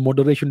content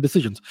moderation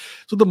decisions.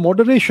 So the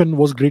moderation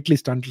was greatly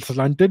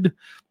slanted.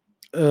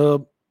 Uh,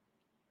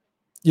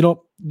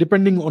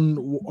 Depending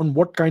on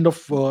what kind of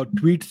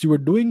tweets you were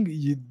doing,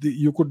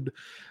 you could.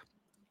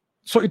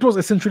 So it was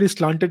essentially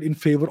slanted in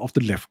favor of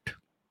the left,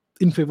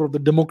 in favor of the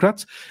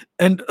Democrats,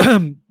 and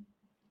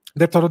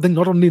that sort of thing,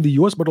 not only in the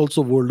US but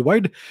also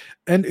worldwide.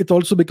 And it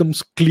also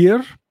becomes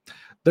clear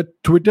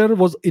that Twitter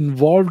was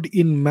involved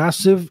in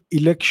massive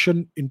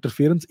electoral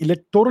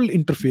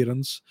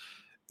interference,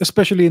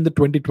 especially in the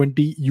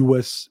 2020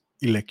 US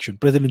election,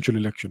 presidential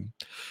election.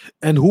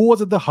 And who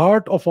was at the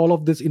heart of all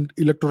of this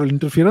electoral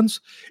interference?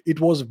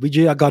 It was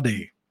Vijaya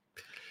Gade.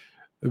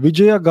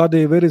 Vijaya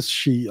Gade, where is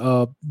she?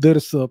 If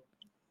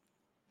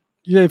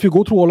you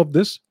go through all of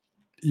this,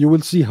 you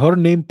will see her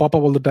name pop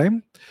up all the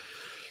time.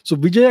 So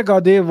Vijaya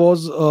Gade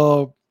was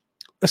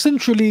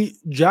essentially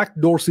Jack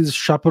Dorsey's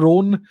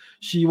chaperone.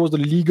 She was the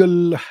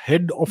legal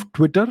head of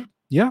Twitter.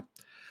 Yeah.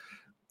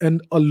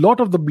 And a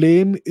lot of the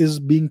blame is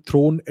being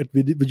thrown at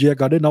Vijaya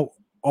Gade. Now,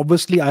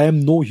 obviously, I am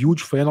no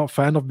huge fan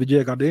of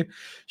Vijaya Gade.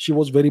 She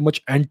was very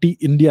much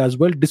anti-India as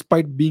well,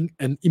 despite being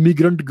an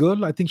immigrant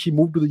girl. I think she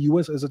moved to the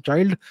US as a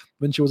child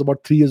when she was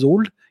about 3 years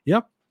old.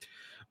 Yeah.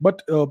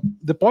 But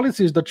the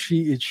policies that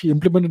she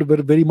implemented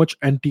were very much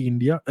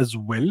anti-India as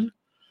well,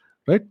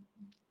 right?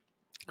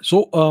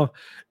 So,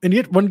 and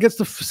yet one gets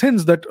the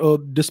sense that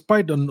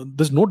despite,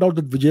 there's no doubt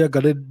that Vijaya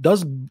Gade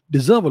does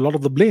deserve a lot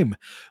of the blame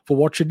for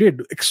what she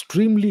did.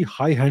 Extremely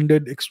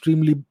high-handed,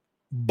 extremely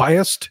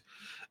biased,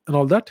 and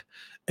all that.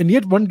 And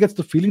yet one gets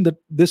the feeling that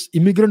this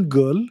immigrant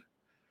girl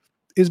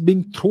is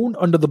being thrown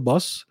under the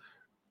bus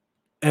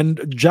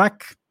and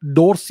Jack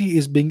Dorsey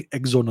is being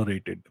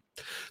exonerated.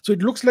 So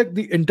it looks like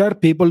the entire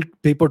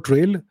paper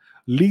trail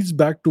leads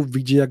back to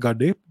Vijaya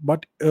Gade,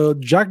 but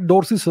Jack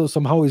Dorsey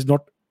somehow is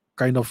not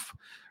kind of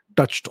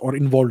touched or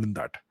involved in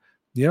that.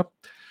 Yeah.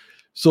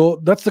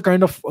 So that's the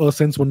kind of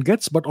sense one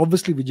gets. But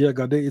obviously, Vijaya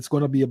Gade, it's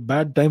going to be a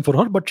bad time for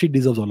her, but she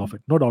deserves all of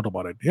it. No doubt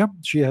about it. Yeah.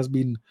 She has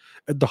been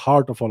at the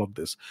heart of all of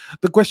this.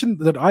 The question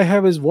that I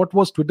have is, what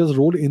was Twitter's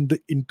role in the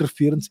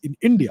interference in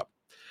India?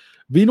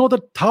 We know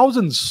that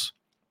thousands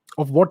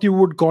of what you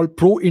would call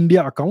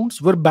pro-India accounts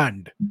were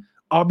banned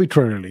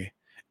arbitrarily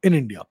in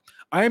India.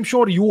 I am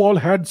sure you all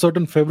had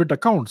certain favorite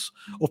accounts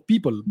of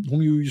people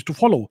whom you used to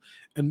follow.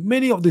 And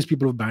many of these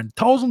people were banned.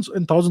 Thousands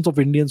and thousands of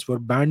Indians were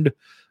banned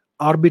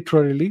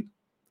arbitrarily,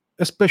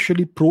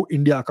 especially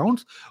pro-India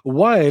accounts,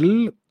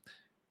 while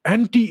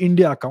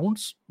anti-India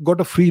accounts got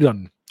a free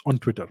run on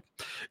Twitter.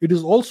 It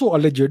is also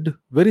alleged,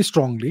 very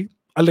strongly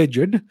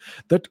alleged,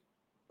 that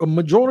a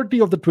majority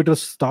of the Twitter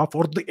staff,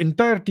 or the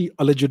entirety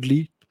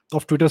allegedly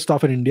of Twitter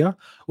staff in India,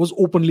 was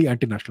openly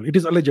anti-national. It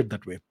is alleged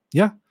that way.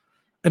 Yeah.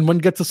 And one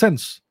gets a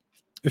sense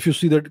if you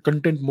see their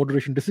content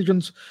moderation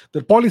decisions,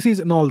 their policies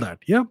and all that.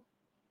 Yeah.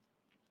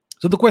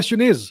 So the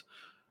question is,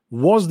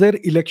 Was there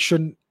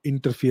electoral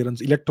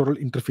interference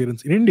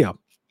in India?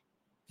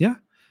 Yeah,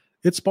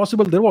 it's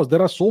possible there was.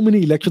 There are so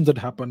many elections that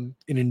happen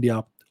in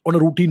India on a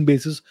routine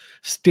basis: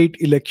 state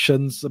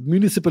elections,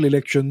 municipal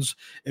elections,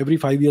 every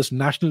 5 years,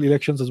 national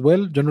elections as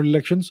well, general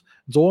elections,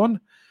 and so on.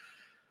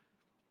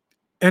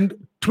 And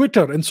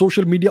Twitter and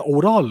social media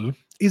overall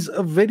is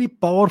a very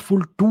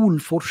powerful tool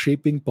for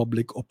shaping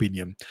public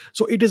opinion.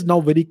 So it is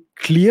now very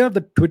clear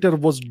that Twitter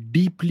was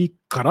deeply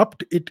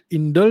corrupt. It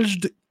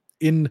indulged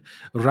in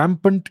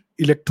rampant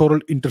electoral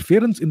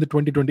interference in the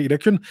 2020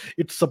 election.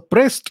 It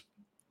suppressed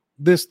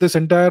this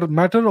entire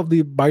matter of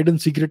the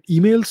Biden secret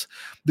emails,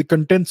 the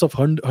contents of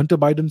Hunter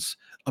Biden's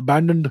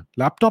abandoned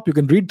laptop. You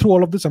can read through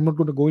all of this. I'm not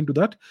going to go into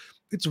that.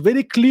 It's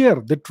very clear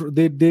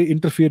that they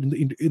interfered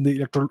in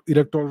the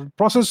electoral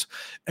process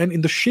and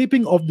in the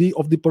shaping of the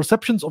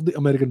perceptions of the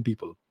American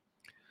people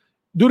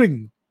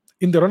during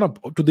in the run up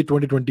to the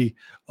 2020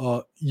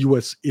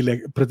 US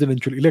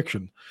presidential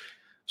election.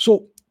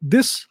 So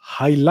this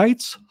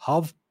highlights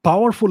how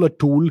powerful a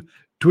tool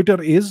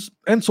Twitter is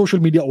and social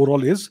media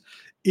overall is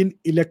in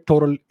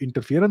electoral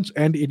interference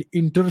and in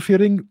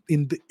interfering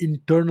in the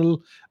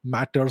internal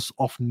matters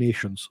of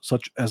nations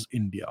such as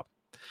India.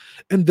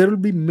 And there will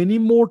be many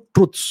more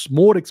truths,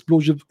 more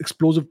explosive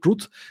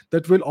truths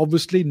that will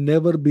obviously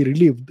never be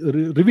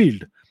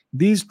revealed.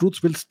 These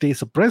truths will stay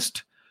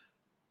suppressed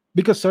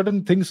because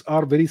certain things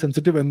are very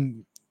sensitive,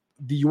 and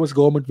the US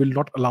government will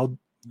not allow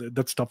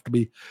that stuff to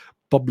be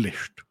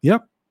published. Yeah.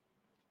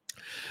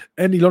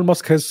 And Elon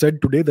Musk has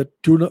said today that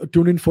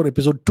tune in for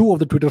episode 2 of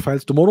the Twitter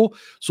files tomorrow.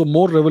 So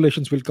more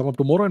revelations will come up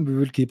tomorrow, and we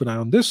will keep an eye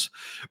on this.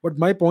 But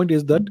my point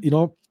is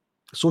that,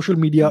 social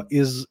media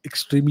is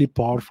extremely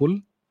powerful.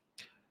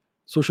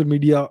 Social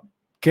media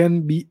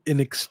can be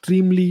an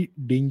extremely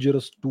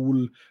dangerous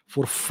tool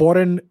for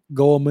foreign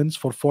governments,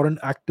 for foreign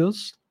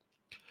actors,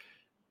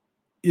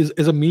 is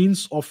as a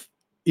means of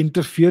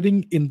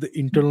interfering in the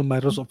internal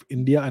matters of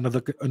India and other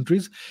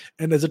countries,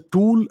 and as a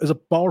tool, as a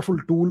powerful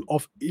tool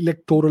of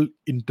electoral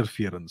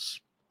interference.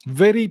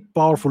 Very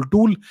powerful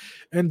tool,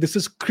 and this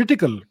is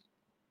critical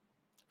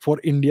for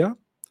India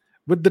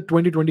with the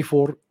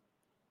 2024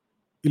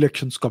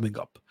 elections coming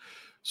up.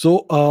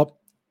 So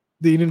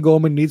the Indian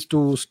government needs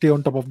to stay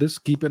on top of this,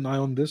 keep an eye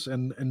on this,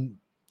 and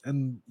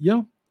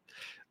yeah,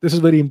 this is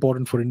very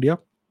important for India.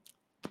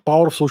 The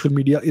power of social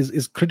media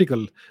is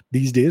critical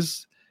these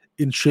days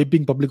in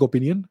shaping public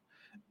opinion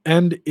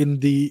and in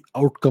the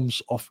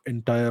outcomes of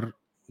entire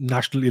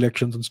national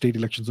elections and state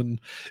elections and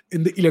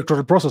in the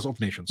electoral process of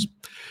nations.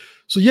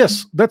 So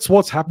yes, that's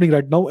what's happening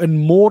right now, and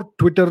more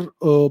Twitter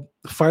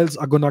files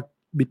are gonna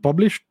be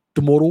published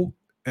tomorrow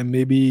and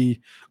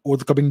maybe over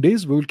the coming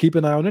days. We will keep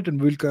an eye on it,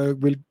 and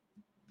we'll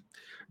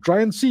try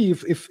and see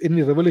if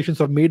any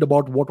revelations are made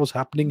about what was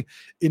happening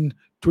in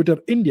Twitter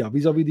India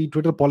vis-a-vis the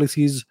Twitter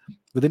policies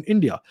within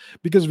India,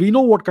 because we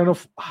know what kind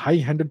of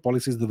high-handed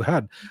policies they've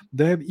had.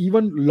 They have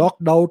even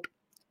locked out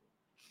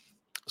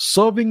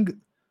serving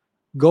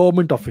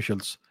government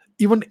officials,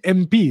 even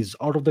MPs,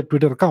 out of their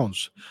Twitter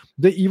accounts.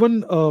 They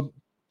even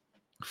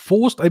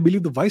forced, I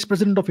believe, the Vice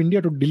President of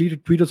India to delete a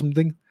tweet or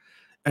something,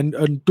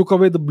 and took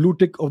away the blue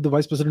tick of the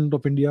Vice President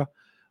of India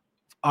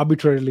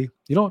arbitrarily.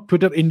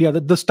 Twitter India,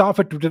 the staff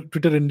at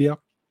Twitter India,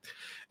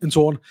 and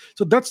so on.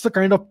 So that's the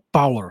kind of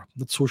power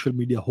that social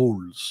media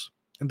holds,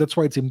 and that's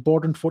why it's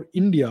important for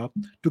India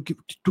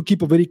to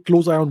keep a very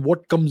close eye on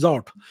what comes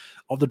out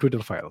of the Twitter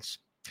files.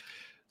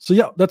 So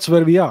yeah, that's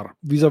where we are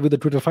vis-a-vis the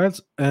Twitter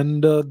files,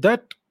 and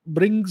that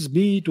brings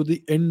me to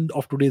the end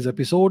of today's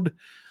episode.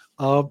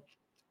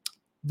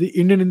 The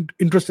Indian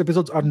interest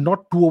episodes are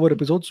not 2-hour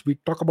episodes. We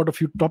talk about a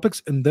few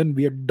topics and then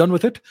we are done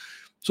with it.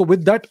 So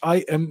with that,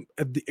 I am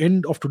at the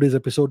end of today's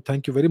episode.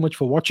 Thank you very much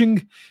for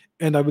watching,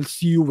 and I will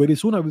see you very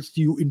soon. I will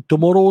see you in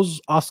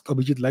tomorrow's Ask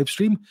Abhijit live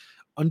stream.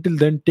 Until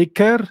then, take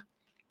care.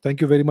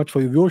 Thank you very much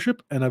for your viewership,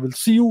 and I will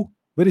see you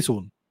very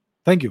soon.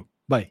 Thank you.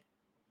 Bye.